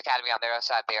Hillcrest Academy on their other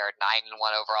side, they are 9-1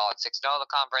 overall and 6-0 in the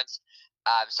conference.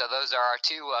 So those are our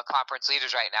 2 conference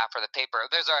leaders right now for the paper.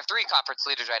 Those are our 3 conference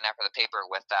leaders right now for the paper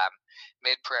with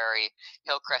Mid Prairie,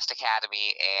 Hillcrest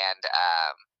Academy, and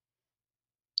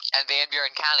Van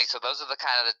Buren County. So those are the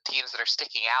kind of the teams that are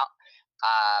sticking out.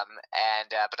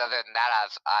 But other than that,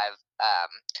 I've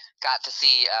got to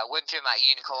see Winfield at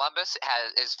Union Columbus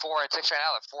is 4-6 right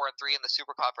now. They're 4-3 in the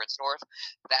Super Conference North.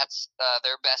 That's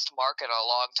their best mark in a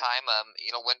long time.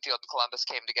 Winfield and Columbus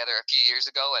came together a few years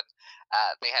ago, and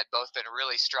they had both been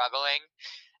really struggling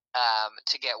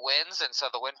to get wins. And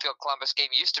so the Winfield Columbus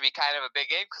game used to be kind of a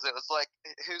big game because it was like,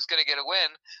 who's going to get a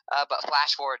win? But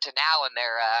flash forward to now, and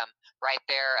they're right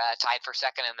there, tied for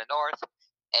second in the North.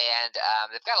 And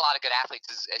they've got a lot of good athletes,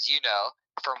 as you know,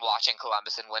 from watching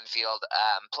Columbus and Winfield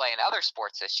play in other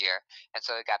sports this year. And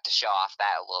so they got to show off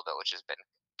that a little bit, which has been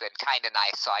kind of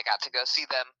nice. So I got to go see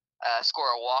them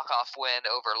score a walk-off win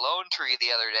over Lone Tree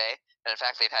the other day. And in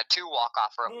fact, they've had 2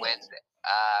 walk-off wins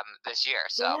this year.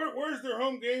 So where's their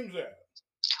home games at?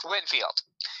 Winfield.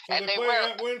 So and they play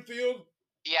at Winfield?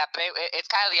 Yeah, but it's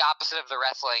kind of the opposite of the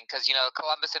wrestling because,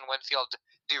 Columbus and Winfield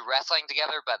do wrestling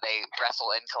together, but they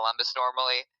wrestle in Columbus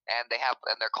normally, and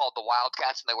they're called the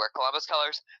Wildcats, and they wear Columbus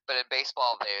colors. But in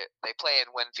baseball, they play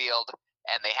in Winfield,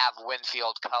 and they have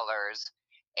Winfield colors,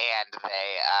 and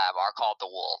they are called the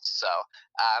Wolves. So,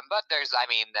 but there's,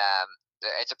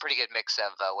 it's a pretty good mix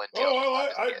of Winfield.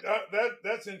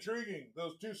 That's intriguing.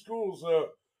 Those 2 schools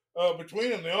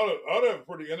between them, they ought to have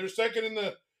pretty, and they're second in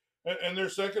the. And they're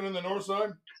second in the north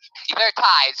side? They're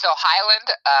tied. So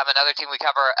Highland, another team we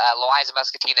cover, Louisa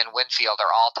Muscatine and Winfield are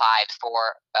all tied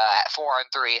at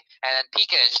 4-3, and then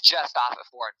Pekin is just off at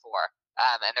 4-4.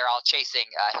 And they're all chasing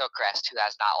Hillcrest, who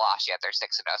has not lost yet. They're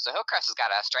 6-0. So Hillcrest has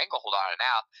got a stranglehold on it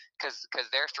now because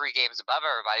they're 3 games above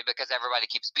everybody because everybody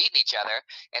keeps beating each other,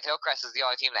 and Hillcrest is the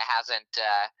only team that hasn't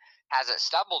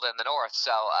stumbled in the north. So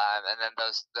and then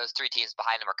those 3 teams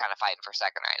behind them are kind of fighting for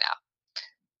second right now.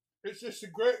 It's just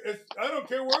I don't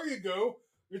care where you go.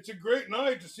 It's a great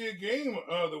night to see a game.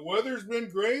 The weather's been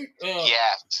great.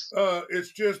 Yes.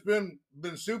 It's just been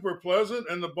super pleasant,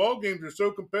 and the ball games are so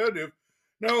competitive.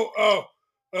 Now,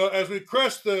 as we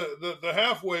crest the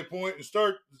halfway point and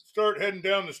start heading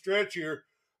down the stretch here,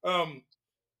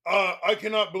 I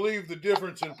cannot believe the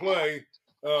difference in play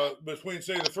between,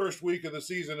 say, the first week of the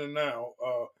season and now.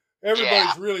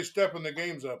 Everybody's really stepping the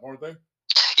games up, aren't they?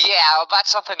 Yeah, well,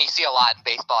 that's something you see a lot in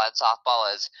baseball and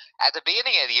softball. Is at the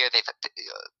beginning of the year they've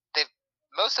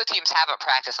most of the teams haven't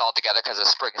practiced all together because of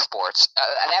spring sports.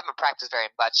 They haven't practiced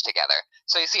very much together,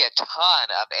 so you see a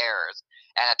ton of errors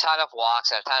and a ton of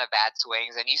walks and a ton of bad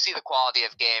swings, and you see the quality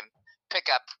of game pick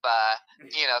up,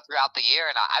 throughout the year.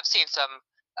 And I've seen some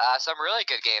really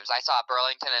good games. I saw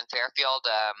Burlington and Fairfield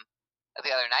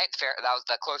the other night. That was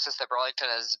the closest that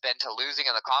Burlington has been to losing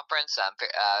in the conference.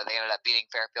 They ended up beating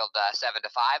Fairfield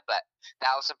 7-5, but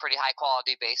that was some pretty high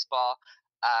quality baseball.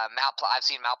 I've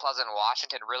seen Mount Pleasant and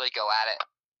Washington really go at it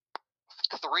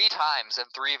 3 times in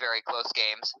 3 very close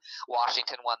games.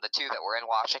 Washington won the 2 that were in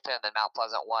Washington, and then Mount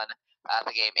Pleasant won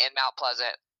the game in Mount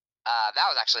Pleasant.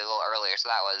 That was actually a little earlier, so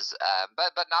that was,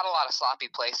 but not a lot of sloppy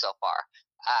play so far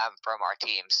from our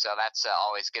teams. So that's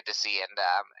always good to see. And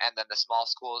then the small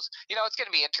schools, it's going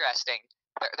to be interesting.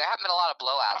 There haven't been a lot of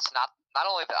blowouts, not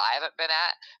only that I haven't been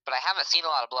at, but I haven't seen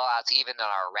a lot of blowouts even in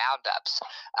our roundups.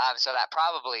 So that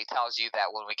probably tells you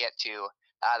that when we get to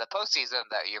the postseason,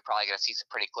 that you're probably going to see some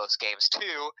pretty close games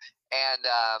too. And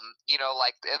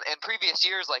like in previous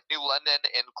years, like New London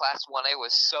in Class 1A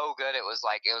was so good, it was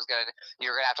like you're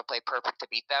gonna have to play perfect to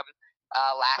beat them.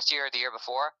 Last year or the year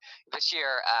before. This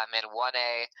year in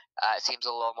 1A, it seems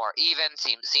a little more even.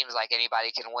 Seems like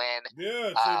anybody can win.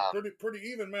 Yeah, it's pretty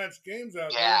even match games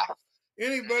out there.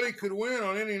 Anybody could win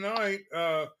on any night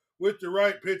with the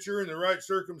right pitcher and the right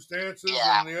circumstances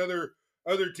and the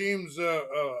other team's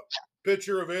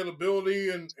pitcher availability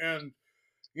and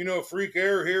freak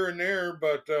error here and there.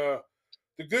 But the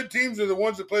good teams are the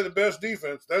ones that play the best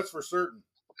defense. That's for certain.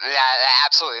 Yeah,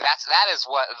 absolutely. That is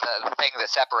what the thing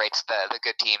that separates the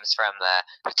good teams from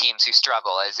the teams who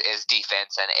struggle is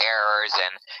defense and errors.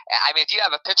 And I mean, if you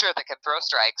have a pitcher that can throw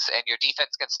strikes and your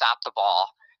defense can stop the ball,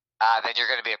 then you're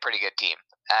going to be a pretty good team,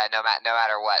 no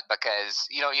matter what. Because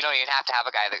you don't even have to have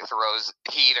a guy that throws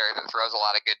heat or that throws a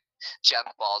lot of good jump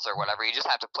balls or whatever. You just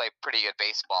have to play pretty good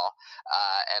baseball,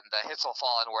 and the hits will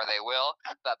fall in where they will.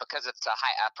 But because it's a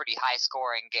pretty high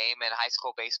scoring game in high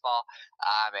school baseball,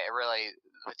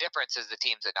 the difference is the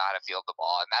teams that know how to field the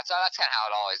ball, and that's kind of how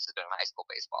it always has been in high school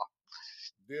baseball.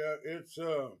 Yeah,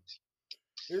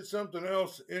 it's something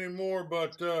else anymore,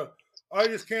 but I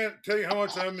just can't tell you how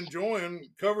much I'm enjoying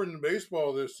covering the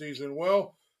baseball this season.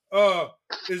 Well,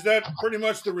 is that pretty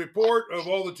much the report of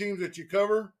all the teams that you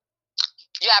cover?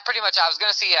 Yeah, pretty much. I was going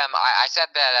to see. I said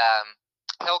that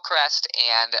Hillcrest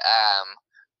and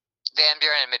Van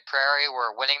Buren and Mid Prairie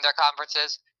were winning their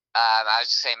conferences. I was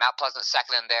just saying Mount Pleasant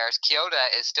second in theirs. Keota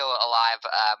is still alive.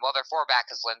 Their 4 back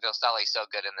is Linville Sully, so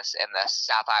good in the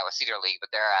South Iowa Cedar League,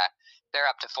 but they're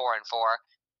up to 4-4.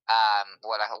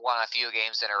 Won a few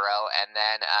games in a row, and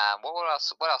then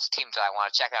what else teams do I want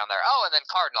to check out on there? Oh, and then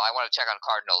Cardinal. I want to check on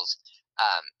Cardinals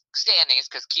standings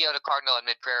because Keota, Cardinal, and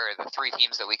Mid Prairie are the 3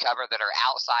 teams that we cover that are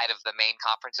outside of the main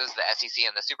conferences, the SEC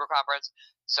and the Super Conference.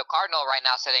 So Cardinal right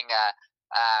now sitting.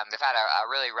 They've had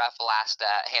a really rough last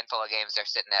handful of games. They're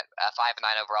sitting at 5-9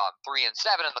 overall and 3-7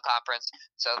 in the conference.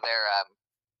 So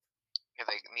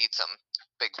they need some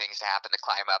big things to happen to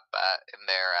climb up in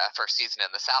their first season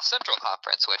in the South Central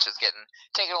Conference, which is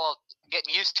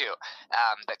getting used to.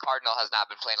 The Cardinal has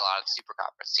not been playing a lot of the Super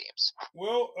Conference teams.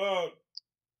 Well,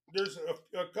 there's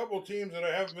a couple teams that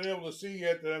I haven't been able to see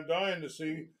yet that I'm dying to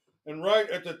see, and right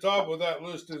at the top of that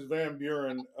list is Van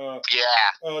Buren.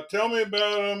 Tell me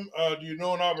about them. Do you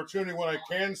know an opportunity when I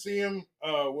can see them,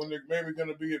 when they're maybe going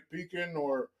to be at Pekin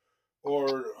or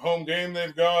home game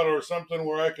they've got or something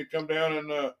where I could come down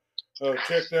and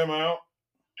check them out?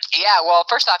 Yeah, well,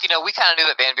 first off, we kind of knew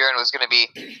that Van Buren was going to be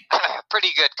pretty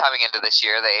good coming into this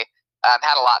year. They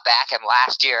had a lot back, and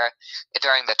last year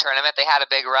during the tournament they had a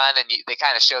big run, and they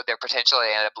kind of showed their potential.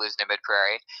 They ended up losing to Mid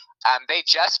Prairie. They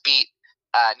just beat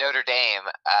Notre Dame.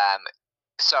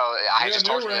 I just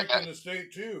told you they're ranked in the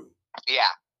state too. Yeah,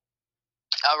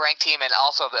 a ranked team, and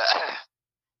also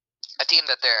a team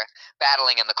that they're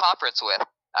battling in the conference with.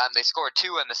 They scored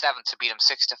 2 in the 7th to beat them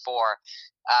 6-4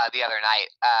 the other night.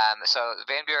 So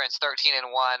Van Buren's 13-1.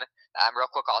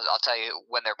 Real quick, I'll tell you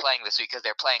when they're playing this week because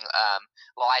they're playing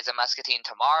Louisa Muscatine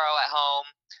tomorrow at home,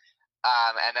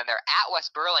 and then they're at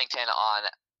West Burlington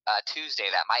on Tuesday.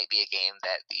 That might be a game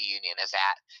that the Union is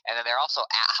at, and then they're also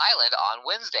at Highland on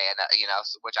Wednesday, and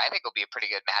which I think will be a pretty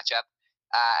good matchup.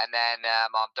 And then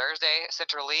on Thursday,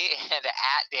 Central Lee, and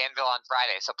at Danville on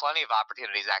Friday. So plenty of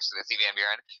opportunities actually to see Van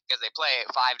Buren because they play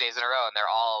 5 days in a row, and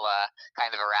they're all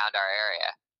kind of around our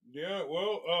area. Yeah,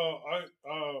 well,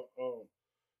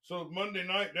 so Monday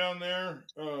night down there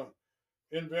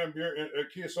in Van Buren, at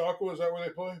Keosauqua? Is that where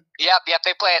they play? Yep.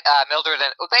 They play at Mildred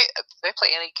and they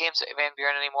play any games at Van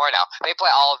Buren anymore? No, they play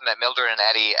all of them at Mildred and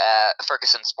Eddie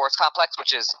Ferguson Sports Complex,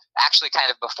 which is actually kind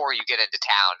of before you get into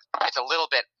town. It's a little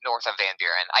bit north of Van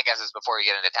Buren. I guess it's before you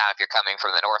get into town if you're coming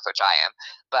from the north, which I am.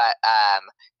 But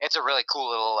it's a really cool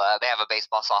little. They have a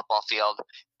baseball, softball field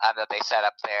that they set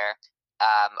up there.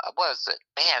 What was it,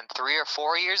 man? 3 or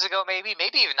 4 years ago, maybe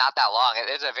even not that long. It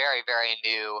is a very, very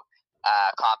new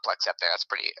complex up there. That's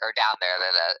down there.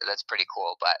 That's pretty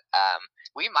cool. But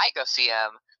we might go see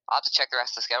him. I'll have to check the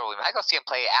rest of the schedule. We might go see him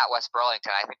play at West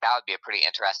Burlington. I think that would be a pretty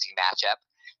interesting matchup.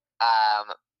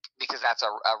 Because that's a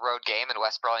road game, and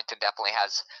West Burlington definitely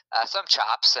has some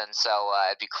chops, and so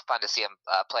it'd be fun to see him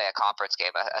play a conference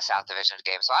game, a South Division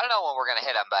game. So I don't know when we're going to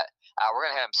hit him, but we're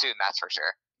going to hit him soon, that's for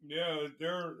sure. Yeah,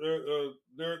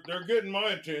 they're getting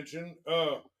my attention.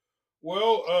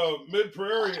 Mid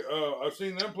Prairie, I've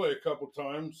seen them play a couple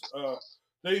times.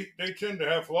 They tend to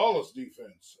have flawless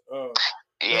defense.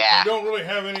 They don't really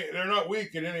have any. They're not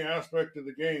weak in any aspect of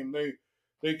the game.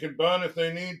 They can bunt if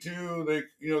they need to.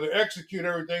 They execute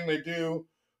everything they do.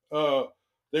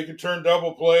 They can turn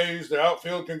double plays. The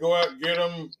outfield can go out and get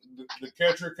them. The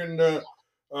catcher can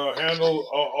handle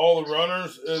all the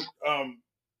runners.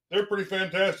 They're pretty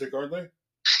fantastic, aren't they?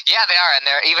 Yeah, they are, and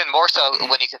they're even more so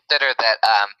when you consider that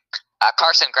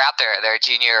Carson Grapp, their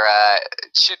junior,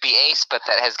 should be ace, but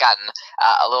that has gotten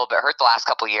a little bit hurt the last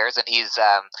couple of years, and he's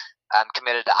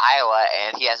committed to Iowa,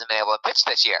 and he hasn't been able to pitch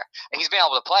this year. And he's been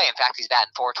able to play. In fact, he's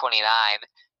batting .429,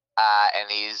 and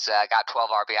he's got 12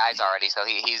 RBIs already, so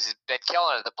he's been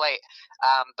killing it at the plate.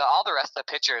 But all the rest of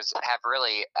the pitchers have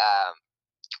really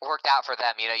worked out for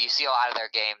them. You see a lot of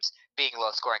their games being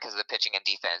low scoring because of the pitching and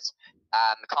defense.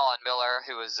 Colin Miller,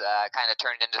 who was kind of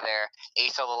turned into their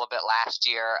ace a little bit last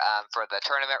year for the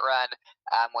tournament run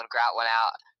when Grout went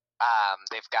out.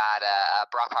 They've got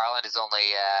Brock Harland has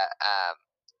only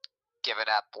given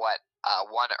up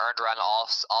one earned run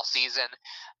all season.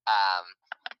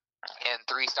 In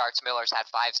 3 starts, Miller's had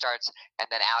 5 starts, and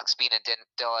then Alex Bean and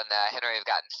Dylan Henry have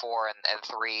gotten 4 and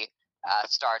 3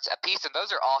 starts apiece, and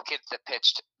those are all kids that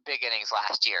pitched big innings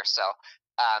last year. So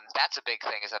that's a big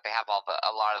thing, is that they have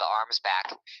a lot of the arms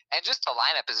back, and just the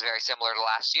lineup is very similar to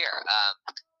last year.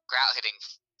 Grout hitting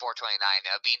 .429,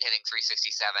 Bean hitting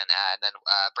 .367, and then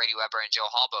Brady Weber and Joe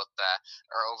Hall both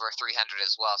are over .300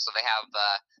 as well. So they have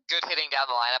good hitting down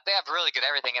the lineup. They have really good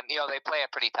everything, and they play a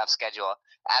pretty tough schedule.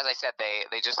 As I said, they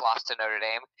just lost to Notre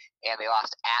Dame, and they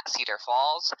lost at Cedar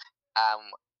Falls.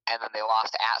 And then they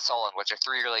lost at Solon, which are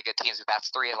 3 really good teams. But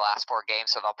that's 3 of the last 4 games,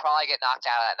 so they'll probably get knocked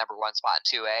out of that number 1 spot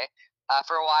in 2A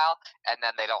for a while. And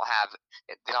then they don't have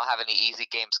any easy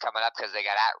games coming up, because they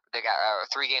got a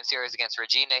 3-game series against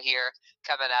Regina here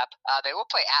coming up. They will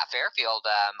play at Fairfield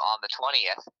on the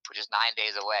 20th, which is 9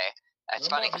 days away. It's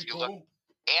funny because you look,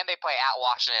 and they play at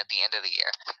Washington at the end of the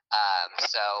year.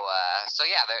 So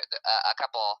yeah, there a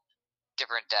couple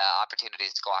different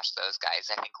opportunities to watch those guys.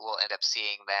 I think we'll end up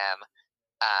seeing them.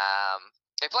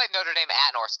 They played Notre Dame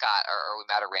at North Scott, or we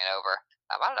might have ran over.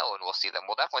 I don't know when we'll see them.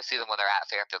 We'll definitely see them when they're at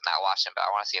Fairfield, not Washington, but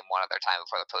I want to see them one other time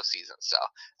before the postseason. So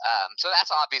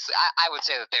that's obviously, I would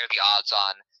say that they're the odds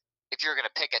on. If you're going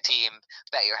to pick a team,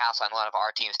 bet your house on one of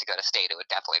our teams to go to state, it would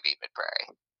definitely be Mid Prairie.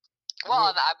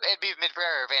 Well, it'd be Mid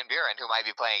Prairie or Van Buren, who might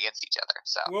be playing against each other.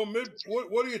 So,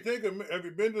 what do you think? Have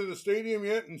you been to the stadium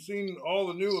yet and seen all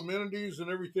the new amenities and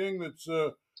everything that's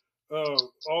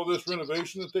all this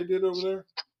renovation that they did over there?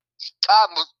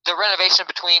 The renovation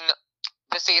between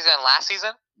this season and last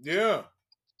season? Yeah.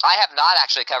 I have not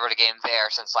actually covered a game there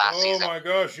since last season. Oh my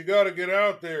gosh, you got to get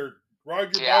out there.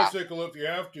 Ride your bicycle if you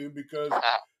have to, because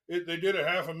they did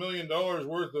 $500,000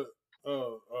 worth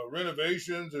of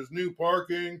renovations. There's new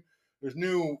parking. There's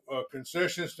new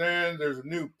concession stand. There's a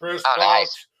new press box.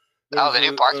 Nice. The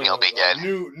new parking will be good.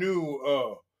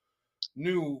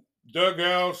 New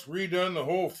dugouts, redone the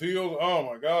whole field. Oh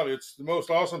my God, it's the most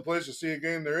awesome place to see a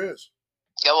game there is.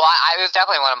 Yeah, well, it was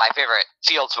definitely one of my favorite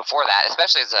fields before that,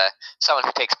 especially as someone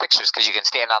who takes pictures, because you can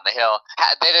stand on the hill.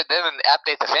 They didn't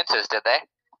update the fences, did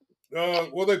they?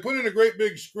 Well, they put in a great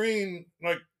big screen,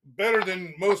 like better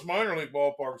than most minor league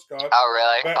ballparks, Scott.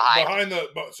 Oh, really? Behind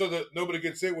so that nobody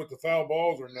gets hit with the foul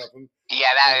balls or nothing.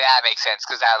 Yeah, that makes sense,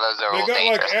 because those are they got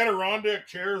dangerous. like Adirondack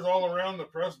chairs all around the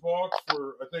press box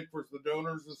for the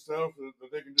donors and stuff,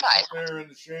 that they can just sit there in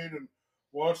the shade and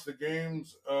watch the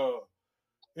games.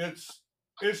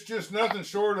 It's just nothing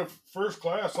short of first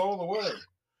class all the way.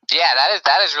 Yeah,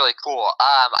 that is really cool.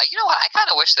 You know what? I kind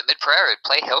of wish that Mid Prairie would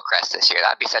play Hillcrest this year.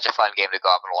 That'd be such a fun game to go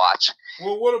up and watch.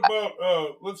 Well, what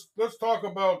about let's talk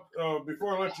about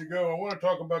before I let you go. I want to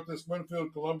talk about this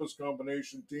Winfield Columbus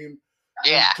combination team.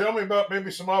 Yeah. And tell me about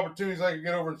maybe some opportunities I can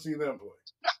get over and see them play.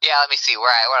 Yeah, let me see. Where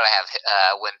do I have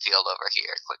Winfield over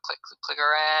here? Click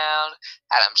around.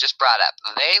 Adam just brought up.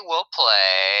 They will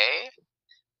play.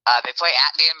 They play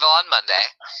at Danville on Monday,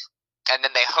 and then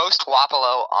they host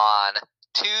Wapello on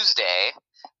Tuesday,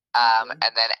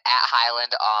 and then at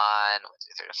Highland on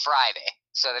Friday.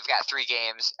 So they've got 3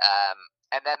 games,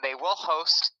 and then they will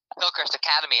host Hillcrest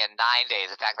Academy in 9 days.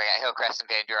 In fact, they got Hillcrest and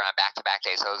Van Buren on back-to-back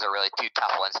days, so those are really 2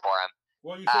 tough ones for them.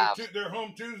 Well, you say they're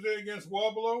home Tuesday against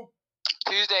Wapello?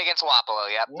 Tuesday against Wapello,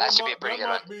 yep. Well, that should be a pretty good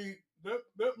one.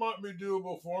 That might be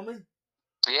doable for me.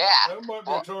 Yeah. That might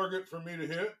be a target for me to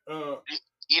hit.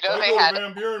 You know, if I they go had to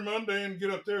Van Buren Monday and get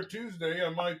up there Tuesday, I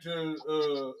might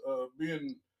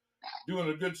be doing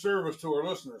a good service to our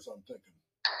listeners, I'm thinking.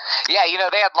 Yeah, you know,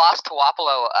 they had lost to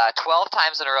Wapello 12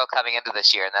 times in a row coming into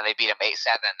this year, and then they beat them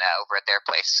 8-7 over at their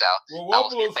place. So well,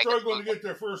 Wapello's struggling to get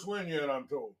their first win yet, I'm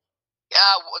told. They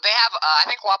have, I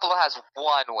think Wapello has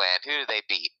 1 win. Who do they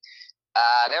beat?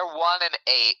 They're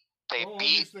 1-8. They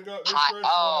beat.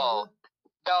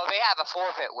 No, they have a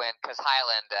forfeit win because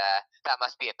Highland. That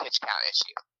must be a pitch count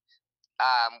issue.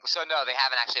 So no, they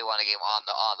haven't actually won a game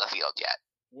on the field yet.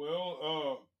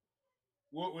 Well,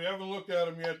 we haven't looked at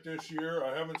them yet this year.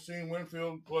 I haven't seen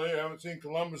Winfield play. I haven't seen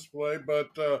Columbus play, but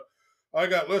I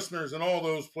got listeners in all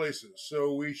those places,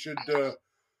 so we should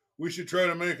try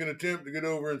to make an attempt to get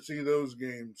over and see those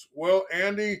games. Well,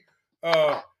 Andy,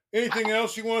 anything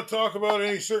else you want to talk about?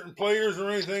 Any certain players or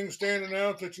anything standing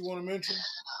out that you want to mention?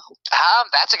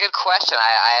 That's a good question.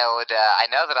 I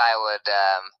know that I would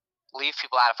leave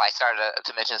people out if I started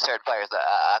to mention certain players.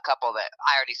 A couple that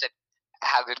I already said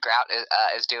how good Grout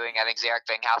is doing. I think Zarek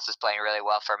Vinghouse is playing really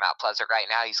well for Mount Pleasant right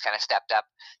now. He's kind of stepped up.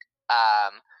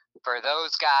 For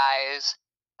those guys,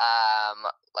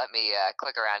 let me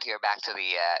click around here back to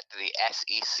the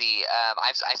SEC.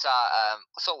 I saw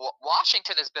so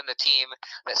Washington has been the team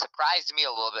that surprised me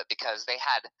a little bit because they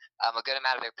had a good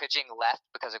amount of their pitching left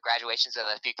because of graduations and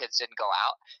a few kids didn't go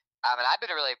out. And I've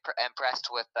been really impressed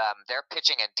with their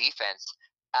pitching and defense.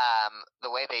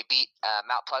 The way they beat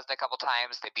Mount Pleasant a couple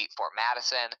times, they beat Fort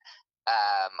Madison.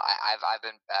 I've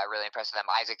been really impressed with them.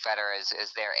 Isaac Fetter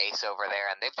is their ace over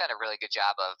there, and they've done a really good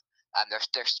job of.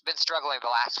 They've been struggling the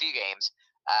last few games,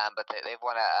 but they've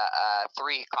won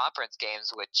 3 conference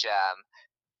games, which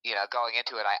going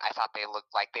into it, I thought they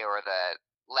looked like they were the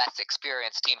less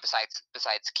experienced team besides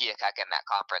Keokuk in that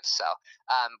conference. So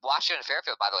Washington and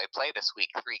Fairfield, by the way, play this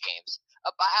week 3 games.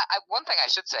 One thing I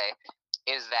should say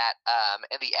is that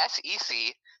in the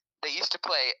SEC, they used to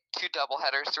play 2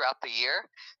 doubleheaders throughout the year,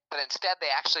 but instead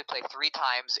they actually play 3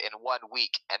 times in 1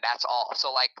 week, and that's all.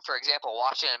 So, like, for example,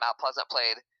 Washington and Mount Pleasant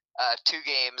played 2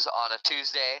 games on a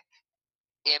Tuesday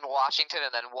in Washington,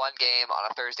 and then 1 game on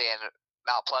a Thursday in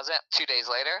Mount Pleasant 2 days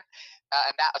later,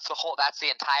 and that's the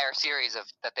entire series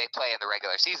that they play in the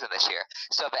regular season this year.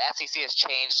 So the SEC has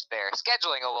changed their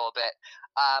scheduling a little bit,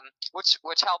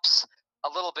 which helps a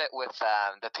little bit with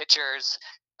the pitchers.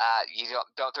 You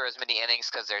don't throw as many innings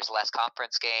because there's less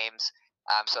conference games.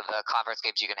 So the conference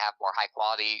games you can have more high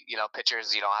quality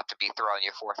pitchers. You don't have to be throwing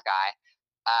your 4th guy.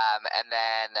 And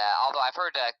then, although I've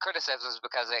heard criticisms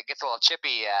because it gets a little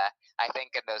chippy, I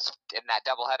think in that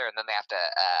doubleheader, and then they have to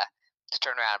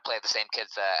turn around and play the same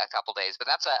kids a couple days. But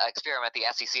that's an experiment the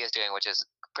SEC is doing, which is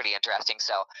pretty interesting.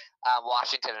 So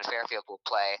Washington and Fairfield will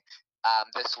play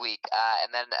this week, and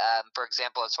then for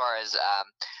example, as far as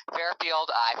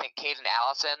Fairfield, I think Caden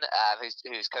Allison,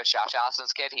 who's Coach Josh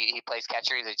Allison's kid, he plays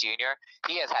catcher. He's a junior.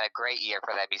 He has had a great year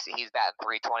for them. He's batting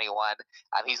 .321.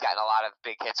 He's gotten a lot of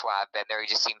big hits when I've been there. He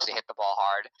just seems to hit the ball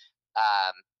hard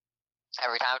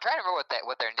every time. I'm trying to remember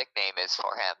what their nickname is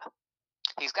for him.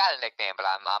 He's got a nickname, but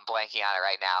I'm blanking on it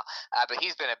right now. But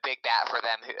he's been a big bat for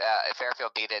them.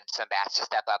 Fairfield needed some bats to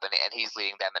step up, and he's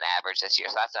leading them in average this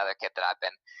year. So that's another kid that I've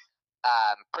been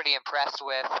pretty impressed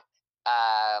with.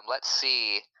 Let's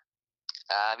see.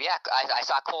 I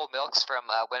saw Cole Milks from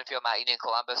Winfield Mount Union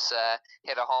Columbus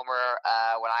hit a homer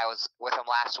when I was with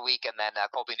him last week, and then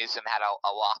Colby Newsom had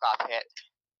a walk-off hit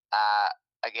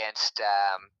against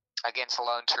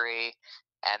Lone Tree,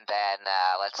 and then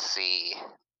let's see.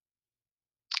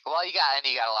 Well, you got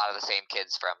a lot of the same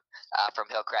kids from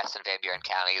Hillcrest and Van Buren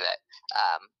County that.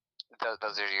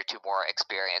 Those are your 2 more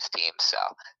experienced teams. So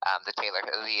the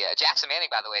Jackson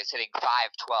Manning, by the way, is hitting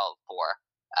 .512 for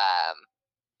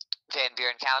Van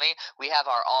Buren County. We have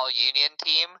our all-union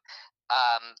team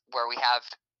where we have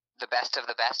the best of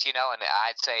the best, and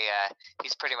I'd say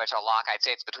he's pretty much a lock. I'd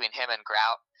say it's between him and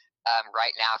Grout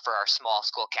right now for our small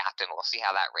school captain. We'll see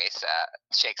how that race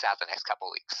shakes out the next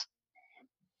couple weeks.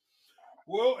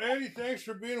 Well, Andy, thanks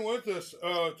for being with us.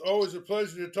 It's always a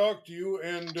pleasure to talk to you,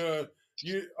 and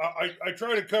I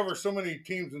try to cover so many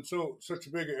teams in such a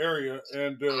big area,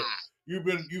 and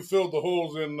you filled the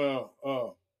holes in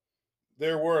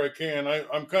there where I can.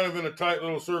 I'm kind of in a tight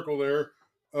little circle there,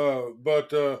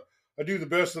 but I do the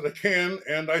best that I can,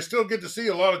 and I still get to see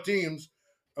a lot of teams.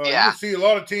 You can see a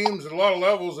lot of teams at a lot of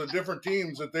levels of different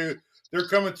teams that they're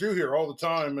coming through here all the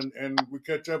time, and we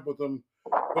catch up with them.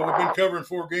 But we've been covering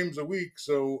 4 games a week,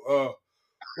 so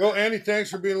well, Andy,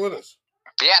 thanks for being with us.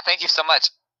 Yeah, thank you so much.